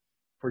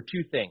 for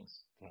two things.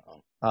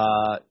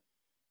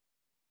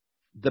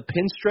 The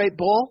Pinstripe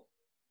Bowl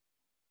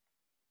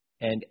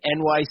and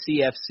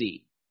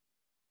NYCFC.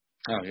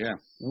 Oh, yeah.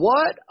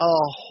 What a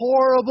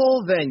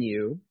horrible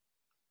venue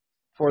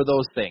for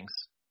those things.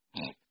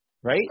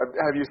 Right?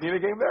 Have you seen a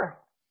game there?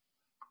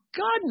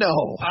 God,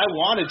 no. I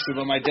wanted to,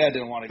 but my dad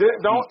didn't want to go.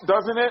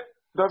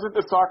 Doesn't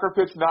the soccer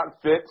pitch not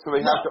fit, so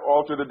they have to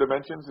alter the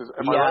dimensions?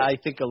 Am I right? I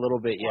think a little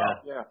bit, yeah.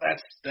 Yeah.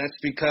 That's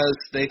because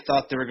they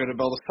thought they were going to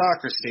build a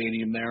soccer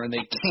stadium there, and they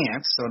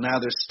can't. So now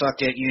they're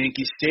stuck at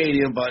Yankee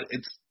Stadium, but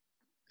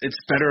it's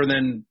better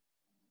than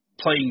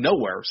playing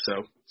nowhere.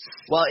 So,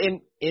 well,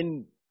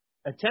 in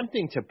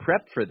attempting to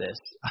prep for this,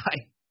 I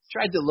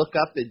tried to look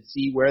up and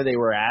see where they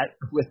were at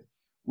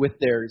with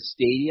their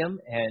stadium,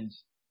 and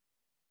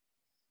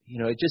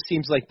it just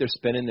seems like they're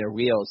spinning their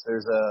wheels.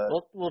 There's a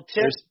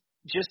Tim,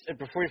 just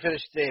before you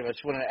finish, Dave, I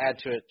just want to add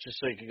to it, just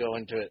so you can go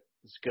into it.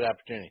 It's a good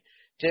opportunity.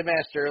 Tim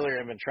asked earlier,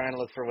 I've been trying to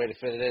look for a way to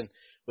fit it in.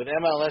 With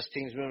MLS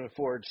teams moving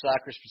forward,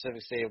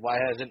 soccer-specific stadium, why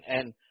hasn't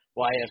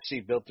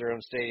NYFC built their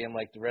own stadium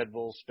like the Red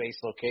Bull? Space,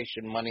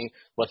 location, money.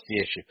 What's the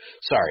issue?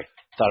 Sorry,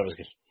 thought it was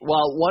good.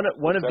 Well,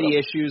 one of the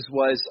issues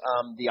was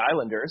the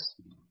Islanders,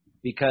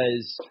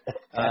 because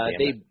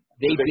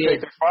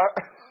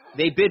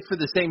they bid for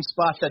the same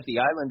spot that the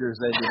Islanders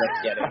ended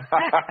up getting.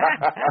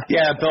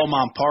 Yeah,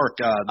 Belmont Park.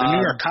 The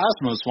New York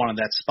Cosmos wanted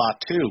that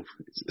spot too.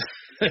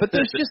 But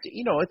there's just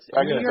it's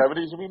back in the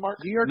 70s, you mean, Mark?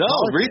 New York. No,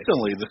 politics.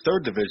 recently the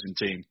third division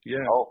team.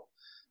 Yeah. Oh.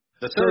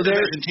 The third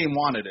division team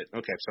wanted it.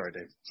 Okay, sorry,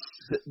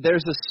 Dave.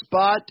 There's a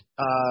spot.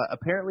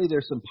 Apparently,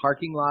 there's some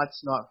parking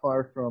lots not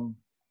far from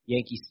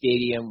Yankee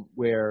Stadium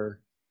where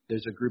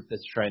there's a group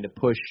that's trying to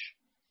push.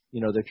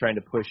 They're trying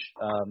to push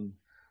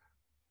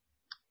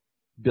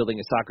building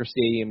a soccer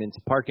stadium into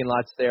parking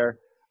lots there.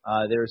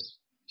 There's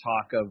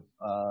talk of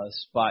a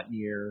spot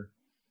near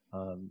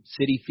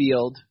Citi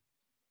Field,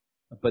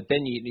 but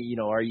then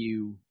are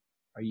you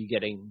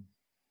getting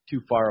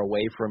too far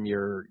away from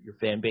your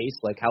fan base?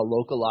 Like, how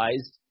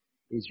localized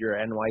is your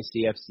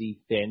NYCFC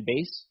fan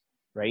base,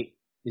 right?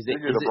 The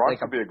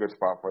Bronx would be a good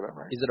spot for them,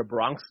 right? Is it a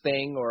Bronx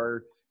thing,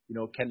 or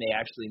can they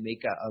actually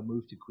make a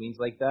move to Queens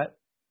like that?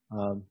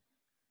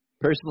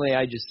 Personally,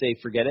 I just say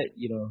forget it.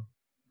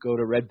 Go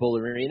to Red Bull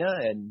Arena,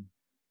 and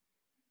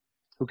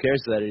who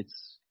cares that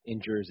it's in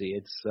Jersey?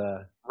 It's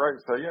right.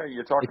 So yeah,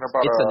 you're talking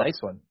about it's a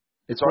nice one.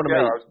 It's one of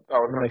my. I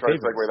was going to try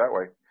to segue that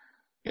way.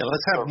 Yeah,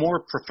 let's have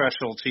more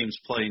professional teams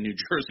play in New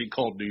Jersey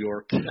called New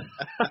York. Yeah.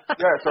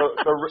 So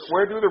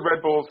where do the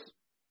Red Bulls?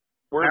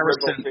 Where's Red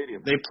Bull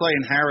Stadium? They play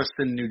in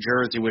Harrison, New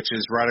Jersey, which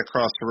is right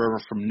across the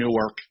river from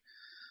Newark.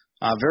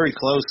 Very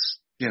close.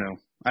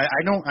 I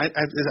don't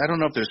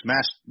know if there's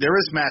there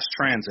is mass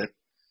transit.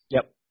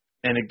 Yep.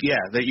 And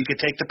that you could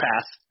take the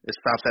path. It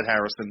stops at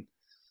Harrison.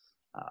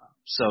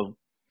 So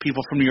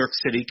people from New York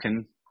City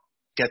can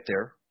get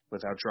there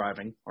without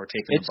driving or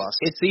taking the bus.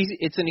 It's easy.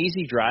 It's an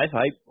easy drive.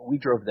 We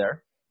drove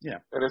there. Yeah.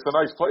 And it's a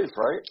nice place,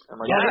 right?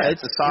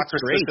 It's a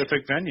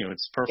soccer-specific venue.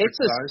 It's perfect It's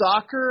a size.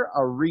 soccer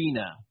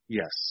arena.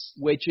 Yes.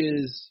 Which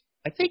is,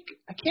 I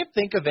can't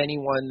think of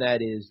anyone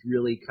that is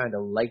really kind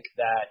of like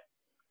that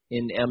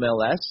in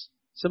MLS.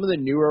 Some of the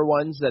newer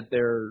ones that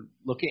they're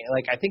looking at,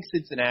 like I think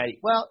Cincinnati.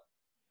 Well,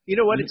 you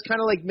know what? It's kind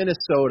of like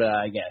Minnesota,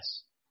 I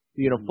guess.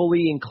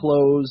 Fully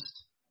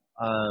enclosed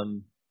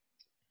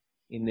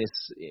in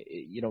this,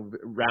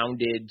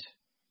 rounded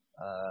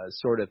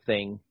sort of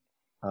thing.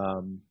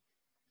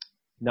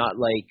 Not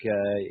like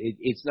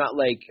it's not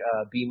like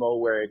BMO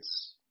where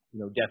it's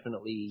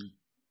definitely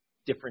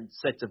different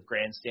sets of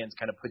grandstands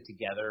kind of put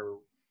together.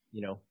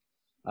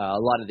 A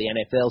lot of the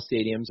NFL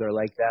stadiums are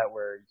like that,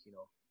 where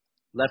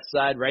left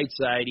side, right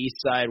side, east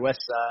side,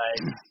 west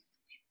side.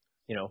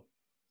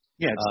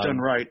 Yeah, it's done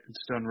right.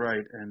 It's done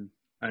right. And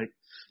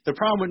the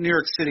problem with New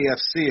York City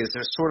FC is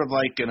they're sort of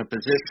like in a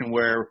position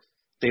where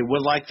they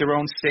would like their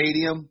own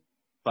stadium,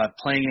 but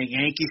playing at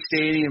Yankee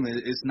Stadium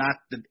is not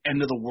the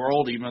end of the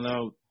world, even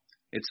though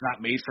it's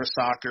not made for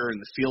soccer and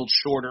the field's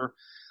shorter.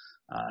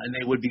 and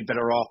they would be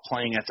better off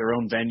playing at their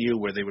own venue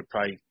where they would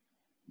probably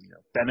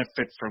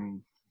benefit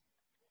from,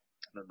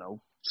 I don't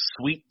know,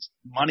 sweet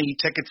money,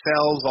 ticket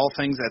sales, all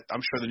things that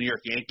I'm sure the New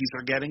York Yankees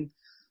are getting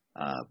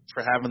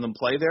for having them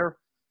play there.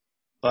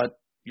 But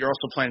you're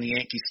also playing the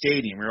Yankee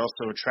Stadium. You're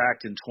also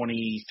attracting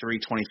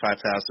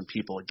 25,000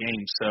 people a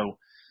game. So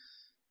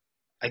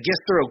I guess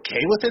they're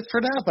okay with it for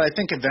now, but I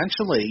think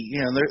eventually,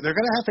 they're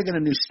going to have to get a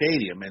new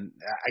stadium. And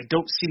I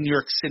don't see New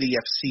York City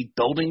FC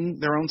building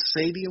their own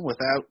stadium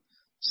without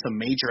some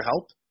major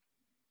help.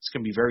 It's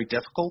going to be very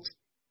difficult.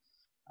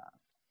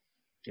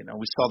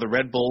 We saw the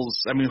Red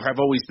Bulls, have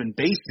always been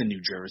based in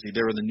New Jersey.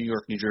 They were the New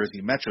York, New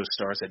Jersey Metro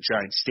Stars at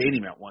Giant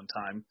Stadium at one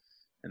time,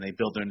 and they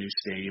built their new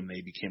stadium.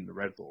 They became the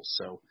Red Bulls.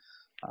 So,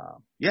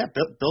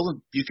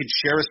 build. You could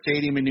share a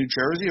stadium in New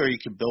Jersey, or you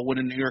could build one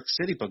in New York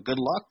City. But good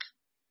luck.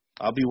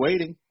 I'll be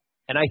waiting.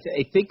 And I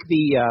think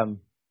the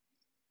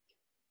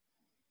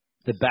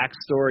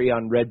backstory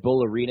on Red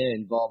Bull Arena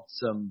involved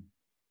some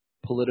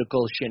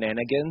political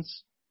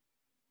shenanigans.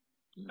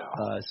 No.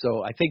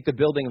 So I think the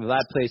building of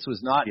that place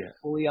was not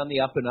fully on the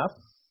up and up.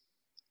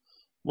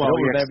 Well, I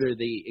don't remember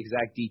the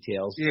exact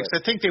details. Yes, I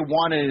think they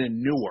wanted it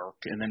in Newark,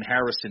 and then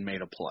Harrison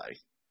made a play.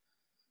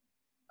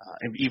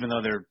 Even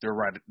though they're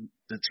right,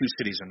 the two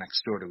cities are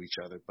next door to each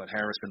other. But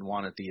Harrison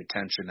wanted the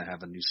attention to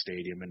have a new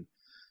stadium, and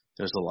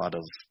there's a lot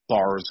of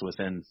bars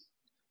within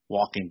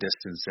walking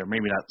distance there.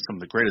 Maybe not some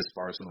of the greatest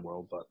bars in the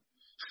world, but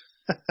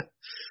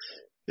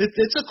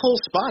it's a cool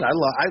spot.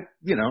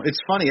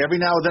 It's funny. Every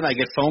now and then I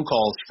get phone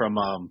calls from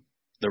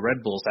the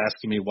Red Bulls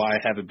asking me why I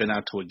haven't been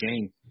out to a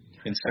game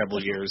in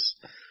several years.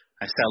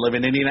 I said I live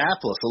in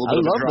Indianapolis. I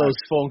love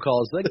those phone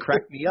calls. They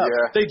crack me up.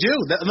 Yeah. They do.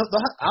 They'll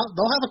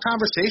have a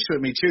conversation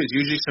with me too. It's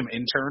usually some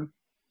intern.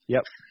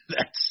 Yep.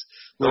 That's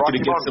The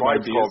looking to Rocky get some Mountain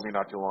Vibes ideas. called me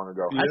not too long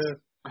ago. Yeah.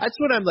 That's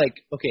what I'm like,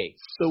 okay,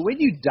 so when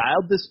you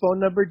dialed this phone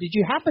number, did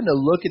you happen to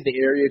look at the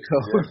area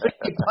code when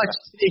you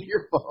punched it in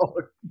your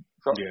phone?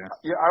 So,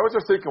 I was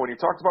just thinking when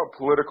you talked about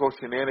political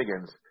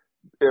shenanigans,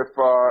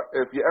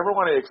 if you ever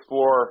want to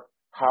explore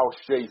how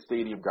Shea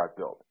Stadium got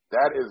built,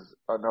 that is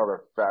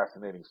another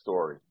fascinating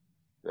story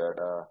that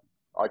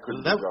I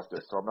couldn't do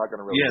justice. So I'm not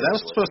going to really. Yeah,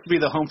 that was supposed to be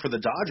the home for the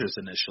Dodgers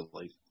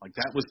initially. Like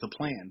that was the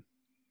plan,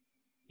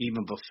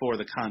 even before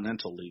the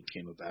Continental League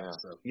came about.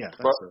 Yeah.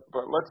 So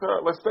but let's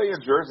stay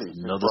in Jersey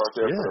since we're out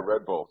there for the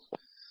Red Bulls.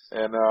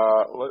 And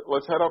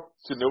let's head up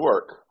to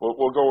Newark.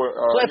 We'll go.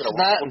 Let's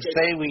not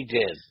say we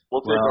did.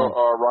 We'll take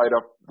a ride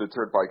up the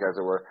turnpike, as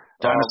it were.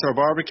 Dinosaur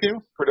Barbecue?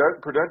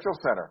 Prudential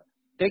Center.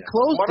 They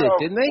closed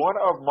didn't they? One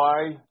of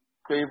my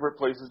favorite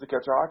places to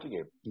catch a hockey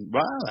game.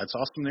 Wow, that's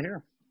awesome to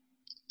hear.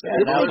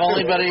 Yeah, now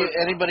if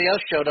anybody else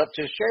showed up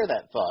to share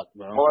that thought.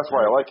 Well, that's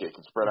why I like it. It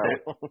can spread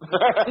out.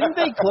 Didn't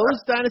they close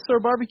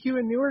Dinosaur Barbecue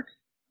in Newark?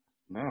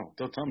 No,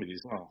 don't tell me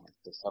these. Oh,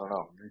 I don't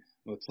know.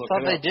 Let's I look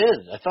thought they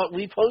did. I thought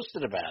we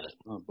posted about it.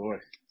 Oh, boy.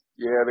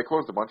 Yeah, they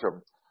closed a bunch of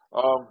them.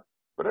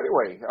 But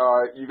anyway,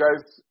 you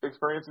guys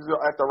experiences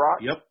at the Rock?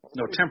 Yep.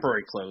 No,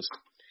 temporary closed.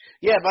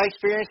 Yeah, my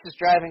experience is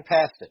driving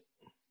past it.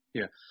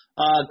 Yeah.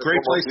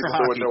 Great place for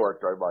hockey. Newark,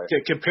 drive by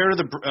it. Compared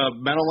to the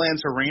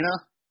Meadowlands Arena,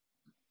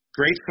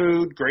 great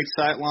food, great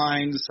sight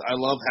lines. I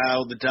love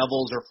how the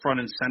Devils are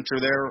front and center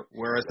there,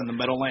 whereas in the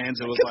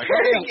Meadowlands it was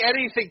comparing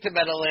anything to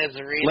Meadowlands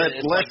Arena.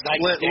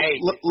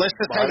 Let's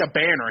just hang a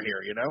banner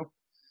here,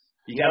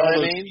 You got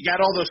all those, you got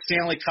all those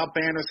Stanley Cup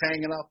banners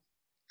hanging up.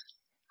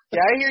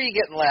 Yeah, I hear you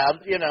getting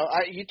loud.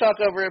 You talk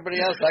over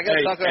everybody else. I got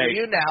to talk over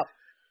you now.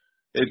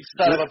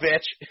 Son of a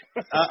bitch.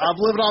 I'm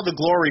living on the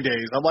glory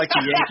days. I'm like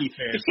the Yankee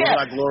fans. Living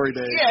on glory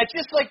days. Yeah, it's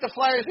just like the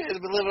Flyers fans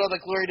have been living on the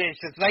glory days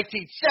since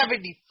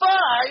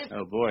 1975.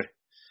 Oh, boy.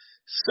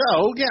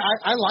 So, yeah,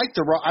 I like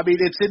the –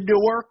 it's in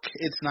Newark.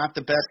 It's not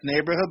the best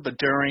neighborhood, but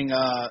during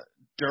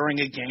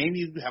a game,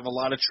 you have a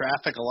lot of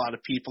traffic. A lot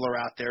of people are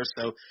out there,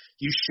 so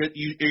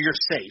you're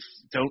safe.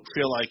 Don't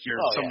feel like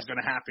something's going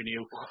to happen to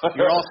you.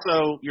 You're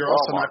also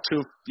not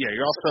too – yeah,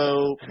 you're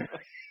also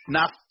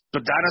not –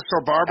 but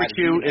Dinosaur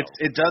Barbecue,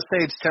 it does say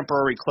it's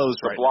temporarily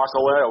closed right now. A block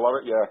away, I love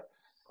it, yeah.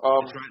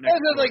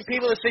 And there's like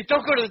people that say,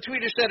 don't go to the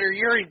Tweeter Center,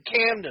 you're in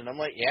Camden. I'm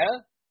like, yeah?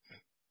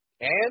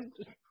 And?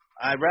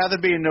 I'd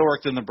rather be in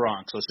Newark than the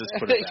Bronx, let's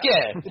just put it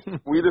that way.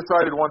 We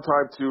decided one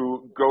time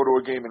to go to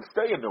a game and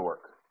stay in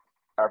Newark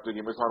after the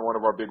game. It was on one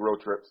of our big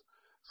road trips.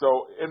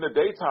 So in the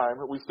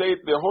daytime,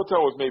 the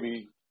hotel was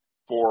maybe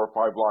 4 or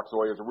 5 blocks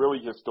away. It was a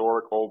really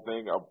historic old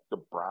thing, the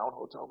Brown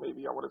Hotel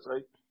maybe, I want to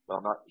say. But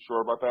I'm not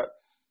sure about that.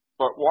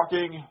 But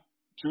walking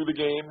to the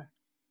game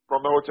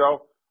from the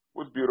hotel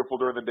was beautiful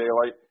during the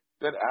daylight.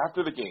 Then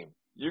after the game,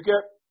 you get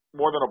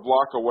more than a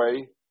block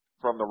away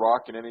from the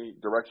Rock in any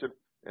direction,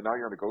 and now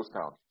you're in a ghost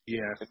town.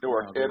 Yeah. In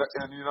Newark. And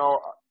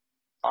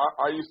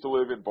I used to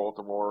live in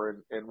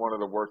Baltimore, in one of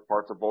the worst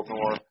parts of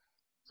Baltimore.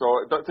 So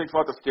it takes a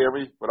lot to scare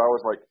me, but I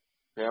was like,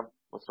 Pam,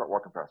 let's start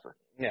walking past her.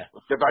 Yeah.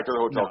 Let's get back to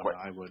the hotel quick.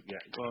 No, I would, yeah.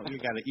 Well, you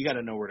got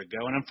to know where to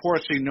go. And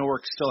unfortunately,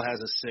 Newark still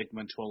has a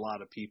stigma to a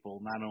lot of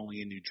people, not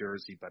only in New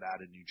Jersey, but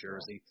out in New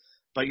Jersey.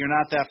 But you're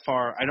not that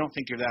far. I don't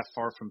think you're that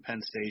far from Penn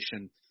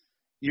Station.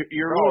 You're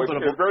a little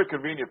bit of it's very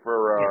convenient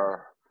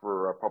for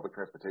for public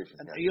transportation.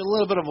 And Yeah. a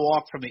little bit of a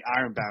walk from the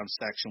Ironbound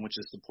section, which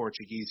is the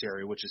Portuguese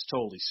area, which is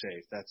totally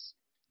safe. That's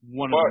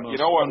one of the But most you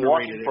know what?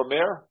 Walking underrated. from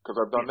there, because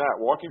I've done that.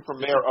 Walking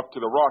from there up to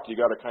the Rock, you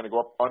got to kind of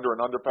go up under an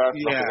underpass.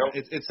 Yeah,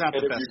 it's not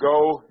and the if best. you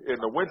go in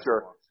the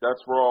winter,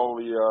 that's where all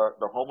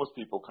the homeless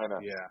people kind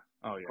of. Yeah.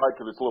 Oh yeah. Right,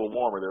 because it's a little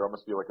warmer there. There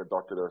must be like a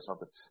doctor there or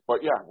something.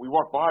 But yeah, we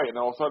walked by and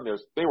all of a sudden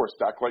they were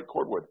stacked like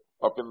cordwood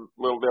up in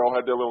little. They all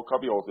had their little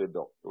cubby holes they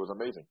built. It was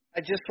amazing.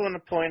 I just want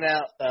to point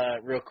out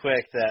real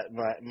quick that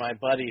my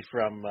buddy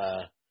from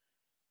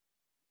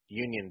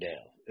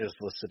Uniondale is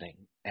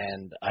listening,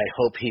 and I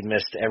hope he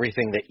missed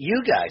everything that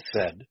you guys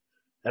said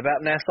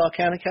about Nassau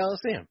County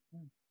Coliseum.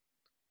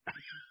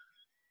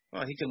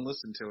 Well, he can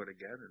listen to it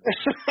again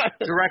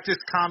and direct his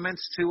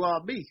comments to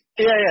me.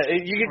 Yeah.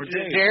 You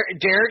can,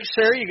 Derek,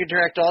 sir, you can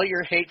direct all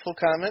your hateful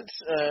comments.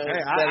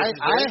 Hey,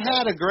 I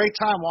had a great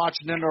time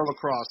watching indoor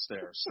lacrosse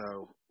there,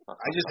 so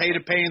I just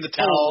hated paying the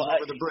tolls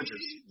over the bridges.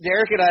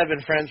 Derek and I have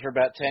been friends for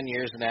about 10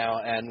 years now,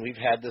 and we've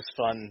had this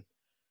fun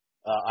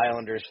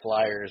Islanders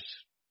Flyers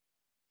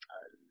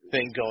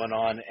thing going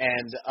on,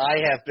 and I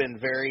have been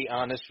very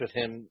honest with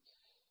him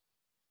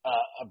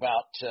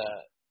about.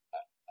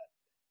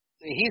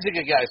 He's a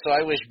good guy, so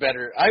I wish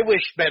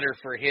better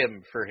for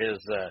him for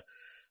his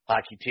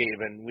hockey team,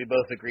 and we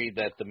both agreed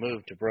that the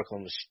move to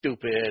Brooklyn was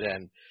stupid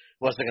and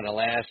wasn't going to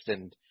last.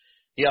 And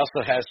he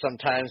also has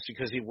sometimes,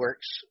 because he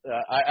works.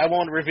 I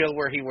won't reveal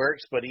where he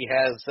works, but he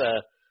has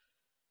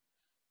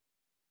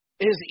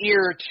his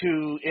ear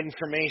to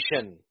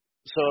information.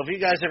 So if you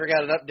guys ever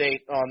got an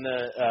update on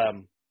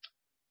the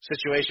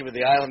situation with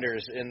the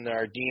Islanders in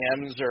our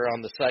DMs or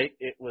on the site,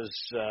 it was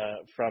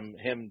from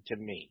him to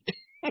me.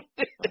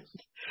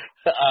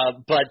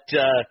 But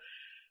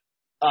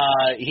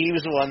he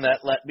was the one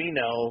that let me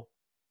know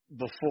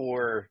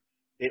before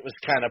it was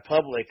kind of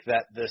public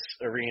that this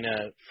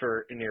arena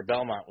near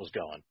Belmont was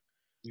going.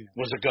 Yeah.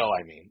 Was a go,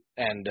 I mean.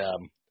 And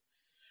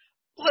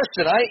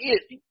listen,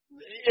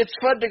 it's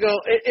fun to go.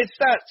 It's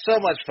not so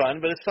much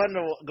fun, but it's fun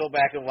to go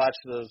back and watch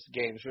those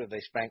games where they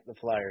spank the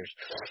Flyers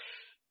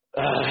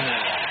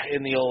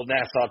in the old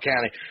Nassau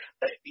County.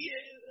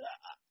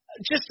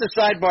 Just a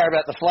sidebar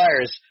about the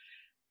Flyers.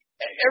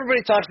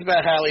 Everybody talks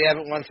about how we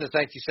haven't won since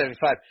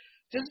 1975.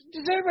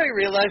 Does everybody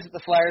realize that the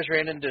Flyers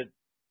ran into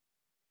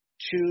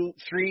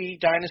 2-3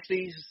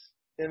 dynasties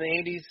in the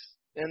 80s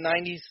and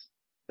 90s,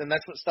 and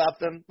that's what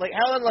stopped them? Like,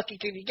 how unlucky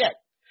can you get?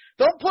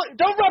 Don't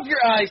rub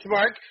your eyes,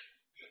 Mark.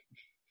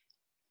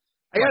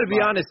 I got to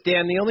be honest,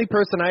 Dan. The only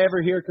person I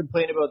ever hear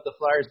complain about the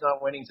Flyers not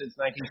winning since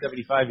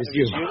 1975 is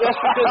you.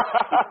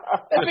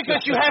 That's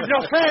because you have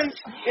no friends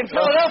in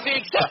Philadelphia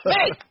except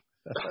me.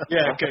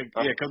 Yeah, okay.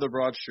 Yeah, come to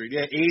Broad Street.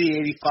 Yeah,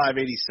 80, 85,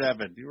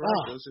 87. You're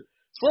right.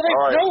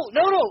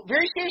 No,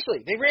 very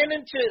seriously. They ran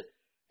into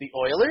the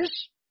Oilers,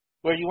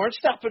 where you weren't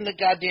stopping the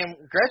goddamn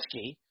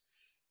Gretzky.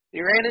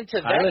 They ran into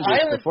the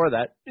Islanders before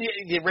that.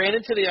 They ran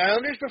into the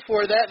Islanders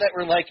before that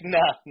were like, no,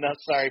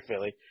 sorry,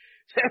 Philly.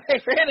 They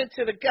ran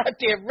into the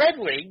goddamn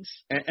Red Wings.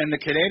 And the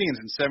Canadians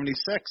in 76.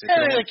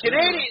 And the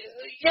Canadians,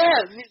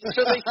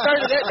 so they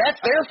started that.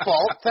 That's their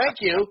fault. Thank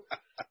you.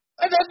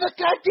 And then the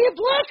goddamn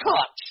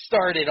Blackhawks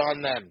started on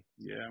them.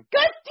 Yeah.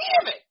 God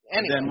damn it.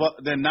 Anyway.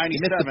 Then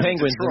 97, the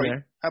Penguins Detroit. in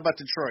there. How about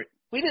Detroit?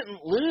 We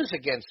didn't lose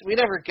we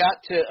never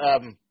got to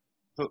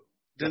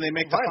Didn't they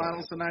make the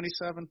finals in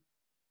 97?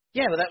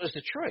 Yeah, but that was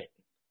Detroit.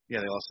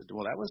 Yeah, they lost it.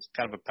 Well, that was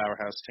kind of a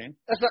powerhouse team.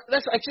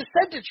 I just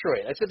said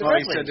Detroit. I said the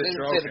Red Wings. I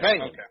didn't say the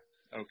Penguins.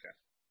 Okay.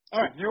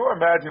 All right. Could you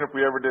imagine if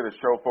we ever did a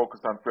show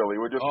focused on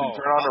Philly? We'd just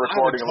turn on the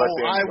recording and let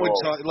Dan go.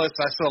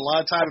 Listen, I spent a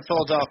lot of time in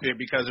Philadelphia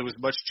because it was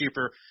much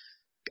cheaper.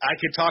 I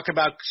could talk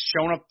about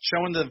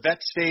showing the vet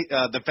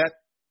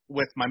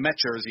with my Met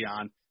jersey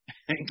on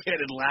and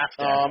getting laughed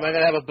at. Oh, am I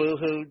going to have a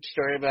boo-hoo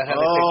story about how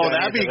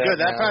that'd be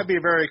good. That'd probably be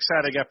a very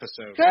exciting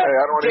episode. Hey,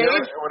 I don't want to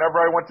hear it.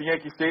 Whenever I went to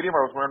Yankee Stadium,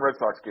 I was wearing Red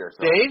Sox gear.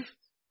 So Dave?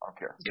 I don't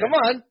care. Come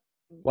on.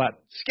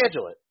 What?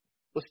 Schedule it.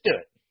 Let's do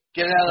it.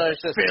 Get it out of our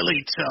system.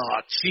 Philly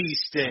talk,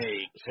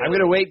 cheesesteak. I'm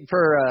going to wait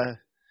for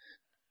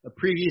a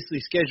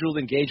previously scheduled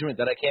engagement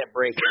that I can't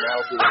break. And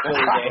that'll be the Philly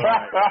game.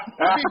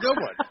 That'd be a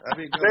good one.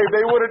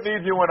 They wouldn't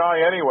need you and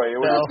I anyway.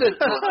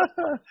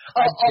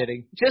 I'm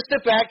kidding. Just to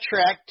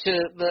backtrack to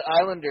the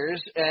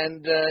Islanders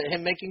and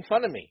him making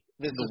fun of me.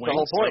 This is the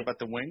whole point. Talk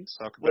about the Wings.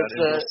 Talk about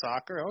indoor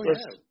soccer. Oh, All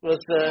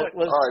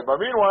right, but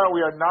meanwhile,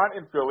 we are not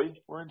in Philly.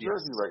 We're in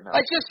Jersey right now.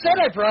 I just said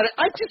I brought it.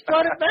 I just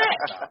brought it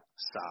back.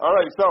 Stop. All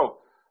right,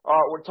 so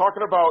we're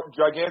talking about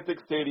gigantic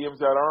stadiums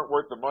that aren't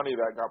worth the money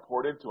that got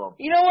poured into them.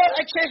 You know what?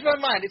 I changed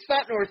my mind. It's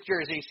not North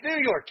Jersey. It's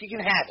New York. You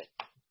can have it.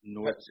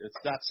 No,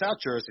 it's not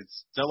South Jersey.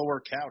 It's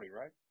Delaware County,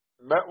 right?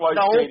 MetLife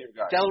Stadium,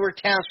 guys. Delaware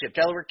Township.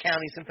 Delaware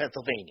County's in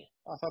Pennsylvania.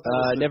 I thought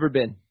that was never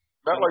been.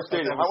 MetLife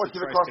Stadium. How much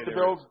did it cost to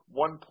build?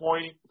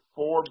 $1.4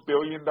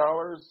 billion.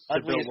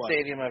 Ugliest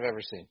stadium I've ever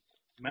seen.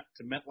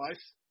 To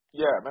MetLife?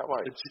 Yeah,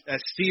 MetLife.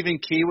 As Stephen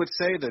Key would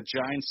say, the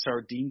giant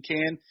sardine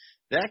can.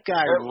 That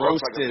guy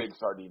roasted. Like a big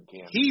sardine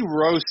can. He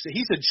roasted.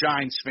 He's a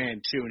Giants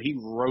fan too, and he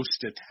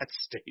roasted that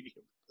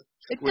stadium.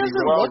 It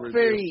doesn't look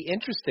very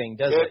interesting,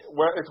 does it?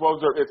 Well, it's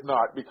well-deserved. It's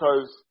not,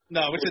 because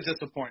no, it's a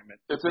disappointment.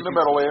 It's in the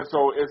middle, and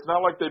so it's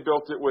not like they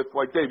built it with,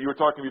 like Dave, you were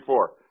talking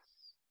before.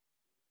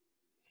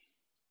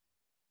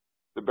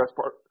 The best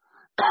part,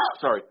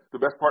 the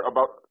best part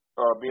about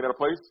being at a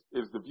place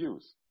is the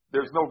views.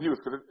 There's no views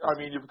because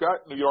you've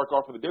got New York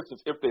off in the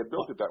distance if they had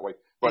built it that way,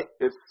 but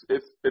it's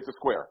a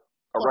square,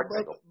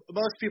 rectangle.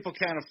 Most people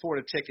can't afford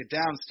a ticket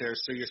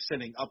downstairs, so you're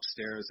sitting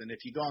upstairs, and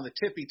if you go on the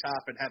tippy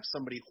top and have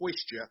somebody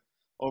hoist you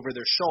over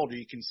their shoulder,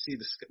 you can see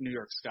the New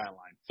York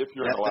skyline. If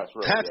you're in the last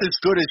row, that's as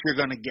good as you're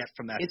going to get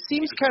from that. It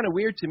seems kind of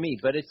weird to me,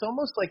 but it's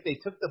almost like they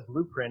took the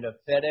blueprint of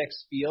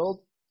FedEx Field.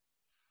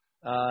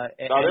 Now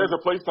there's a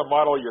place to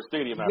model your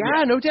stadium.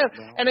 Yeah, no doubt.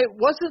 And it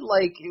wasn't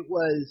like it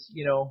was,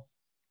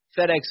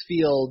 FedEx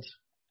Field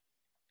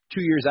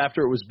 2 years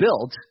after it was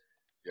built.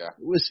 Yeah.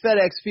 It was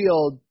FedEx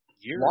Field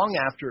long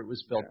after it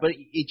was built. Yeah. But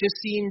it just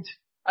seemed,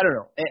 I don't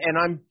know, and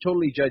I'm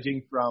totally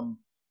judging from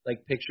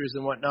like pictures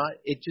and whatnot.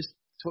 It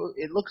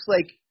looks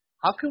like,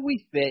 how can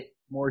we fit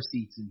more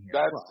seats in here?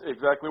 That's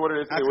exactly what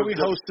it is. How can we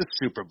host the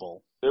Super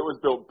Bowl? It was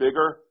built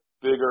bigger.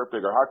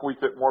 How can we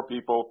fit more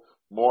people,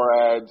 more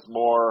ads,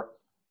 more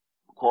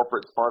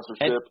corporate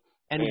sponsorship?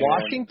 And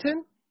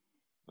Washington?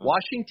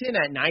 Washington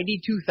at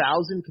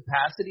 92,000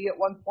 capacity at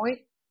one point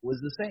was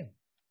the same.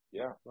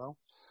 Yeah. Well,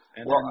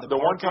 the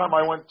one time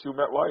I went to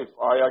MetLife,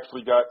 I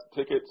actually got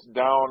tickets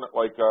down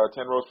like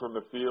 10 rows from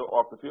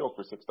off the field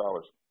for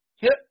 $6.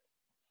 Yep.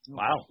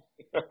 Wow.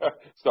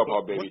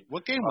 StubHub, baby.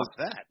 What game was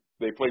that?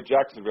 They played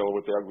Jacksonville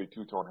with the ugly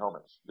two-tone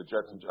helmets. The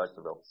Jets in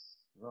Jacksonville.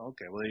 Oh,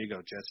 okay, well, there you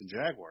go, Jets and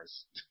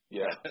Jaguars.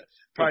 Yeah.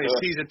 Probably a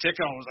season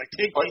ticket was like,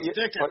 take these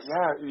tickets. But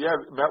yeah,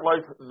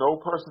 MetLife, no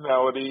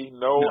personality,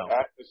 no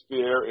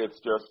atmosphere. It's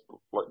just,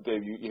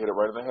 Dave, you hit it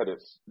right on the head.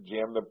 It's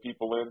jam the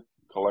people in,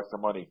 collect the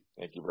money.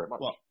 Thank you very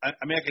much. Well, I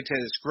can tell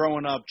you this.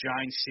 Growing up,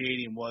 Giant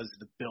Stadium was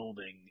the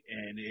building,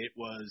 and it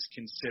was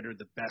considered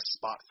the best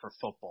spot for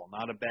football.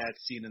 Not a bad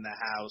seat in the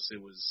house.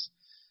 It was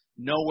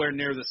nowhere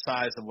near the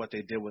size of what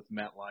they did with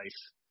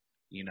MetLife.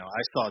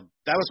 I saw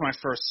that was my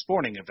first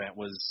sporting event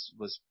was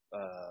a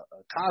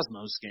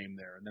Cosmos game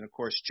there, and then of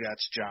course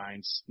Jets,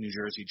 Giants, New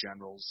Jersey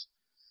Generals,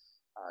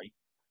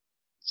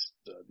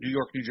 the New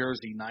York, New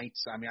Jersey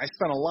Knights. I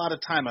spent a lot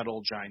of time at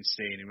Old Giant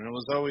Stadium, and it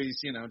was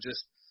always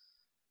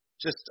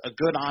just a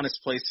good, honest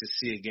place to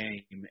see a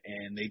game.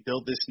 And they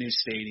built this new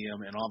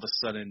stadium, and all of a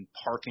sudden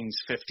parking's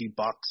 $50,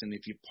 and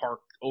if you park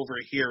over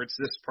here, it's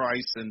this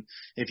price, and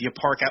if you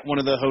park at one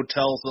of the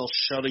hotels, they'll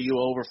shuttle you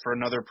over for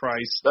another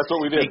price. That's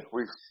what we did.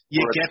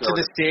 You get to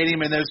the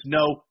stadium, and there's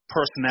no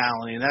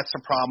personality, and that's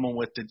the problem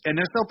with and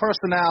there's no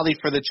personality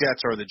for the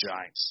Jets or the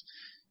Giants.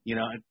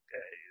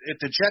 If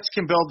the Jets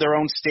can build their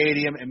own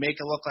stadium and make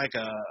it look like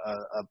a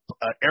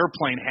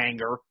airplane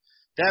hangar,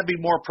 that'd be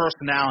more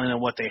personality than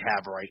what they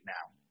have right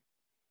now.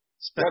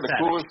 Yeah,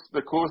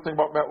 the coolest thing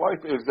about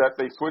MetLife is that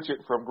they switch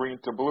it from green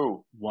to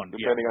blue,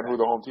 depending on who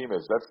the home team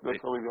is. That's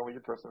really the only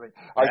interesting thing.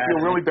 I feel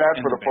really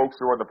bad for the folks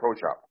who are in the pro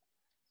shop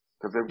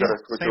because they've got to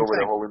switch over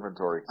their whole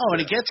inventory. Oh,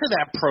 and to get to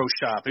that pro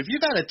shop, if you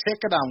got a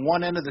ticket on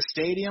one end of the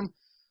stadium,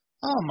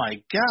 oh my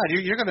God,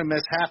 you're going to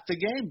miss half the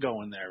game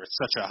going there. It's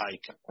such a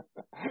hike.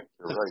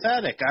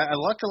 Pathetic. Right.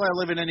 Luckily, I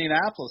live in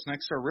Indianapolis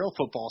next to a real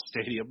football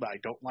stadium. I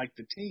don't like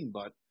the team,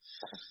 but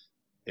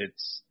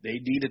they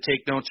need to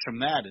take notes from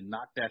that and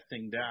knock that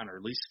thing down, or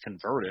at least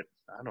convert it.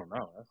 I don't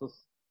know. That's a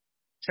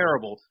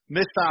terrible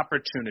missed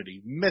opportunity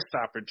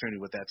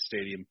with that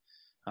stadium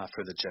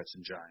for the Jets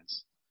and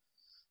Giants.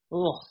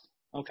 Oh,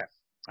 okay.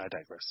 I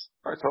digress.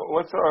 All right, so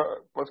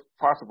let's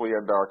possibly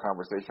end our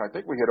conversation. I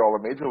think we hit all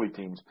the major league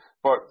teams,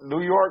 but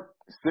New York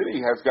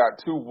City has got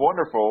two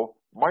wonderful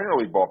minor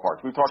league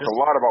ballparks. We've talked a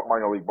lot about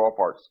minor league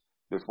ballparks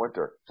this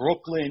winter.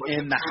 Brooklyn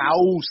in the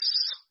house.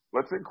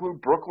 Let's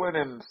include Brooklyn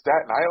and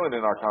Staten Island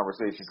in our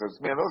conversation because,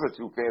 man, those are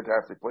two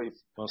fantastic places.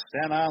 Well,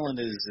 Staten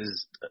Island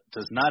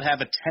does not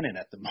have a tenant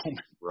at the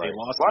moment. Right.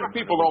 A lot of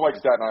people don't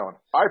like Staten Island.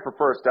 I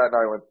prefer Staten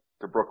Island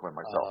to Brooklyn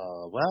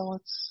myself.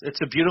 Well,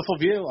 it's a beautiful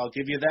view. I'll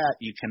give you that.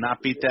 You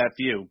cannot beat that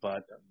view.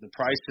 But the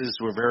prices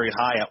were very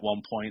high at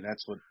one point.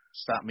 That's what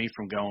stopped me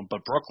from going.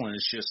 But Brooklyn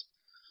is just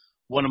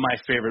one of my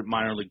favorite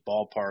minor league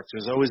ballparks.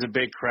 There's always a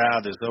big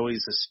crowd. There's always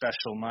a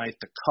special night.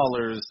 The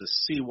colors, the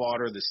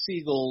seawater, the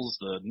seagulls,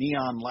 the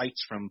neon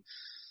lights from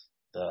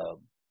the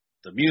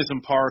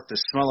amusement park, the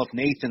smell of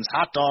Nathan's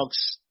hot dogs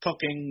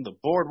cooking, the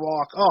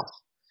boardwalk.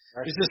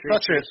 Oh, it's just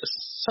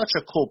such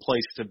a cool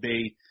place to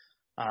be.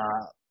 A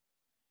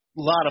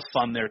lot of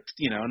fun there,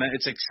 and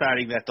it's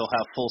exciting that they'll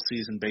have full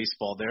season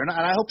baseball there. And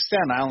I hope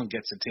Staten Island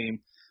gets a team.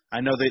 I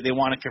know they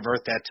want to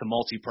convert that to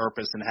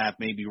multi-purpose and have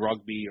maybe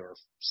rugby or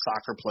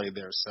soccer play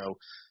there. So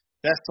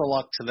best of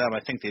luck to them. I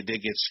think they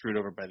did get screwed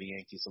over by the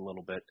Yankees a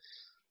little bit,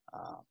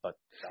 but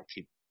I'll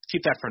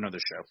keep that for another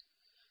show.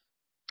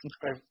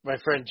 My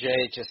friend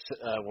Jay just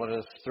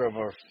wanted to throw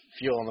more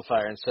fuel on the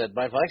fire and said,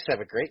 my Vikes have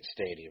a great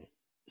stadium.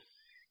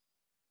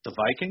 The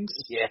Vikings?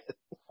 Yeah.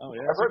 Oh,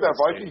 yeah. I've heard that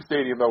Viking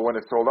stadium, though, when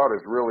it's sold out,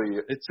 is really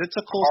it's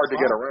a cool hard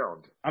spot to get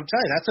around. I'm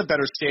telling you, that's a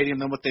better stadium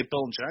than what they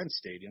built in Giant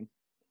Stadium.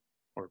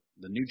 or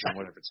the new gym,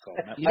 whatever it's called.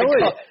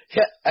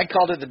 I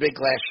called it the Big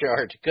Glass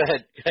Shard. Go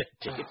ahead,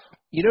 Dave.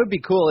 You know, it'd be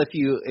cool if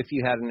you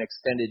had an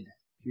extended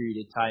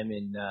period of time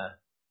in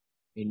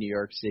New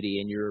York City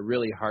and you're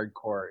really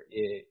hardcore.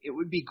 It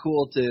would be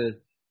cool to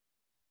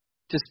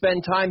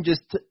spend time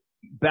just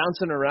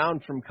bouncing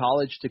around from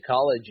college to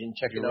college and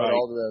checking out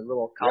all the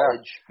little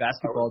college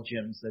basketball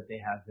gyms that they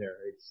have there.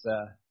 It's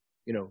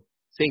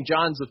St.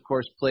 John's, of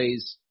course,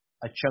 plays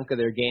a chunk of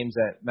their games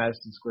at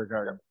Madison Square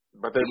Garden.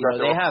 But they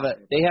have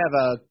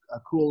a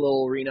cool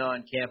little arena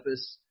on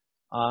campus,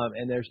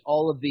 and there's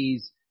all of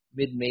these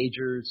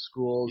mid-major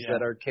schools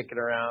that are kicking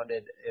around,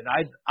 and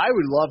I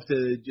would love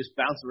to just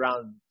bounce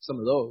around some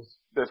of those.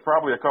 There's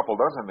probably a couple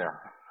dozen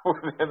there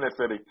in the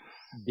city.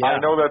 Yeah. I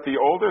know that the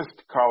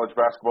oldest college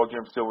basketball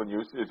gym still in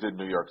use is in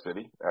New York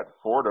City at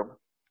Fordham.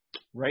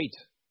 Right.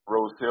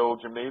 Rose Hill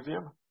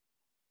Gymnasium.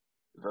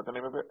 Is that the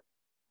name of it?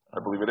 I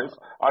believe it is.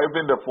 I've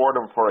been to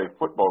Fordham for a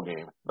football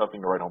game.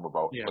 Nothing to write home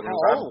about. Yeah, but the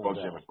basketball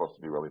gym is supposed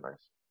to be really nice.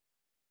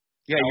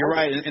 Yeah, you're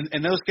right,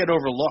 and those get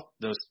overlooked.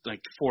 Those like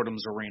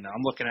Fordham's Arena.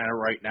 I'm looking at it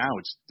right now.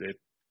 It's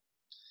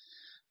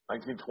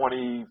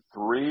 1923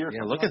 or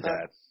something. Yeah, look at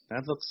that.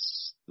 It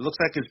looks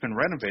like it's been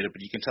renovated,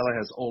 but you can tell it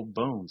has old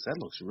bones. That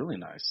looks really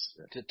nice.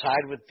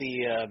 Tied with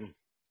the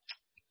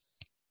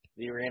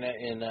arena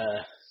in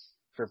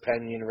for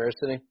Penn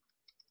University.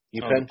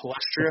 UPenn?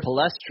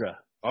 Palestra.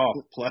 Oh,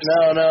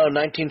 Palestra. No,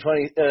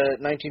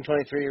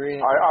 1923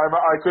 arena.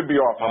 I could be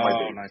off on my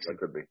dates. Nice. I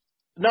could be.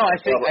 No, I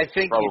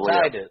think Probably, you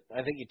tied it.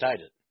 I think you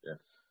tied it. Yeah.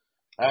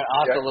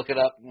 I'll have to look it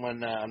up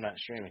when I'm not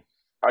streaming.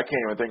 I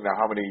can't even think now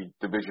how many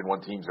Division I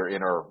teams are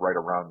in or right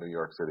around New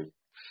York City.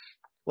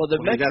 Well, the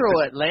Metro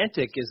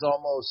Atlantic is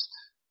almost,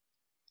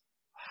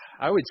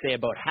 I would say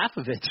about half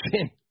of it's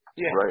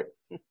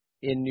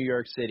in New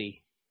York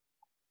City.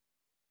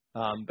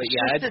 But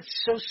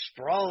it's so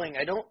sprawling.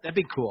 That'd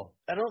be cool.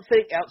 I don't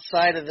think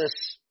outside of this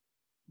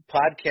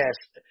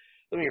podcast,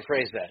 let me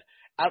rephrase that.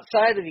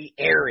 Outside of the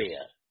area,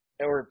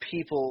 or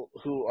people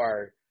who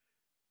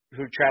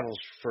travels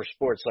for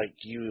sports like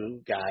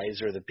you guys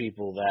or the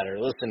people that are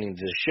listening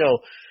to the show,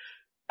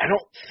 I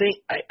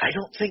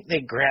don't think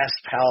they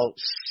grasp how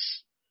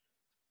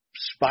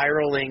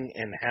spiraling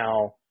and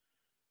how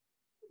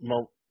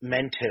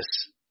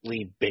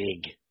momentously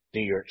big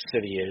New York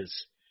City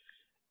is,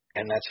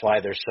 and that's why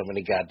there's so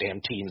many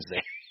goddamn teams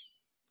there.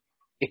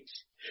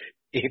 It's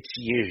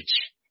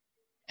huge,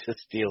 to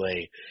steal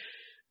a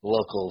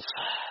local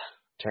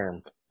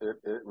term.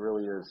 It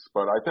really is.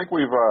 But I think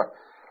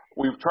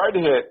we've tried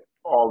to hit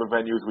all the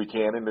venues we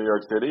can in New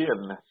York City,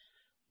 and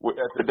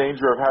at the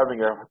danger of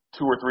having a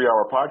 2 or 3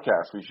 hour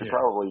podcast, we should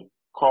probably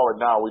call it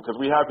now, because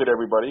we have hit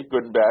everybody,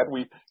 good and bad.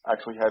 We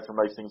actually had some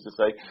nice things to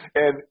say.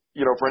 And,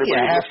 for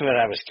anybody... Yeah, half of it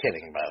I was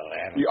kidding, by the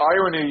way. The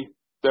irony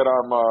that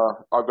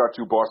I've got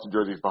 2 Boston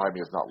jerseys behind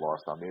me is not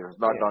lost on me. It was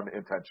not done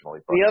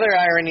intentionally. But. The other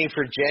irony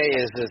for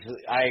Jay is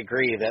I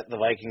agree that the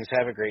Vikings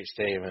have a great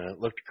stadium, and it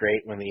looked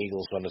great when the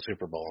Eagles won the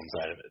Super Bowl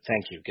inside of it.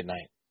 Thank you. Good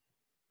night.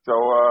 So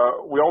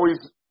we always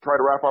try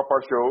to wrap up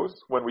our shows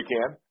when we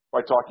can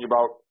by talking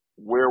about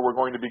where we're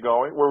going to be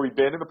going, where we've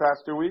been in the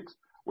past 2 weeks,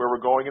 where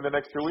we're going in the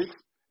next 2 weeks.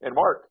 And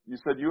Mark, you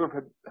said you have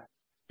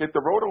hit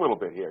the road a little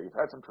bit here. You've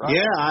had some travel.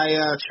 Yeah,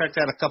 I checked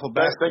out a couple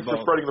basketball. Thanks for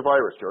spreading the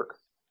virus, jerk.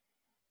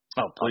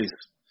 Oh, please.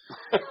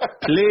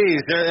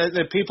 Please.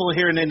 The people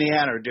here in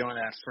Indiana are doing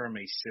that for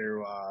me.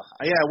 So,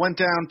 I went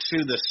down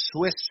to the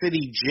Swiss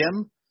City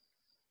Gym.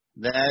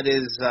 That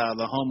is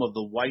the home of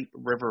the White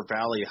River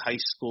Valley High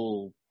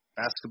School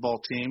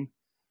basketball team.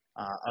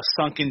 A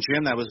sunken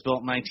gym that was built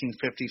in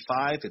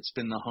 1955. It's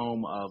been the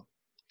home of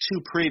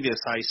 2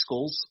 previous high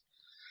schools.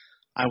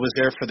 I was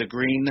there for the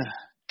Greene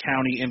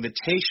County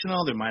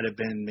Invitational. There might have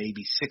been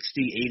maybe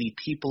 60, 80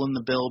 people in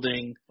the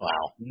building.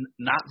 Wow.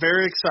 Not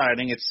very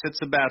exciting. It sits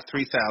about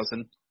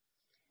 3,000.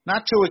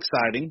 Not too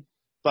exciting,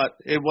 but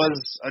it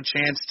was a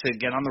chance to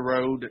get on the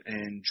road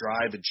and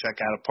drive and check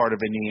out a part of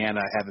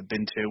Indiana I haven't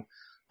been to.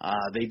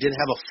 They did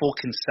have a full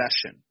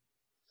concession,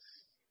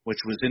 which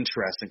was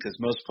interesting because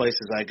most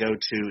places I go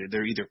to,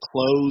 they're either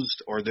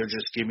closed or they're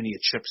just giving you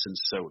chips and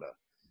soda.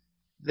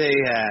 They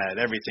had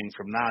everything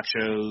from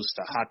nachos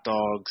to hot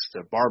dogs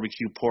to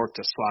barbecue pork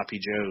to sloppy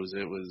joes.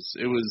 It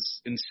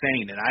was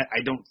insane, and I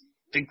don't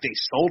think they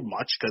sold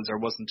much because there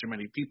wasn't too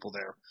many people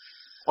there.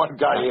 One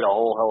guy ate a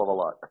whole hell of a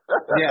lot.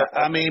 Yeah,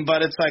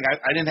 but it's like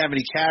I didn't have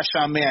any cash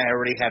on me. I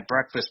already had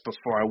breakfast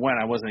before I went.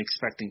 I wasn't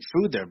expecting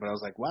food there, but I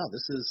was like, wow,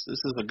 this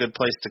is a good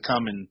place to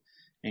come and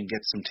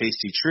get some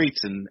tasty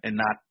treats and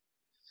not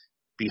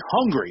be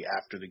hungry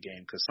after the game,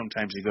 because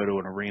sometimes you go to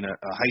an arena,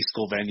 a high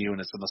school venue, and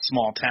it's in a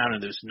small town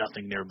and there's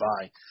nothing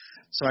nearby.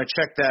 So I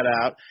checked that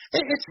out.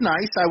 It's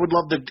nice. I would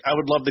love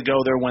to go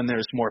there when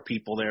there's more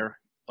people there,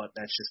 but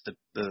that's just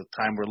the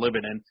time we're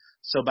living in.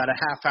 So about a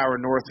half hour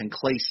north in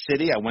Clay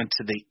City, I went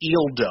to the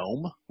Eel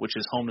Dome, which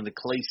is home to the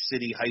Clay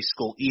City High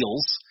School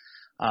Eels.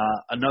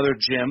 Another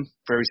gym,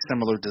 very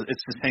similar to,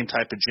 it's the same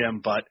type of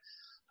gym, but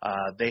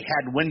they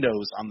had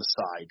windows on the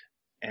side,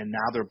 and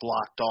now they're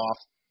blocked off,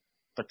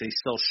 but they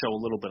still show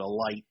a little bit of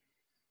light.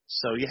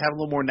 So you have a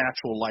little more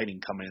natural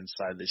lighting coming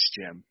inside this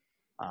gym.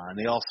 And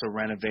they also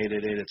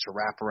renovated it. It's a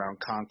wraparound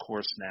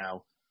concourse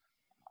now.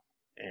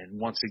 And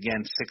once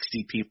again,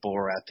 60 people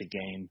are at the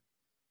game.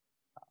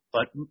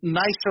 But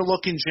nicer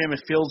looking gym.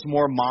 It feels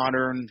more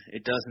modern.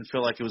 It doesn't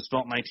feel like it was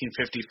built in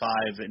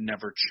 1955. It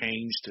never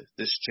changed.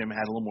 This gym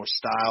had a little more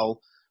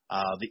style.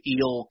 The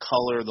eel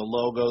color, the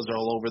logos are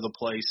all over the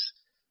place.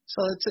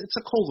 So it's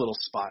a cool little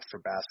spot for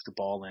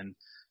basketball. And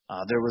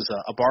there was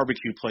a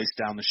barbecue place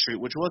down the street,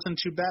 which wasn't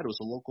too bad. It was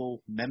a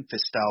local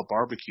Memphis-style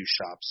barbecue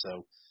shop.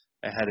 So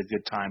I had a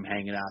good time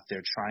hanging out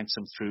there, trying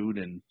some food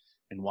and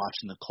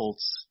watching the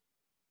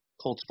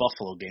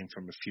Colts-Buffalo game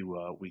from a few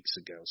weeks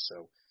ago.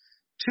 So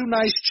two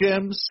nice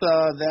gyms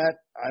that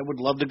I would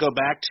love to go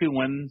back to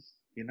when,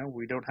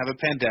 we don't have a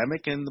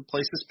pandemic and the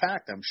place is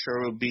packed. I'm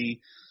sure it would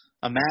be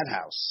a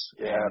madhouse.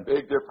 Yeah,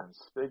 big difference.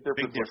 Big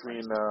difference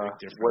between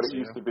what it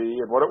used to be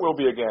and what it will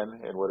be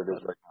again and what it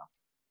is right now.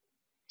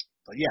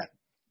 But yeah,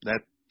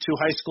 that two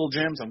high school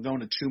gyms. I'm going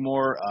to two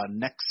more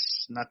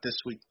not this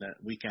week, the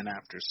weekend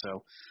after.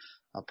 So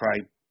I'll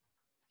probably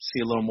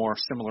see a little more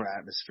similar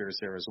atmospheres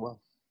there as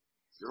well.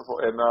 Beautiful.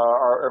 And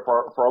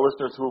for our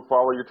listeners who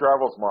follow your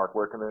travels, Mark,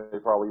 where can they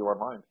follow you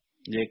online?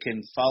 You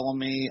can follow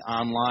me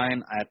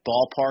online at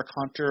Ballpark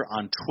Hunter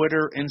on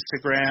Twitter,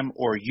 Instagram,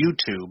 or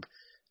YouTube.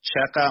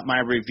 Check out my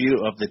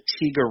review of the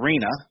Teague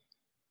Arena.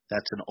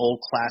 That's an old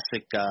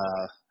classic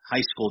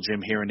high school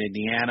gym here in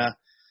Indiana.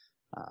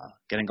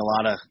 Getting a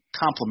lot of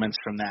compliments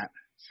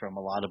from a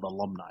lot of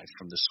alumni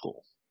from the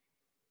school.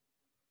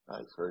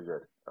 Nice, very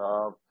good.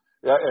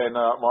 And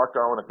Mark,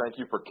 I want to thank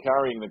you for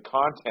carrying the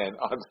content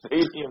on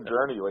Stadium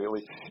Journey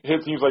lately.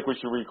 It seems like we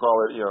should recall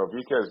it,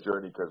 Vika's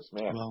Journey, because,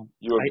 man,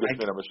 you have just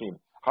been a machine.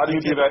 How do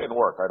you do that in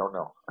work? I don't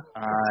know.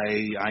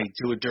 I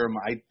do it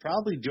I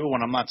probably do it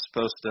when I'm not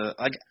supposed to.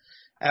 Like,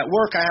 at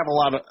work,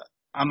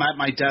 I'm at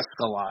my desk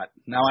a lot.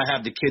 Now I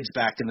have the kids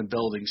back in the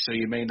building, so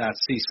you may not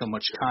see so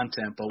much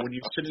content. But when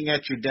you're sitting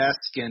at your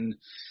desk and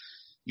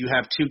you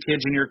have two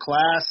kids in your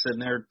class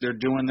and they're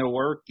doing their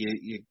work,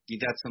 you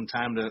got some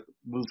time to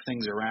move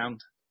things around.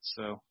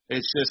 So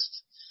it's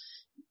just,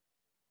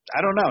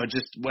 I don't know.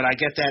 Just when I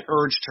get that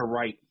urge to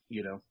write,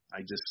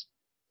 I just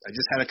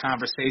had a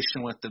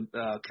conversation with the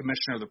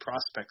commissioner of the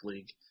Prospect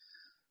League,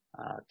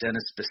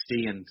 Dennis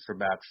Bastian, for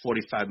about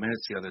 45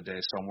 minutes the other day.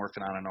 So I'm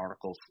working on an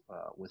article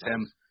with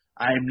him.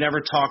 I've never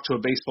talked to a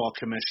baseball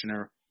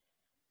commissioner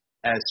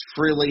as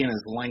freely and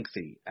as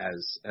lengthy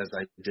as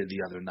I did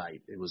the other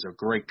night. It was a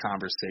great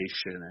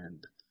conversation,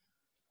 and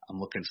I'm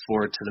looking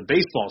forward to the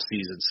baseball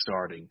season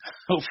starting.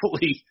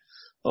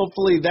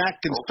 Hopefully that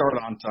can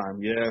start on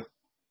time. Yeah,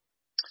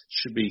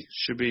 should be.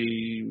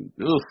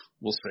 We'll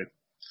see.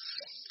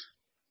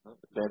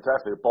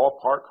 Fantastic.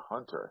 Ballpark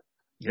Hunter.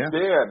 Yeah.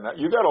 Dan,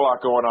 you got a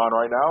lot going on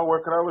right now.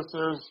 Where can our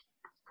listeners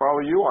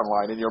follow you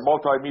online in your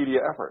multimedia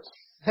efforts?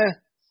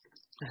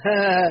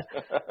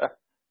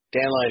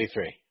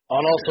 Dan93.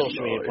 On all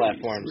social media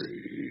platforms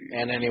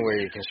and anywhere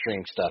you can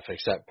stream stuff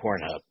except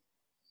Pornhub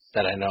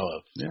that I know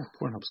of. Yeah,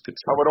 Pornhub's good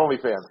stuff. How about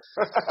OnlyFans?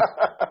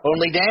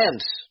 Only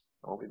Dan's.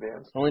 Only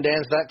Dan's.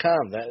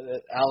 OnlyDans.com.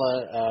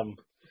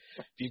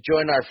 If you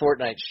join our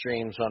Fortnite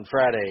streams on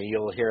Friday,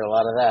 you'll hear a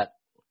lot of that.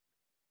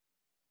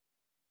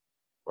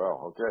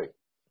 Well, okay.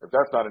 If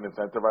that's not an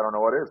incentive, I don't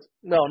know what is.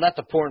 No, not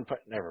the porn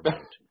part. Never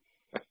mind.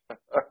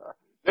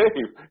 Dave,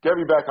 get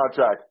me back on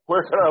track.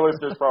 Where can our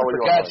listeners follow you?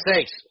 For God's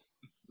sakes.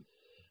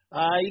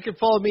 You can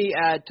follow me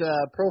at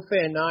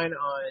ProFan9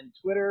 on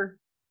Twitter.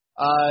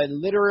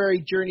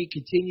 Literary journey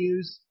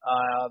continues.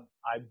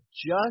 I'm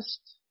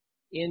just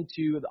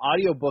into the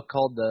audiobook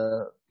called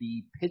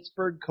the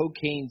Pittsburgh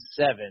Cocaine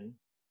 7,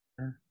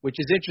 which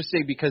is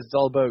interesting because it's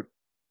all about,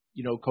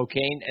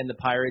 cocaine and the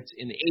Pirates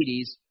in the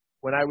 80s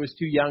when I was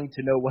too young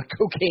to know what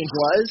cocaine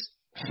was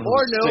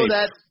or know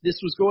that this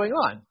was going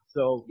on.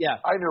 So, yeah.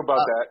 I knew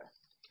about that.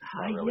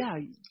 Really. Yeah.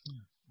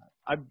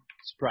 I'm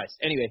surprised.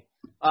 Anyway,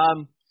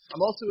 I'm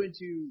also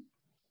into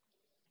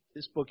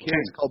this book here.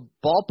 It's called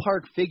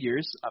Ballpark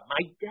Figures.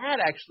 My dad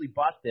actually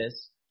bought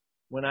this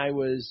when I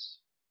was,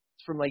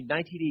 it's from like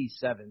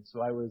 1987.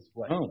 So I was,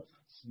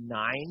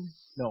 9?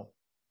 No.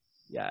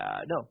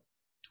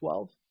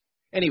 12.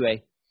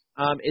 Anyway,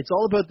 it's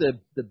all about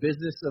the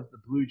business of the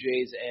Blue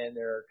Jays and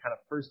their kind of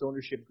first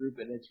ownership group.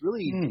 And it's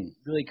really,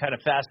 really kind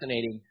of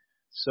fascinating.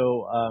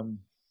 So,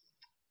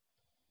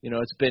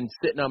 it's been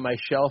sitting on my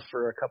shelf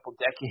for a couple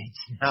decades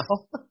now.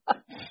 So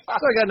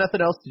I got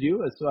nothing else to do,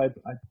 so I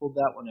pulled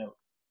that one out.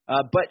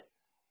 But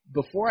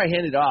before I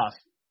hand it off,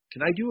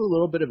 can I do a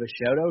little bit of a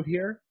shout-out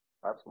here?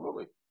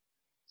 Absolutely.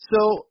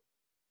 So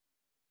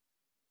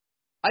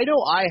I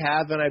know I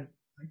have, and I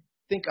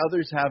think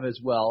others have as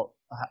well,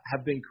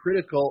 have been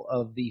critical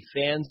of the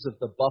fans of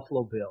the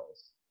Buffalo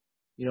Bills.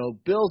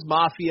 Bills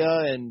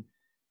Mafia and,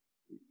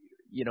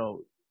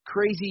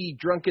 crazy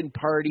drunken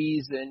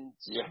parties and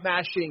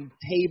smashing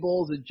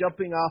tables and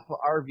jumping off of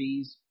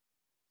RVs.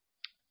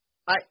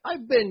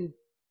 I've been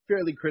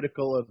fairly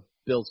critical of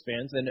Bills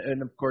fans,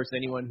 and of course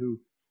anyone who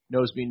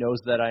knows me knows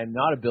that I'm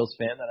not a Bills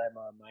fan, that I'm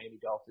a Miami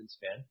Dolphins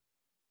fan.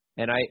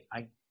 And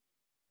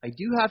I I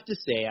do have to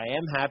say I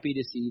am happy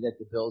to see that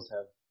the Bills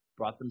have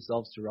brought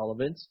themselves to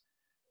relevance.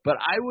 But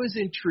I was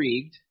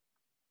intrigued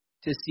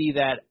to see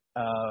that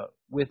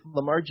with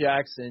Lamar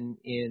Jackson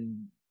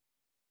in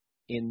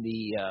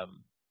the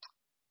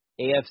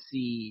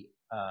AFC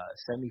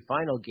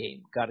semifinal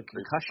game, got a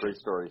concussion. Great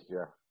story,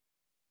 yeah.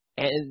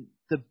 And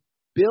the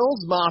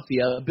Bills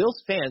Mafia,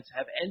 Bills fans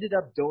have ended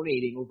up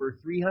donating over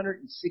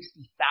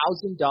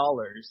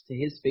 $360,000 to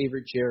his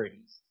favorite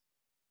charities.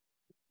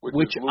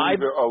 Which is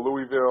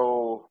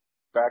Louisville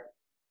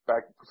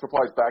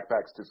supplies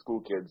backpacks to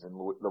school kids in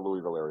the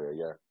Louisville area,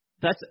 yeah.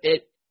 That's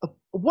it.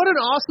 What an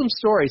awesome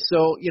story.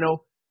 So,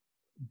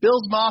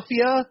 Bills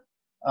Mafia,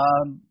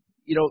 thumbs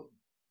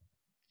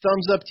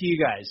up to you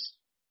guys.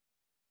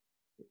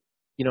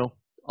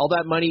 All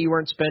that money you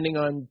weren't spending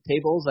on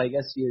tables, I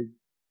guess you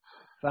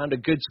found a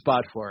good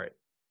spot for it.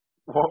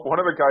 Well, one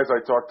of the guys I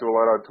talked to a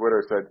lot on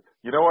Twitter said,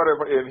 you know what,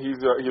 and he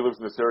lives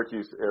in the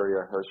Syracuse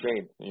area,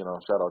 Shane,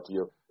 shout out to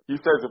you. He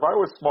says, if I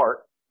was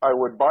smart, I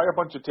would buy a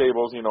bunch of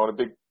tables, in a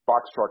big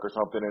box truck or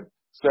something and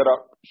set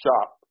up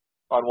shop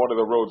on one of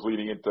the roads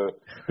leading into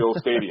Bill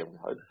Stadium.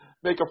 I'd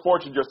make a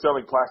fortune just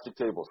selling plastic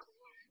tables.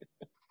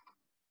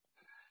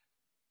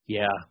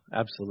 Yeah,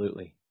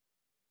 absolutely.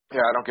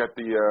 Yeah, I don't get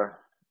the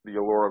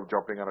allure of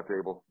jumping on a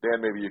table.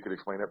 Dan, maybe you could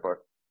explain it, but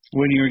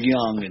when you're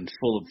young and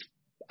full of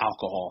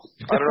alcohol.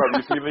 I don't know.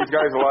 Have you seen these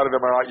guys? A lot of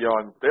them are not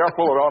young. They are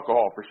full of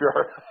alcohol for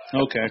sure.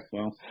 Okay,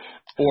 well,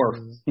 or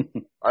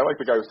I like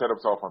the guy who set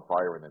himself on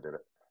fire and then did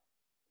it.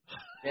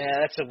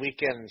 Yeah, that's a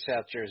weekend in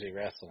South Jersey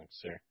wrestling,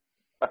 sir.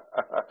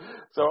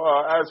 So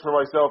as for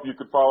myself, you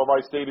can follow my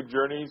Stadium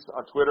Journeys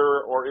on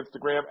Twitter or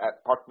Instagram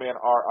at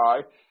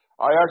PuckmanRI.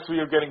 I actually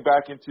am getting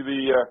back into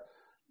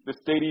the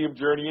stadium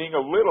journeying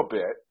a little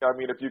bit. I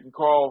mean, if you can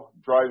call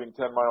driving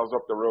 10 miles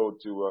up the road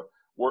to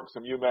work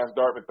some UMass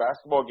Dartmouth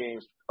basketball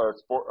games,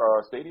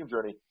 stadium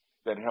journey,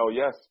 then hell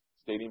yes,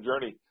 stadium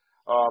journey.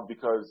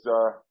 Because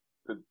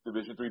the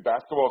Division III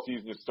basketball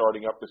season is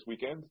starting up this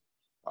weekend.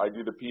 I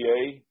do the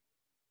PA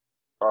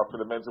for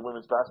the men's and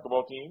women's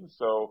basketball teams,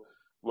 so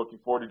looking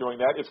forward to doing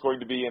that. It's going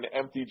to be an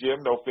empty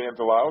gym, no fans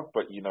allowed,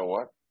 but you know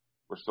what?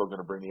 We're still going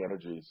to bring the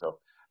energy. So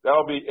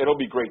it'll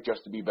be great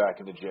just to be back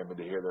in the gym and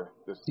to hear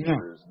the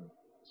speakers and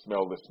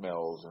smell the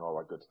smells and all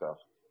that good stuff.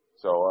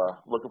 So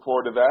looking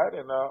forward to that,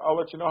 and I'll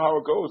let you know how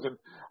it goes, and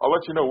I'll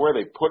let you know where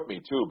they put me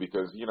too,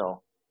 because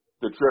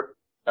the Trip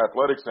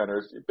Athletic Center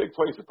is a big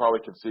place. It probably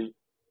can seat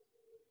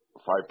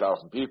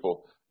 5,000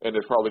 people, and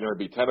there's probably going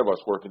to be 10 of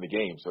us working the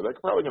game, so they're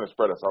probably going to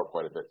spread us out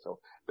quite a bit. So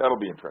that'll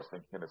be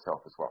interesting in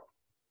itself as well.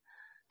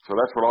 So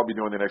that's what I'll be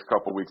doing the next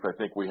couple of weeks. I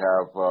think we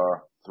have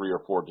 3 or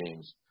 4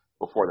 games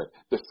before that.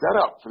 The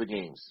setup for the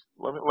games.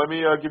 Let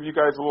me give you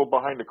guys a little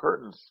behind the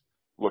curtains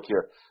look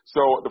here.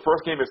 So the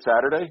first game is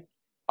Saturday.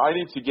 I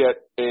need to get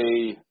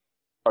a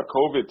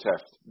COVID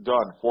test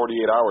done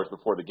 48 hours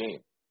before the game.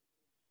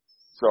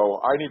 So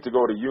I need to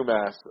go to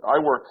UMass. I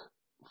work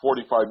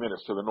 45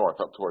 minutes to the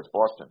north up towards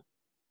Boston.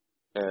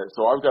 And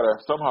so I've got to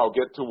somehow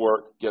get to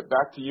work, get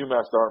back to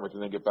UMass Dartmouth,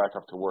 and then get back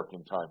up to work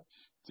in time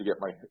to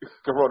get my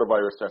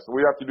coronavirus test. So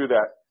we have to do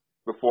that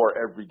before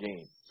every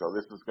game. So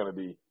this is going to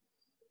be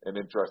an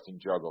interesting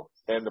juggle.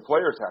 And the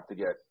players have to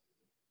get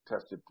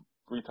tested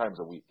 3 times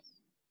a week.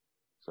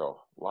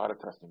 So a lot of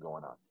testing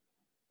going on.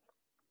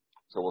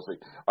 So we'll see.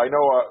 I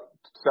know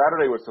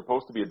Saturday was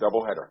supposed to be a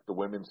doubleheader. The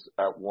women's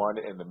at 1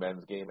 and the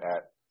men's game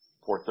at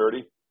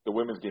 4:30. The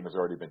women's game has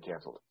already been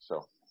canceled.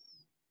 So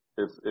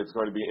it's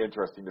going to be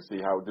interesting to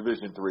see how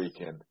Division III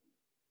can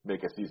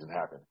make a season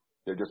happen.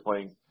 They're just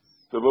playing.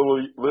 The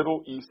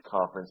Little East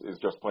Conference is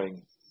just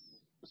playing.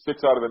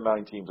 6 out of the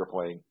 9 teams are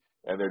playing,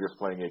 and they're just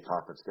playing a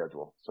conference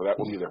schedule. So that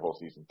will be their whole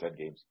season, 10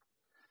 games.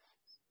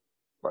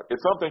 But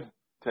it's something.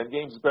 10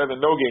 games is better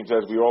than no games,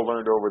 as we all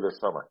learned over this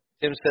summer.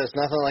 Tim says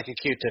nothing like a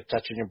Q-tip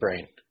touching your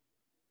brain.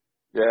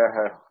 Yeah,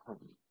 I've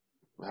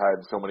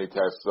had so many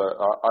tests.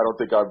 I don't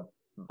think I've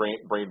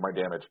brained my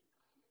damage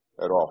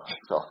at all.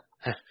 So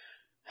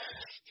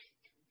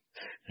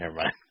never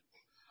mind.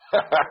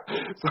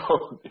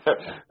 So,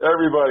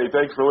 everybody,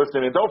 thanks for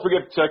listening. And don't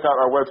forget to check out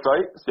our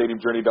website,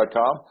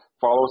 stadiumjourney.com.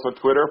 Follow us on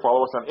Twitter.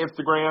 Follow us on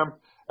Instagram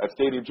at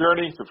Stadium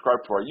Journey.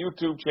 Subscribe to our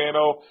YouTube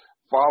channel.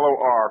 Follow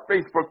our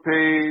Facebook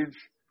page.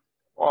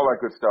 All that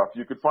good stuff.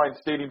 You can find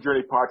Stadium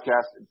Journey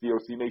Podcast at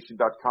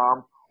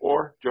VOCNation.com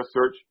or just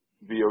search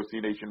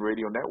VOC Nation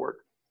Radio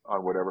Network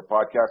on whatever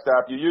podcast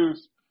app you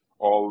use.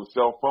 All the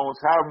cell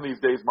phones have them these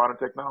days, modern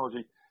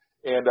technology.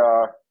 And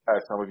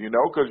as some of you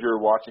know, because you're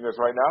watching us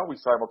right now, we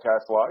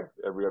simulcast live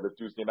every other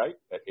Tuesday night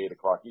at 8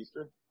 o'clock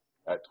Eastern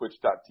at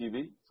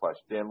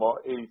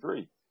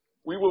twitch.tv/DanLaw83.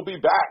 We will be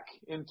back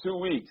in 2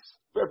 weeks,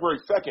 February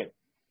 2nd.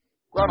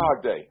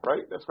 Groundhog Day,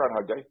 right? That's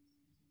Groundhog Day.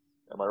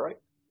 Am I right?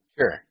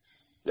 Sure.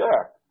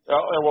 Yeah.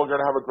 And we're going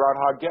to have a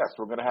groundhog guest.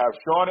 We're going to have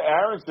Sean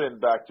Aronson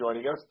back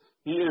joining us.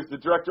 He is the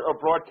Director of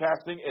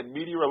Broadcasting and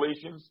Media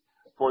Relations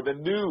for the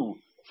new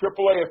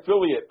AAA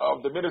affiliate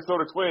of the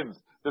Minnesota Twins,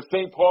 the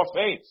St. Paul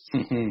Saints.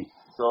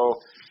 So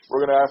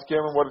we're going to ask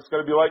him what it's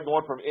going to be like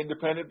going from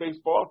independent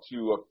baseball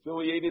to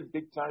affiliated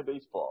big-time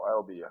baseball.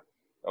 That'll be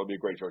That'll be a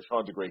great show.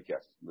 Sean's a great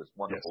guest. It was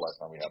wonderful last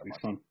time we had him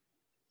on.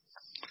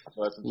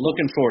 So that's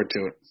looking forward to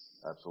it.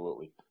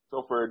 Absolutely.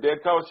 So for Dan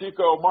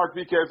Calachico, Mark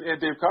Viquez,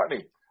 and Dave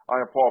Cotney, I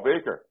am Paul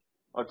Baker.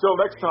 Until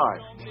next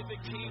time,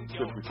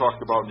 since we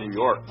talked about New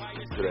York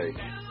today,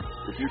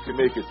 if you can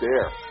make it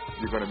there,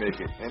 you're going to make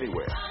it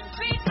anywhere.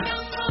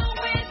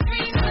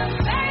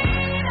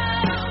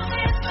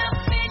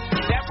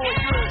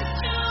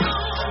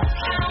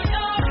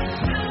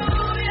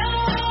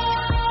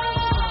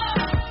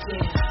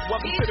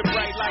 Welcome to the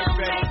bright light,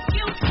 baby.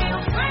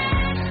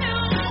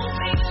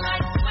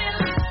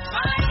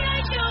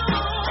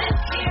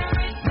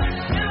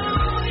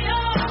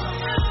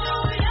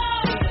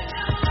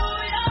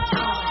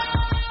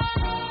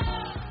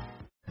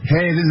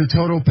 Hey, this is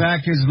Total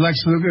Package, Lex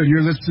Luger, and you're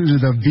listening to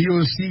the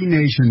VOC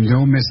Nation.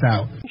 Don't miss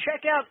out.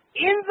 Check out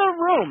In the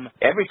Room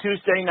every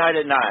Tuesday night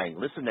at 9.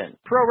 Listen in.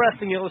 Pro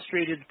Wrestling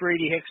Illustrated's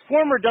Brady Hicks,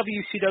 former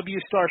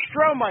WCW star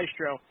Stro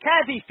Maestro,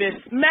 Kathy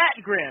Fitz, Matt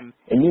Grimm.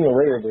 And you and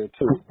Ray are there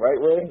too, right,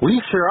 Ray? We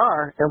sure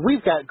are, and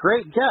we've got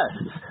great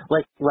guests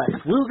like Lex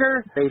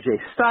Luger, AJ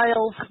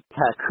Styles,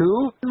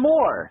 Haku, and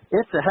more.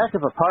 It's a heck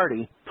of a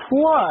party.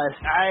 Plus,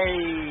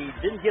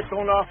 I didn't get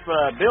thrown off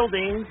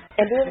buildings.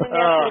 And didn't get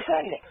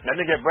pregnant. I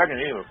didn't get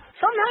pregnant either.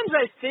 Sometimes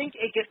I think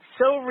it gets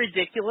so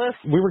ridiculous.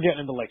 We were getting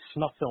into like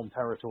snuff film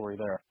territory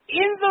there.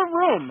 In the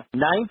Room.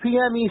 9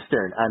 p.m.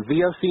 Eastern on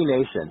VOC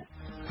Nation.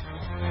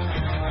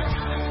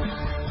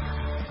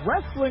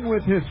 Wrestling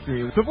with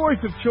History, the voice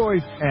of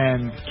choice,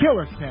 and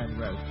Killer Ken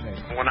Resnick.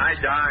 When I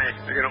die,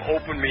 they're going to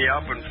open me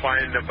up and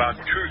find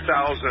about 2,000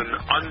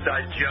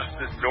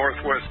 undigested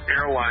Northwest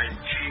Airlines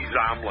cheese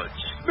omelets.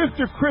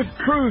 Mr. Chris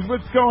Cruz,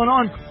 what's going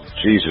on?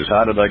 Jesus,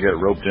 how did I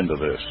get roped into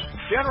this?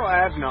 General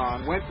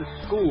Adnan went to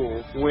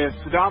school with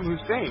Saddam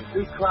Hussein.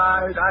 He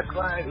cried, I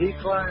cried, he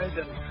cried,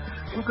 and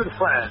who could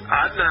find?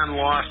 Adnan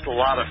lost a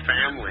lot of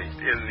family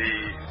in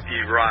the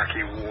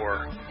Iraqi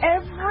war.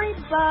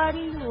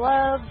 Everybody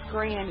loves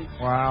Granny.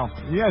 Wow.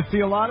 Yeah, see,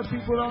 a lot of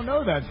people don't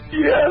know that.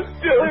 Yes,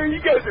 Diller, you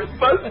guys are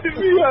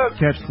busting me up.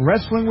 Catch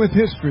Wrestling with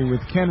History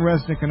with Ken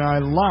Resnick and I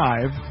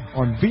live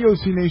on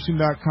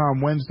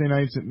VOCNation.com Wednesday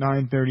nights at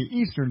 9:30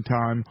 Eastern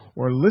Time,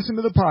 or listen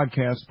to the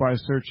podcast by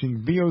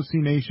searching VOC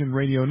Nation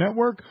Radio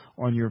Network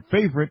on your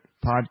favorite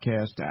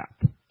podcast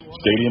app.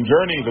 Stadium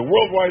Journey, the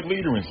worldwide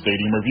leader in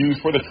stadium reviews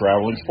for the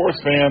traveling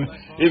sports fan,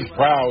 is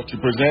proud to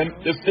present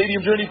the Stadium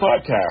Journey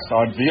podcast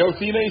on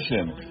VOC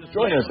Nation.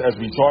 Join us as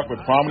we talk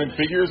with prominent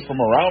figures from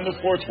around the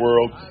sports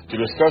world to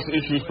discuss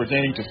issues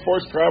pertaining to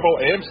sports travel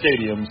and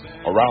stadiums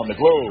around the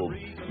globe.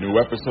 New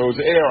episodes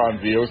air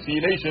on VOC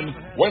Nation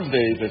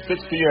Wednesdays at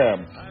 6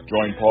 p.m.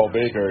 Join Paul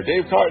Baker,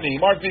 Dave Cotney,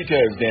 Mark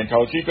Viquez, Dan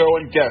Calachico,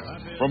 and guests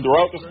from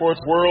throughout the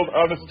sports world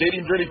on the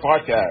Stadium Journey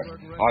podcast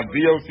on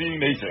VOC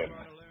Nation.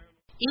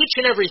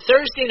 Each and every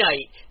Thursday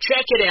night,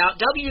 check it out,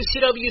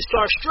 WCW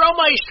star Stro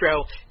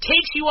Maestro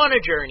takes you on a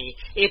journey.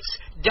 It's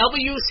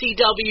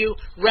WCW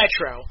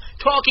Retro.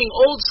 Talking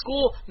old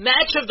school,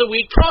 match of the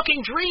week,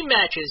 talking dream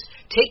matches,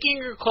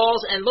 taking your calls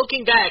and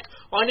looking back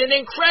on an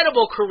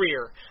incredible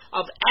career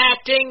of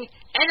acting,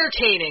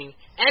 entertaining,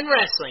 and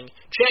wrestling.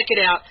 Check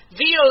it out,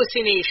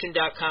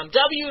 VOCNation.com,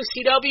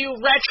 WCW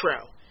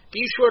Retro.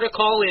 Be sure to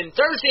call in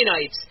Thursday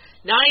nights,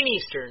 9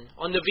 Eastern,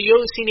 on the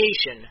VOC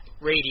Nation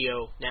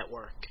Radio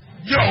Network.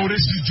 Yo, this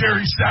is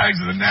Jerry Staggs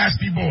of the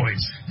Nasty Boys.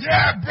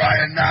 Yeah,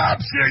 Brian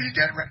Knobs here. You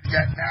getting ready to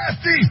get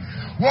nasty?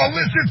 Well,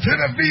 listen to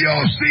the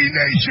VOC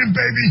Nation,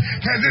 baby,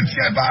 because it's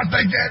about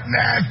to get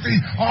nasty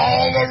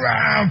all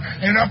around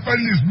and up in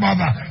this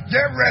mother.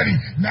 Get ready.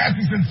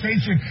 Nasty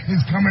Sensation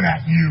is coming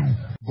at you.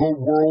 The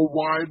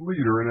worldwide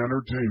leader in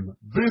entertainment.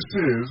 This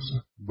is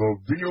the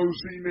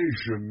VOC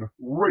Nation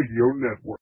Radio Network.